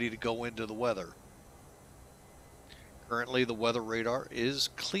getting ready to go into the weather. Currently, the weather radar is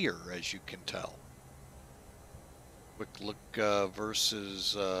clear, as you can tell. Quick look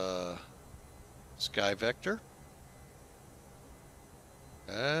versus Sky Vector.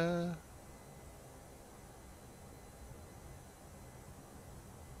 Here,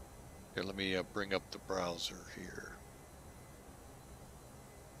 let me bring up the browser here.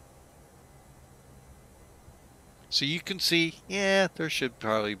 So you can see, yeah, there should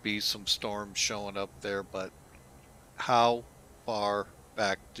probably be some storms showing up there, but how far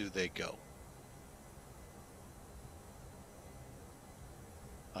back do they go?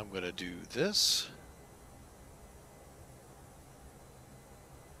 I'm going to do this.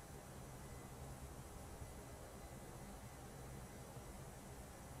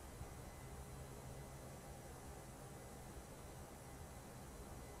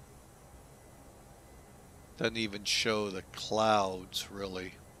 Doesn't even show the clouds,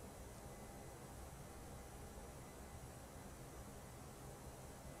 really.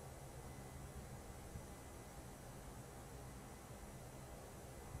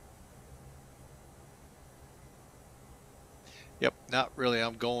 Yep, not really.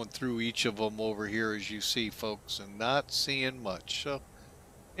 I'm going through each of them over here, as you see, folks, and not seeing much. So,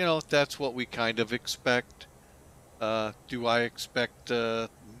 you know, that's what we kind of expect. Do I expect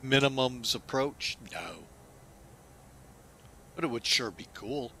minimums approach? No. But it would sure be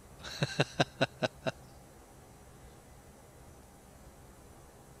cool.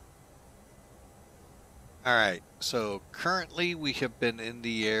 Alright, so currently we have been in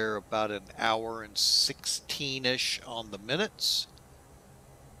the air about an hour and 16-ish on the minutes.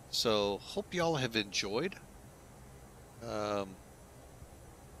 So hope y'all have enjoyed.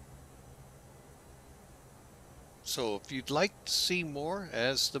 So if you'd like to see more,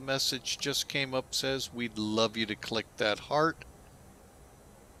 as the message just came up says, we'd love you to click that heart,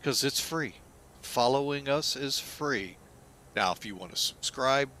 because it's free. Following us is free. Now, if you want to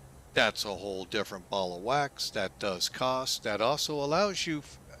subscribe, that's a whole different ball of wax. That does cost. That also allows you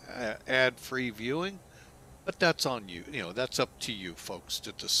ad-free viewing, but that's on you. You know, that's up to you folks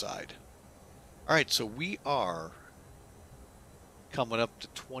to decide. All right, so we are coming up to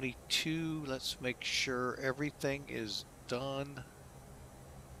 22. Let's make sure everything is done.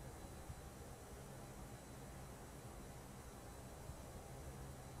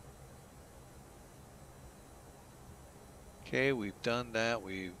 Okay, we've done that.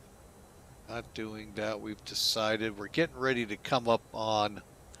 We've not doing that. We've decided we're getting ready to come up on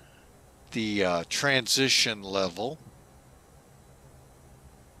the transition level.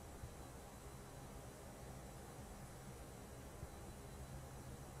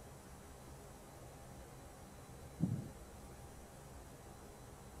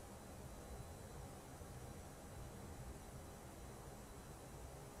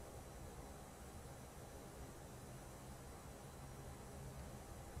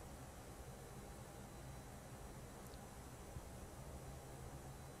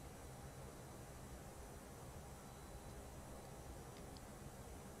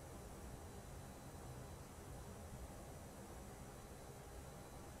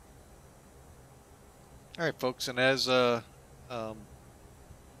 All right, folks, and as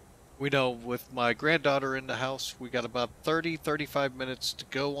we know, with my granddaughter in the house, we got about 35 minutes to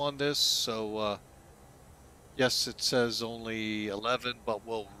go on this. So, yes, it says only 11, but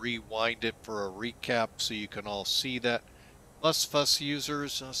we'll rewind it for a recap so you can all see that. Fuss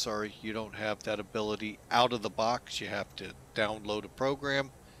users, sorry, you don't have that ability out of the box. You have to download a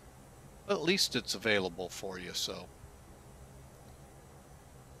program, but at least it's available for you, so.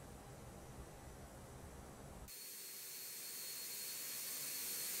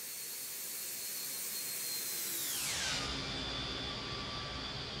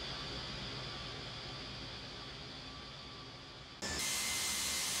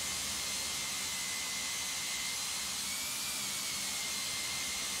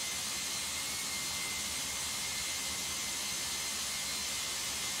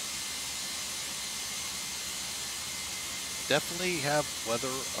 Definitely have weather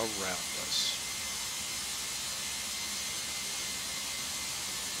around us.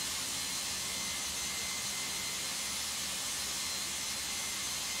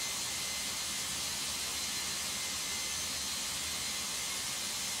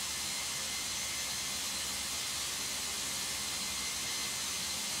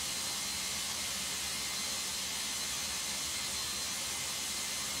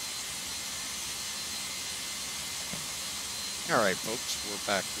 All right, folks,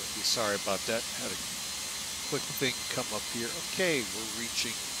 we're back with you. Sorry about that. Had a quick thing come up here. Okay, we're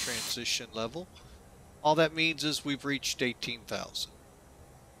reaching transition level. All that means is we've reached 18,000.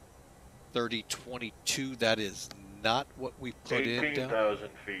 3022, that is not what we put in. 18,000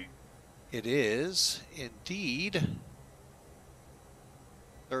 feet. It is indeed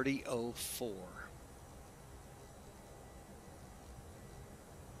 3004.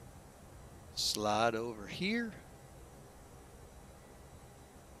 Slide over here.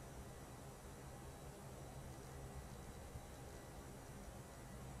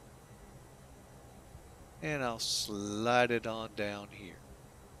 And I'll slide it on down here.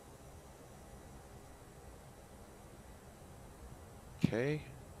 Okay.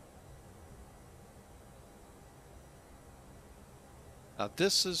 Now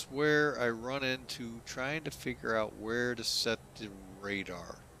this is where I run into trying to figure out where to set the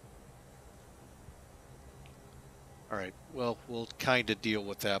radar. All right, well, we'll kind of deal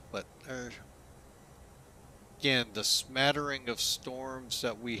with that, but again, the smattering of storms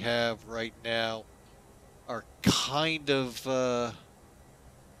that we have right now are kind of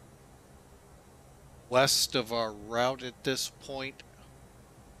west of our route at this point,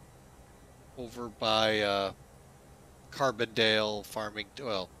 over by Carbondale, Farmington,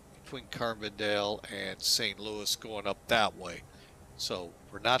 well, between Carbondale and St. Louis, going up that way. So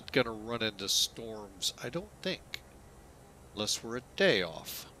we're not going to run into storms, I don't think, unless we're a day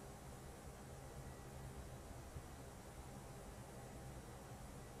off.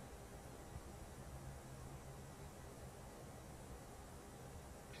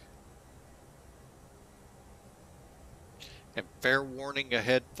 And fair warning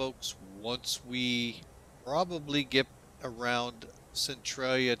ahead, folks, once we probably get around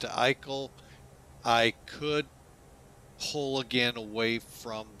Centralia to Eichel, I could pull again away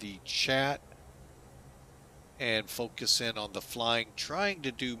from the chat and focus in on the flying, trying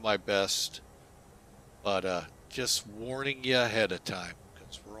to do my best, but Just warning you ahead of time,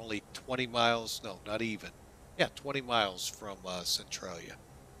 because we're only 20 miles, no, not even. Yeah, 20 miles from Centralia.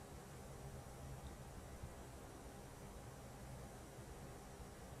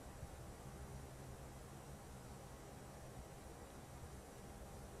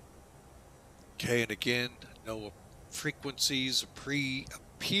 Okay, and again, no frequencies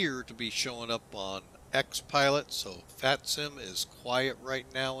appear to be showing up on X-Pilot, so VATSIM is quiet right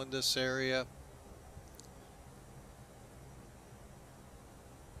now in this area.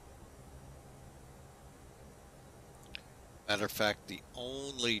 Matter of fact, the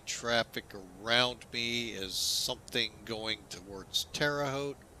only traffic around me is something going towards Terre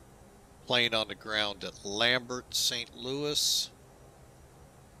Haute, plane on the ground at Lambert, St. Louis.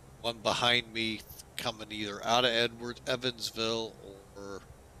 One behind me coming either out of Evansville or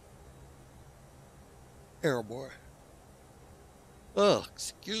Airboy. Oh,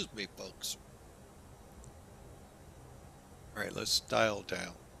 excuse me, folks. All right, let's dial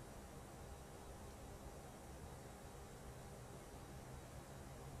down.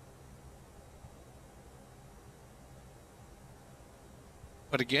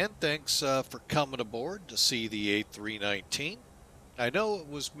 But again, thanks for coming aboard to see the A-319. I know it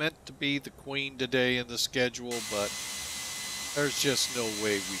was meant to be the queen today in the schedule, but there's just no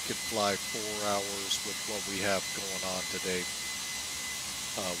way we could fly 4 hours with what we have going on today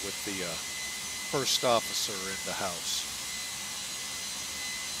with the first officer in the house.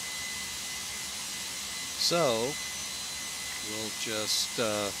 So we'll just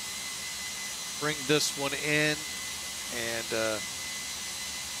bring this one in and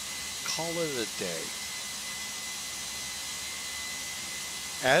call it a day.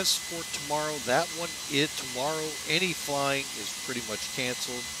 As for tomorrow, tomorrow any flying is pretty much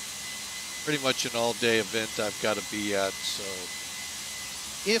canceled. Pretty much an all-day event I've got to be at. So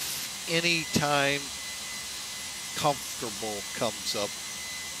if any time comfortable comes up,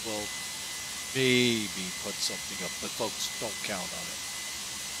 we'll maybe put something up. But folks, don't count on it.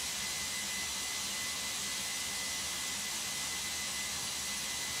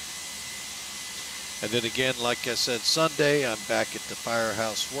 And then again, like I said, Sunday, I'm back at the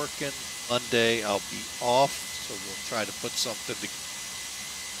firehouse working. Monday, I'll be off, so we'll try to put something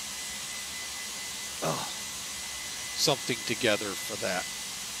together for that.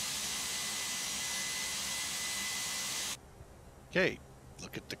 Okay,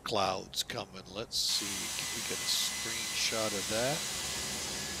 look at the clouds coming. Let's see, can we get a screenshot of that?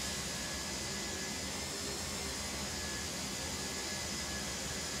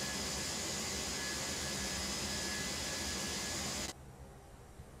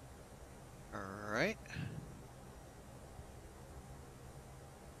 Right.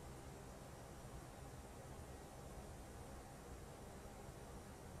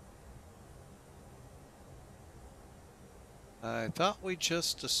 I thought we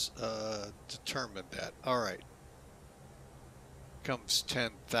just determined that. All right. Comes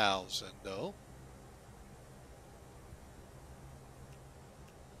 10,000 though.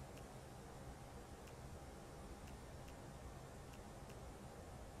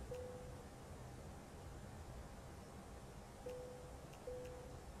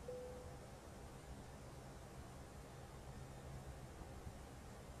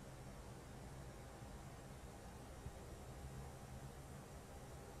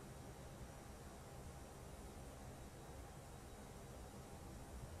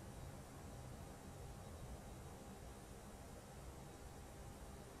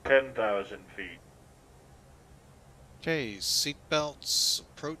 feet. Okay, seatbelts,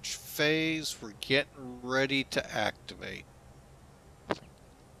 approach phase. We're getting ready to activate.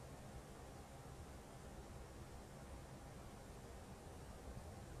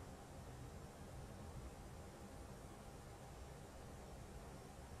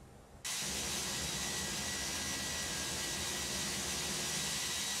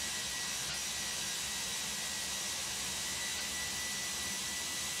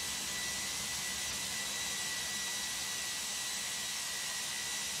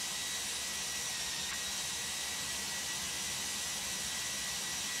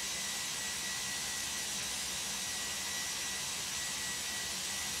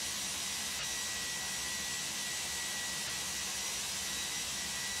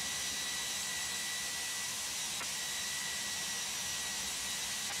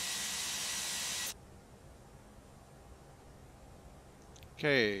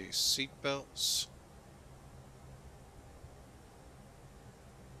 Okay, seatbelts.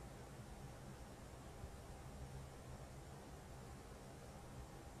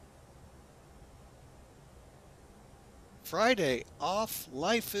 Friday off.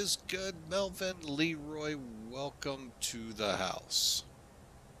 Life is good. Melvin, Leroy, welcome to the house.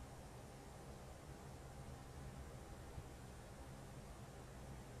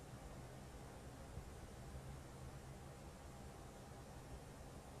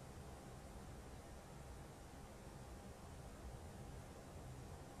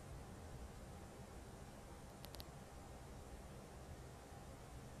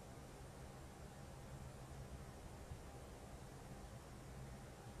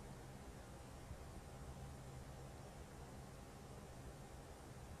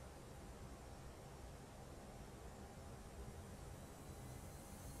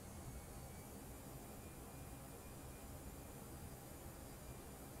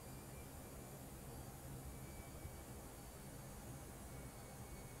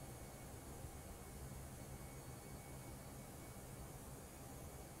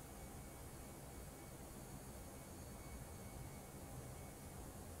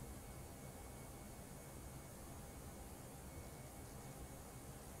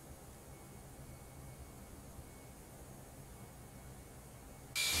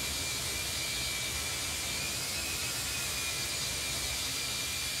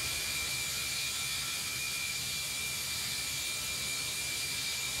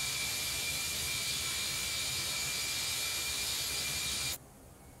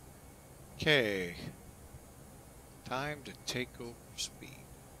 Okay, time to take over speed.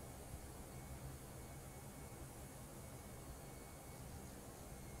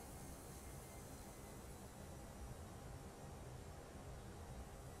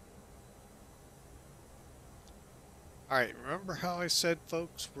 All right, remember how I said,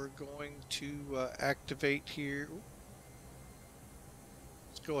 folks, we're going to activate here.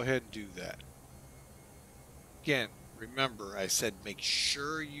 Let's go ahead and do that. Again, remember, I said make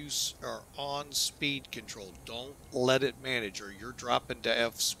sure you are on speed control. Don't let it manage or you're dropping to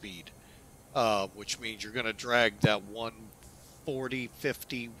F speed, which means you're going to drag that 140,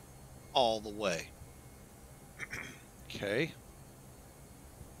 50 all the way. Okay.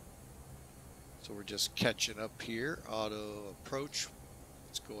 So we're just catching up here. Auto approach.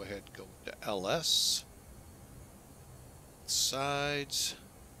 Let's go ahead and go to LS. Sides.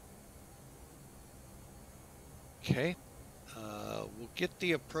 Okay. We'll get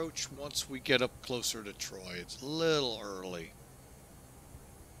the approach once we get up closer to Troy. It's a little early.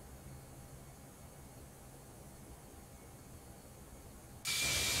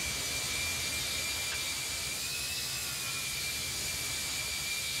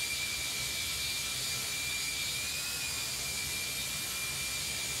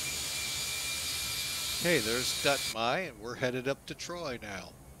 Okay, there's Dutmai, and we're headed up to Troy now.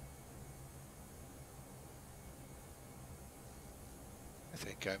 I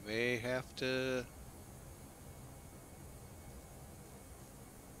think I may have to...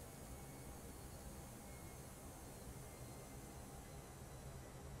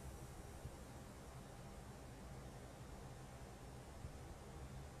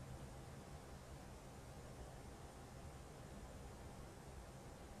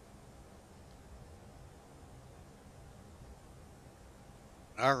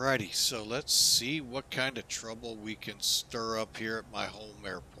 Alrighty, so let's see what kind of trouble we can stir up here at my home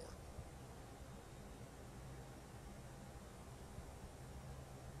airport.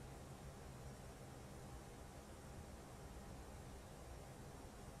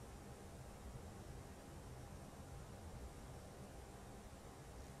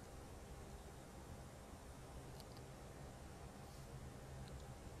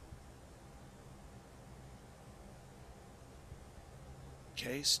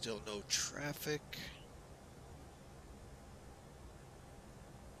 Okay, still no traffic.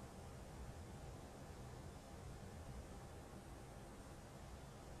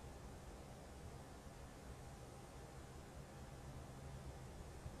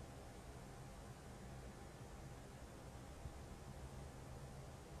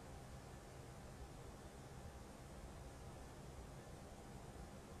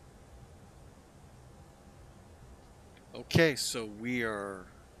 Okay, so we are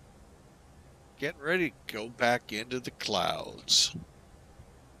getting ready to go back into the clouds.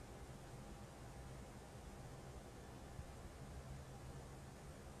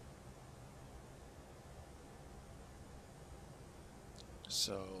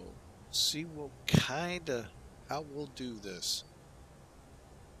 So, see what how we'll do this.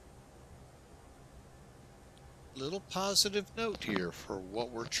 Little positive note here for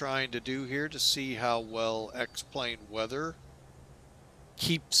what we're trying to do here to see how well X-plane weather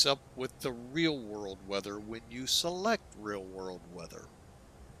keeps up with the real world weather when you select real world weather.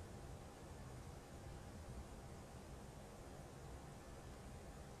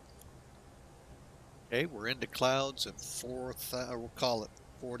 Okay, we're into clouds at 4,000, we'll call it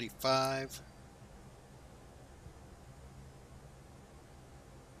 45.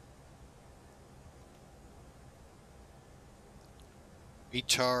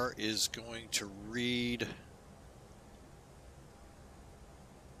 METAR is going to read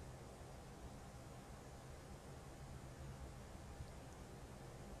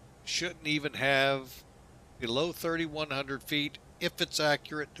shouldn't even have below 3,100 feet. If it's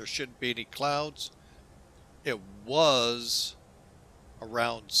accurate, there shouldn't be any clouds. It was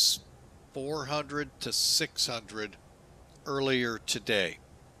around 400 to 600 earlier today.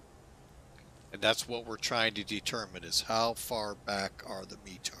 And that's what we're trying to determine, is how far back are the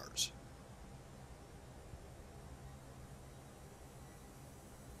METARs.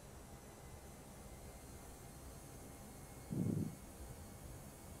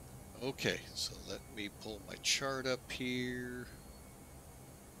 Okay, so let me pull my chart up here.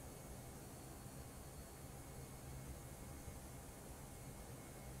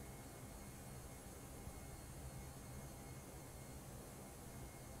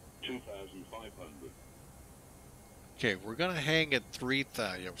 Okay, we're going to hang at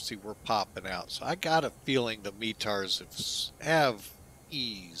 3,000. See, we're popping out. So I got a feeling the METARs have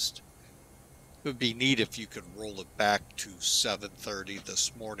eased. It would be neat if you could roll it back to 7:30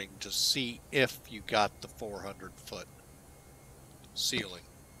 this morning to see if you got the 400-foot ceiling,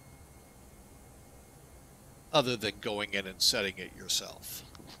 other than going in and setting it yourself.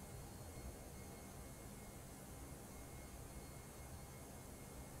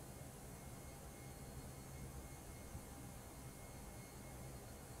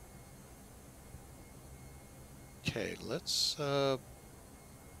 Okay, let's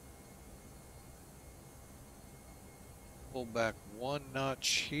pull back one notch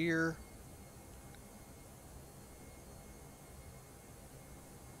here.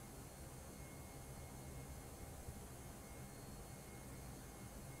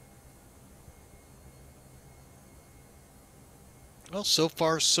 Well, so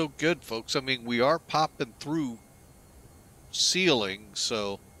far so good, folks. I mean, we are popping through ceiling,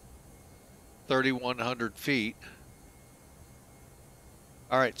 so 3,100 feet.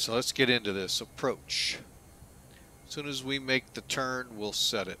 All right, so let's get into this. Approach. As soon as we make the turn, we'll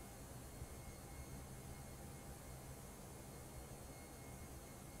set it.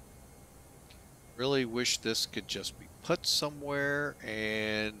 Really wish this could just be put somewhere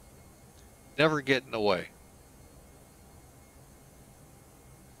and never get in the way.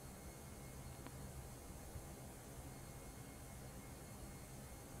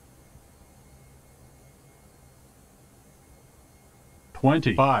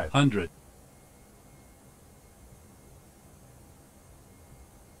 $2,500.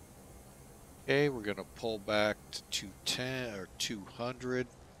 Okay, we're going to pull back to 210 or 200.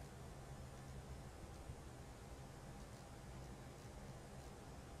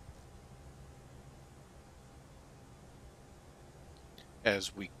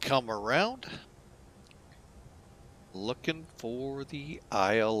 As we come around, looking for the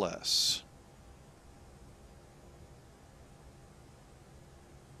ILS.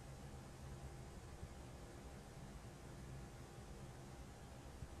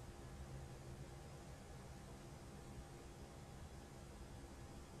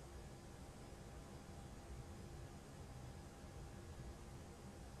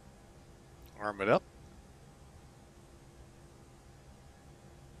 Arm it up.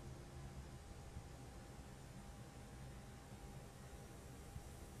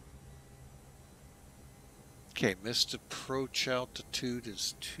 Okay, missed approach altitude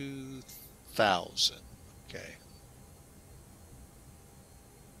is 2,000. Okay.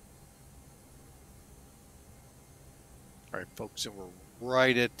 All right, folks, and we're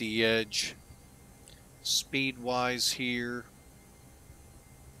right at the edge. Speed-wise here.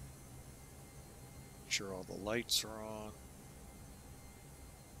 Make sure all the lights are on.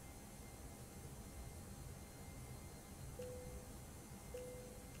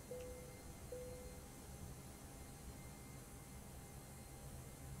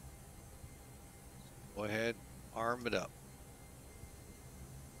 Go ahead, arm it up.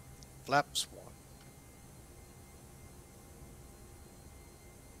 Flaps one.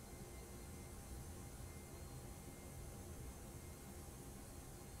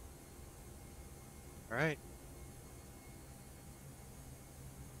 All right.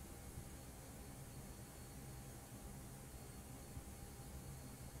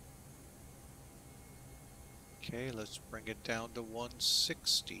 Okay, let's bring it down to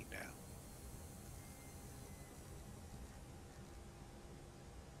 160 now.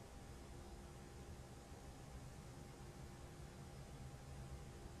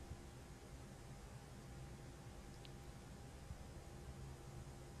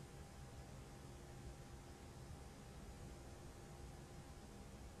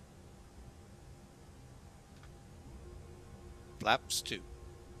 Flaps 2.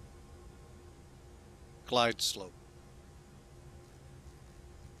 Glide slope.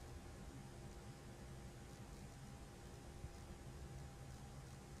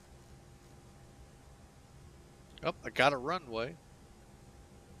 Oh, I got a runway.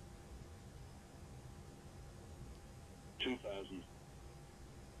 2,000.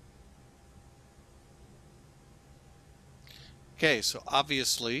 Okay, so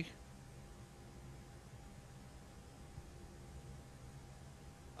obviously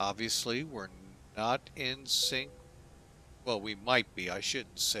we're not in sync. Well, we might be. I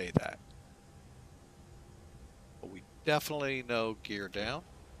shouldn't say that. But we definitely know gear down.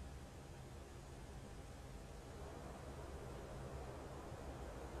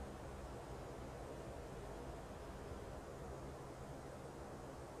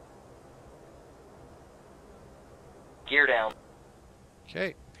 Gear down.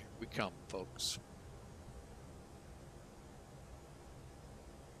 Okay, here we come, folks.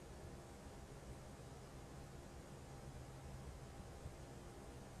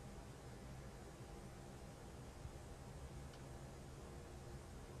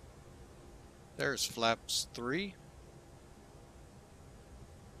 There's flaps 3.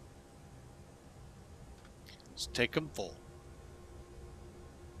 Let's take them full. All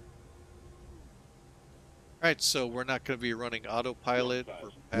right, so we're not going to be running autopilot.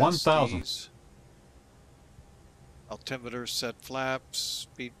 We're past 1,000. these. Altimeter set flaps,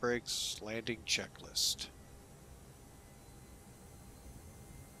 speed brakes, landing checklist.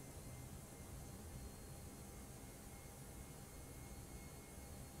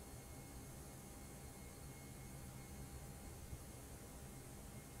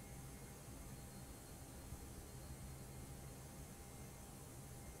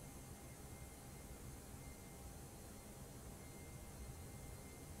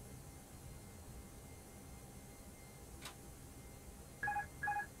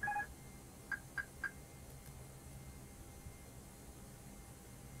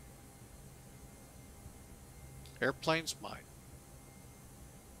 Airplane's mine.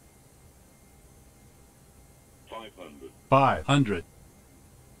 500. 500.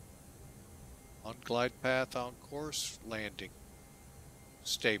 On glide path, on course, landing.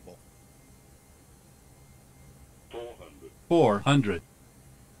 Stable. 400. 400.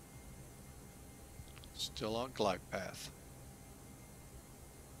 Still on glide path.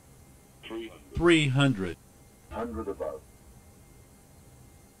 300. 300. 100 above.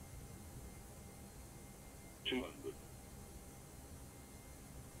 200.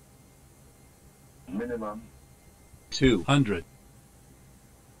 Minimum. 200.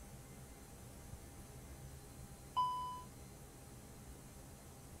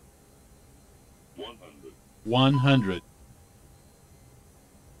 100. 100.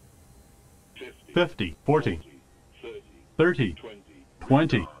 50. 40. 30.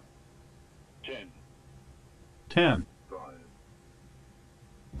 20. 10. 10. 5.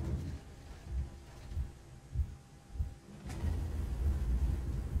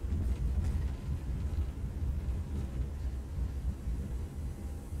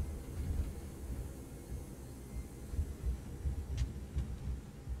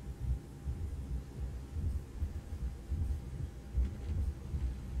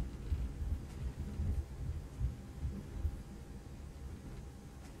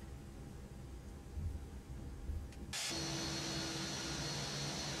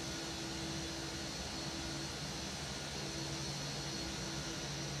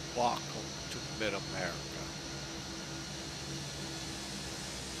 Welcome to MidAmerica.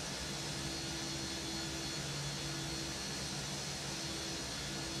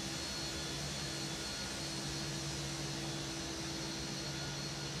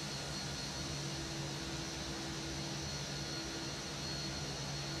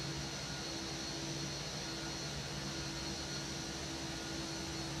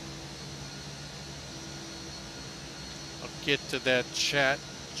 I'll get to that chat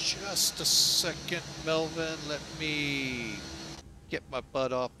just a second, Melvin. Let me get my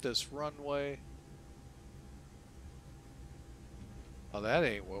butt off this runway. Oh, that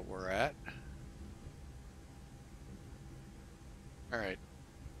ain't what we're at. All right.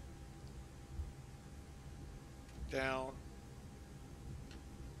 Down.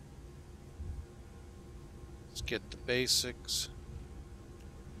 Let's get the basics.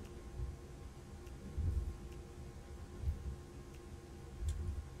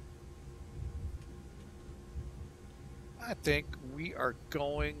 I think we are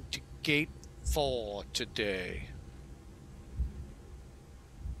going to gate 4 today.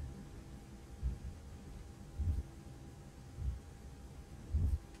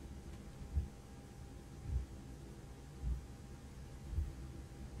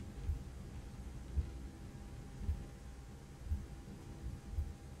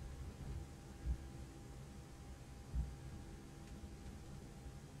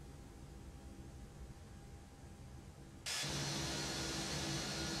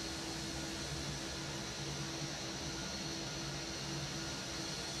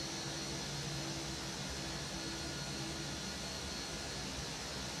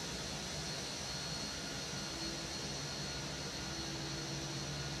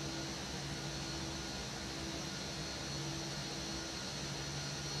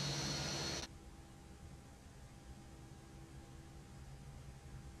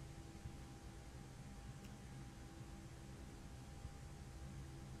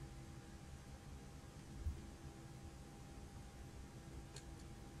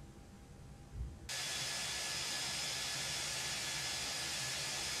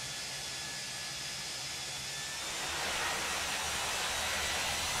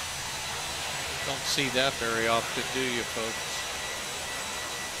 see that very often, do you, folks?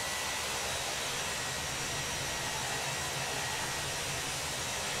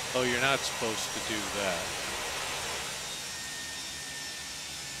 Oh, you're not supposed to do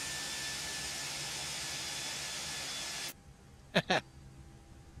that.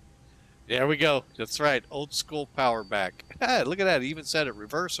 There we go. That's right. Old school power back. Look at that. It even said it.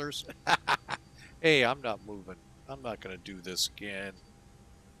 Reversers. Hey, I'm not moving. I'm not going to do this again.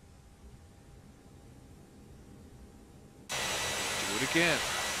 Do it again.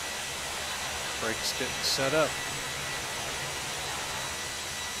 Brakes didn't set up.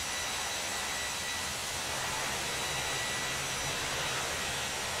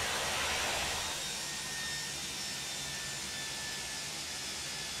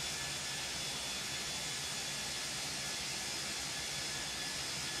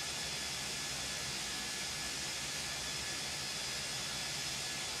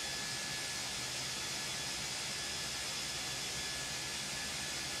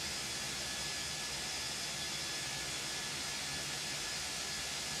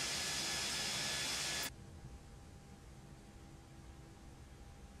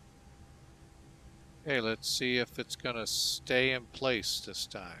 Okay, let's see if it's going to stay in place this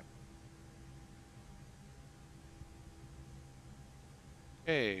time.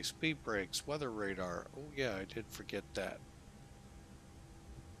 Okay, speed brakes, weather radar. Oh yeah, I did forget that.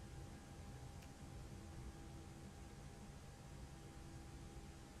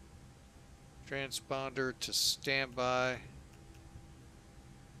 Transponder to standby.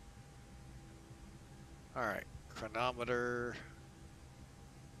 Alright, chronometer.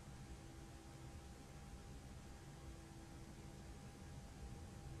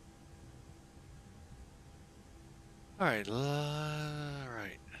 Alright,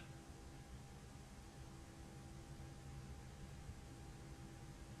 alright.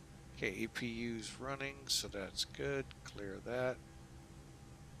 Okay, EPU's running, so that's good. Clear that.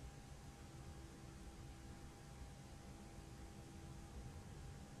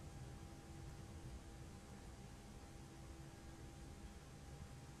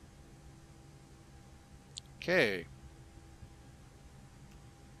 Okay.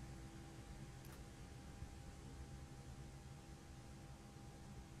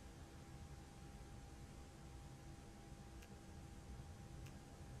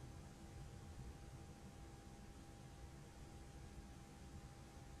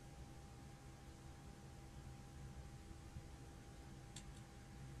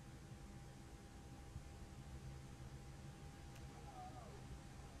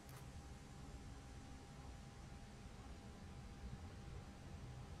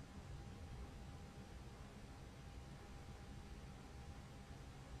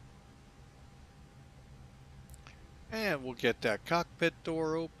 And we'll get that cockpit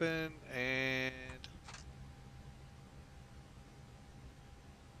door open and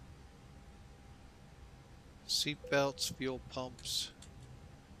seat belts, fuel pumps.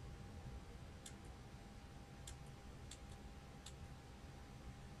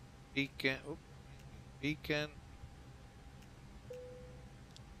 Beacon, oh, beacon.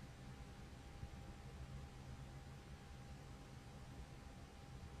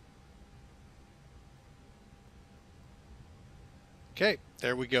 Okay,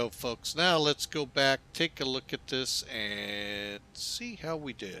 there we go, folks. Now let's go back, take a look at this, and see how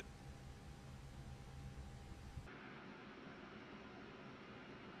we did.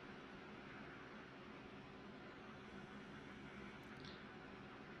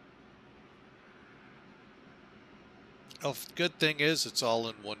 Oh, good thing is it's all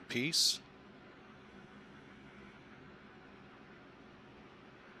in one piece.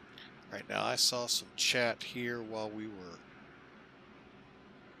 Right now, I saw some chat here while we were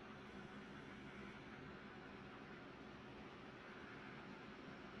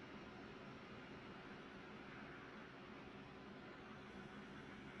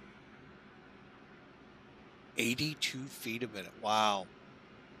 "82 feet a minute." Wow.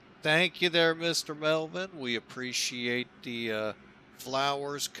 Thank you there, Mr. Melvin. We appreciate the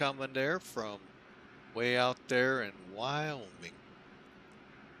flowers coming there from way out there in Wyoming.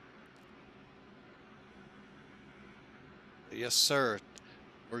 Yes, sir.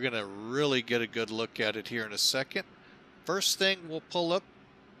 We're going to really get a good look at it here in a second. First thing we'll pull up,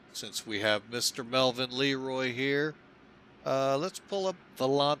 since we have Mr. Melvin Leroy here, let's pull up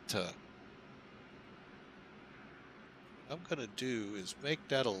Volanta. What I'm going to do is make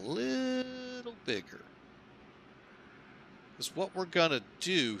that a little bigger. Because what we're going to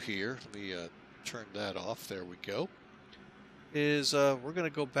do here, let me turn that off, there we go, is we're going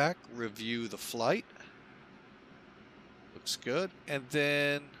to go back, review the flight. Looks good. And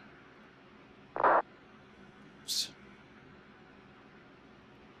then Oops.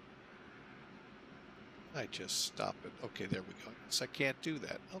 I just stop it. Okay, there we go. Yes, I can't do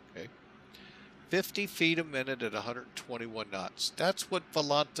that. Okay. 50 feet a minute at 121 knots. That's what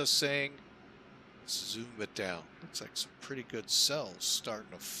Volonta's saying. Zoom it down. Looks like some pretty good cells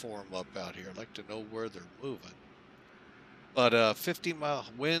starting to form up out here. I'd like to know where they're moving. But 50-mile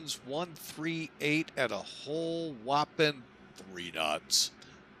winds, 138 at a whole whopping 3 knots.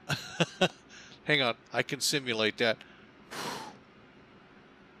 Hang on, I can simulate that.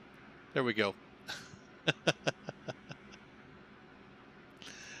 There we go.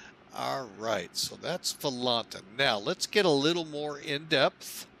 All right, so that's Volanta. Now, let's get a little more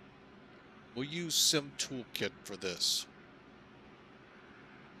in-depth. We'll use Sim Toolkit for this.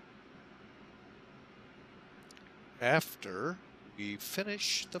 After we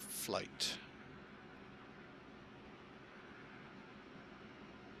finish the flight.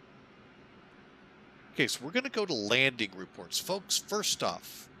 Okay, so we're going to go to landing reports. Folks, first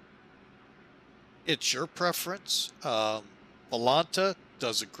off, it's your preference. Volanta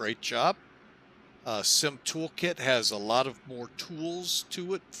does a great job. Sim Toolkit has a lot of more tools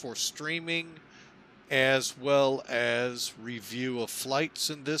to it for streaming as well as review of flights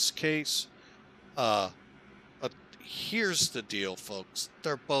in this case. But here's the deal, folks.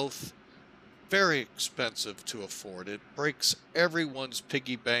 They're both very expensive to afford. It breaks everyone's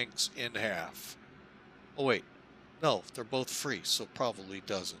piggy banks in half. Oh, wait. No, they're both free, so probably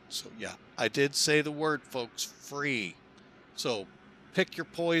doesn't. So, yeah, I did say the word, folks, free. So, pick your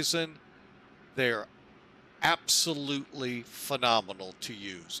poison. They're absolutely phenomenal to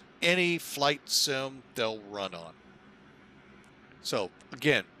use. Any flight sim they'll run on. So,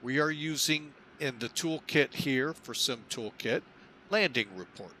 again, we are using in the toolkit here for Sim Toolkit, landing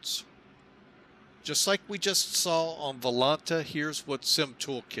reports. Just like we just saw on Volanta, here's what Sim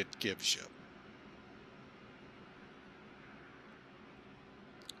Toolkit gives you.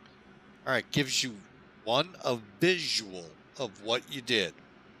 All right, gives you a visual of what you did.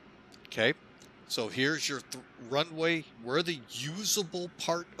 Okay, so here's your runway, where the usable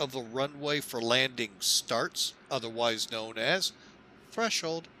part of the runway for landing starts, otherwise known as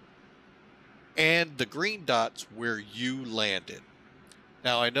threshold, and the green dots where you landed.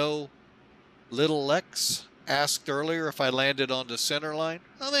 Now I know Little X asked earlier if I landed on the center line.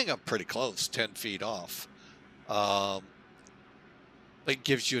 I think I'm pretty close, 10 feet off. It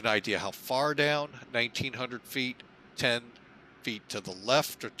gives you an idea how far down, 1,900 feet, 10 feet to the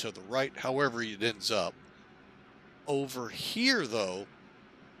left or to the right, however it ends up. Over here, though,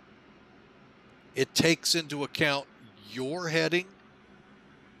 it takes into account your heading,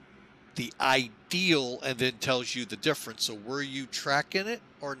 the ideal, and then tells you the difference. So were you tracking it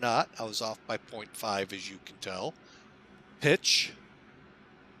or not? I was off by 0.5, as you can tell. Pitch,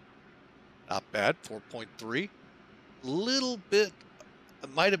 not bad, 4.3. Little bit,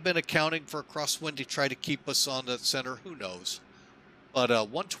 it might have been accounting for a crosswind to try to keep us on the center, who knows. But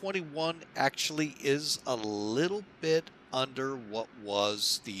 121 actually is a little bit under what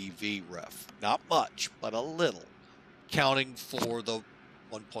was the VREF. Not much, but a little, counting for the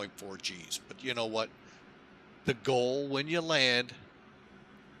 1.4 Gs. But you know what? The goal when you land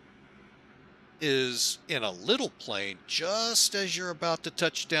is in a little plane. Just as you're about to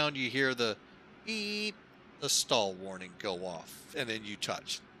touch down, you hear the beep, the stall warning go off, and then you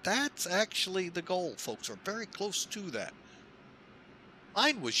touch. That's actually the goal, folks. We're very close to that.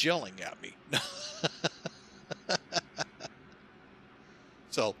 Mine was yelling at me.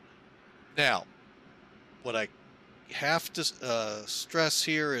 So, now, what I have to stress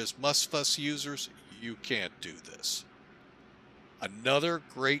here is MustFuss users, you can't do this. Another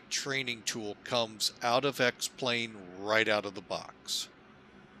great training tool comes out of X-Plane right out of the box.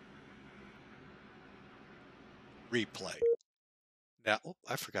 Replay. Now, oh,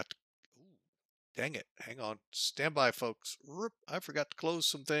 I forgot to, ooh, dang it. Hang on. Stand by, folks. I forgot to close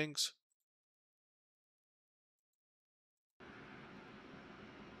some things.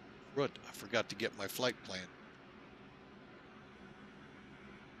 Good. I forgot to get my flight plan.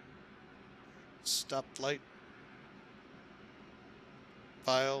 Stop flight.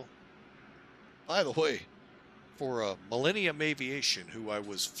 File. By the way, for Millennium Aviation, who I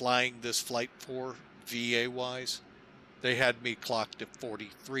was flying this flight for, VA-wise, they had me clocked at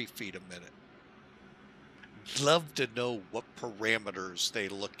 43 feet a minute. Love to know what parameters they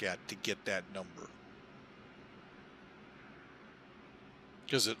look at to get that number.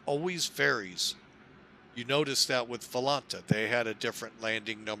 Because it always varies. You notice that with Volanta, they had a different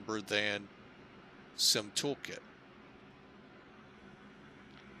landing number than Sim Toolkit.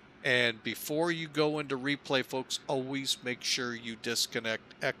 And before you go into replay, folks, always make sure you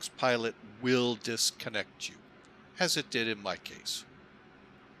disconnect. Xpilot will disconnect you. as it did in my case.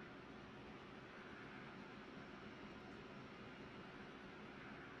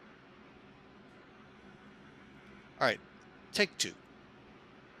 All right, take two.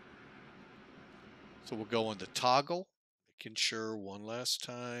 So we'll go into toggle, making sure one last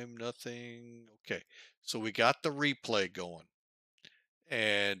time, nothing. Okay, so we got the replay going.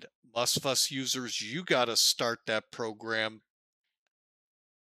 And MustFuss users, you got to start that program.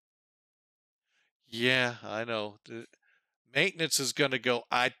 Yeah, I know. The maintenance is going to go,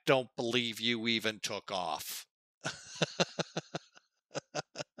 I don't believe you even took off.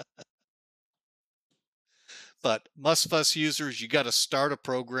 But MustFuss users, you got to start a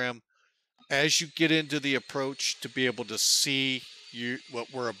program as you get into the approach to be able to see what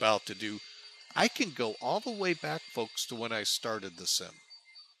we're about to do. I can go all the way back, folks, to when I started the sim.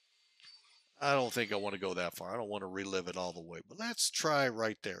 I don't think I want to go that far. I don't want to relive it all the way. But let's try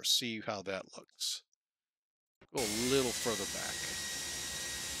right there. See how that looks. Go a little further back.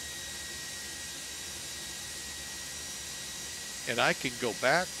 And I can go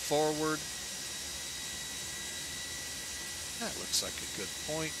back, forward. That looks like a good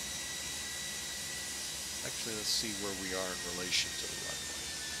point. Actually, let's see where we are in relation to the runway.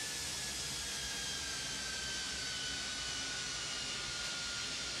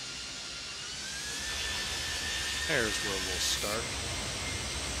 There's where we'll start.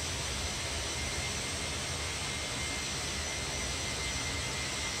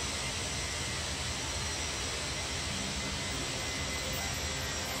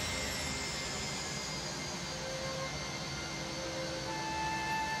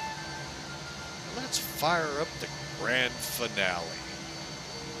 Let's fire up the grand finale.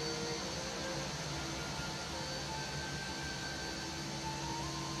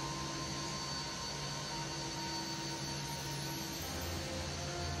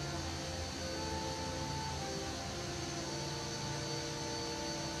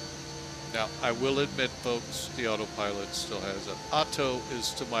 Now, I will admit, folks, the autopilot still has it. Otto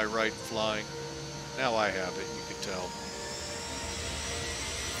is to my right flying. Now I have it, you can tell.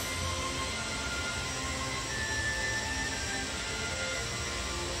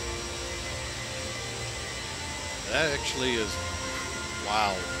 That actually is,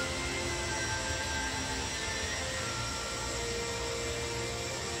 wow.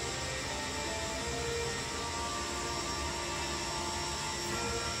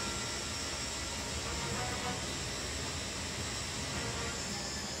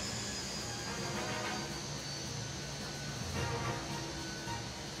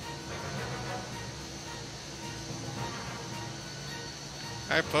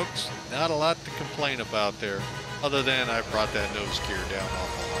 All right, folks, not a lot to complain about there, other than I brought that nose gear down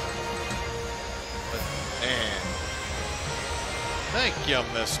awful high. But man, thank you,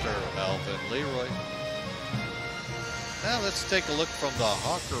 Mr. Melvin Leroy. Now let's take a look from the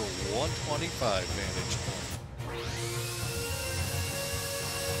Hawker 125 vantage point.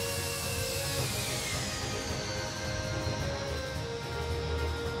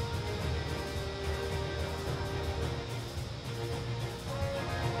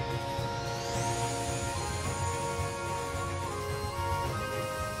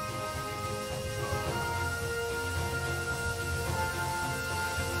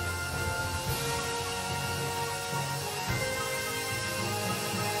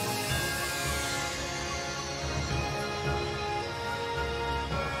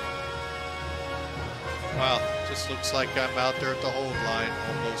 Wow, just looks like I'm out there at the hold line,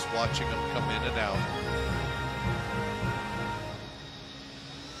 almost watching them come in and out.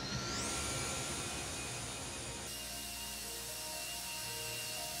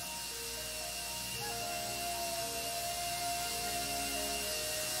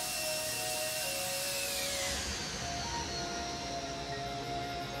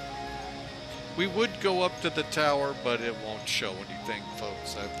 We would go up to the tower, but it won't show anything,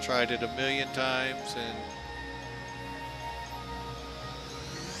 folks. I've tried it a million times,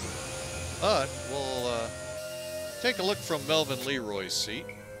 but we'll take a look from Melvin Leroy's seat.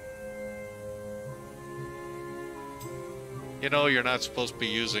 You know, you're not supposed to be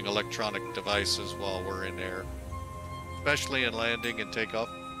using electronic devices while we're in air, especially in landing and takeoff.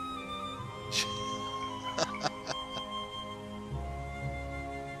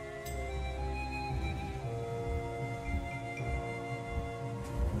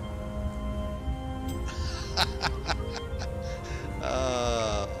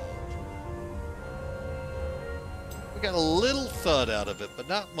 We got a little thud out of it, but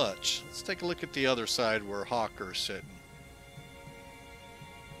not much. Let's take a look at the other side where Hawker's sitting.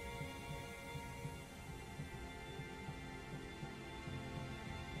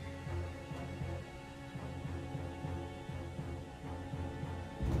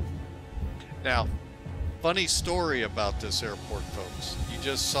 Now, funny story about this airport, folks. You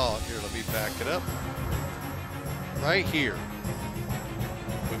just saw it. Here, let me back it up. Right here.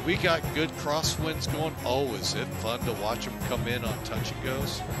 When we got good crosswinds going, oh, is it fun to watch them come in on touch and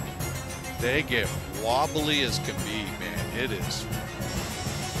goes? They get wobbly as can be, man. It is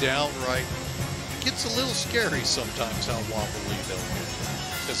downright. It gets a little scary sometimes how wobbly they'll get.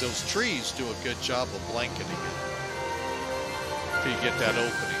 Because those trees do a good job of blanketing it. If you get that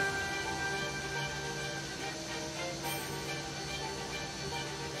opening.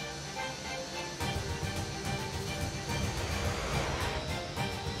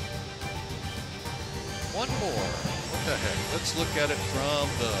 One more. What the heck? Let's look at it from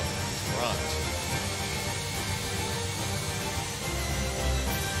the front.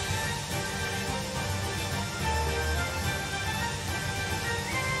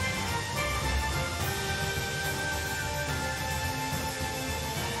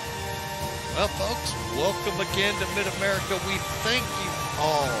 Well, folks, welcome again to MidAmerica. We thank you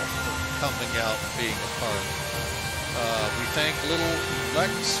all for coming out and being a part. We thank little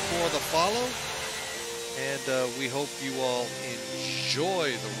Lex for the follow. And we hope you all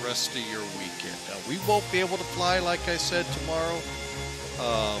enjoy the rest of your weekend. Now, we won't be able to fly, like I said, tomorrow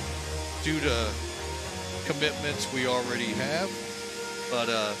due to commitments we already have. But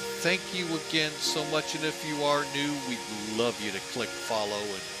thank you again so much. And if you are new, we'd love you to click follow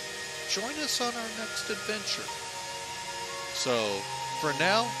and join us on our next adventure. So, for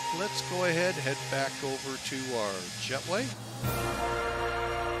now, let's go ahead, head back over to our jetway.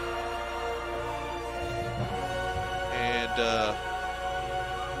 And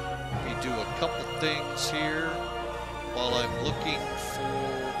we do a couple things here while I'm looking for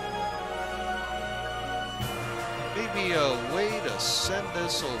maybe a way to send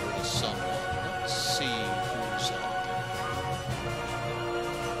this over to someone. Let's see who's out there.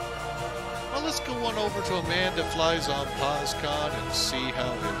 Well, let's go on over to a man that flies on PosCon and see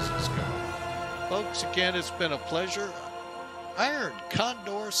how his is going. Folks, again, it's been a pleasure. Iron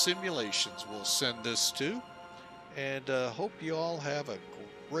Condor Simulations will send this to. And hope you all have a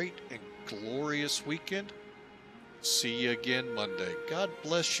great and glorious weekend. See you again Monday. God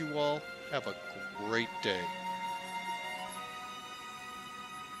bless you all. Have a great day.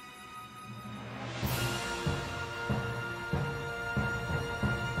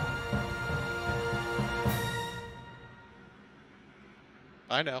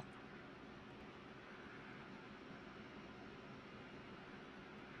 Bye now.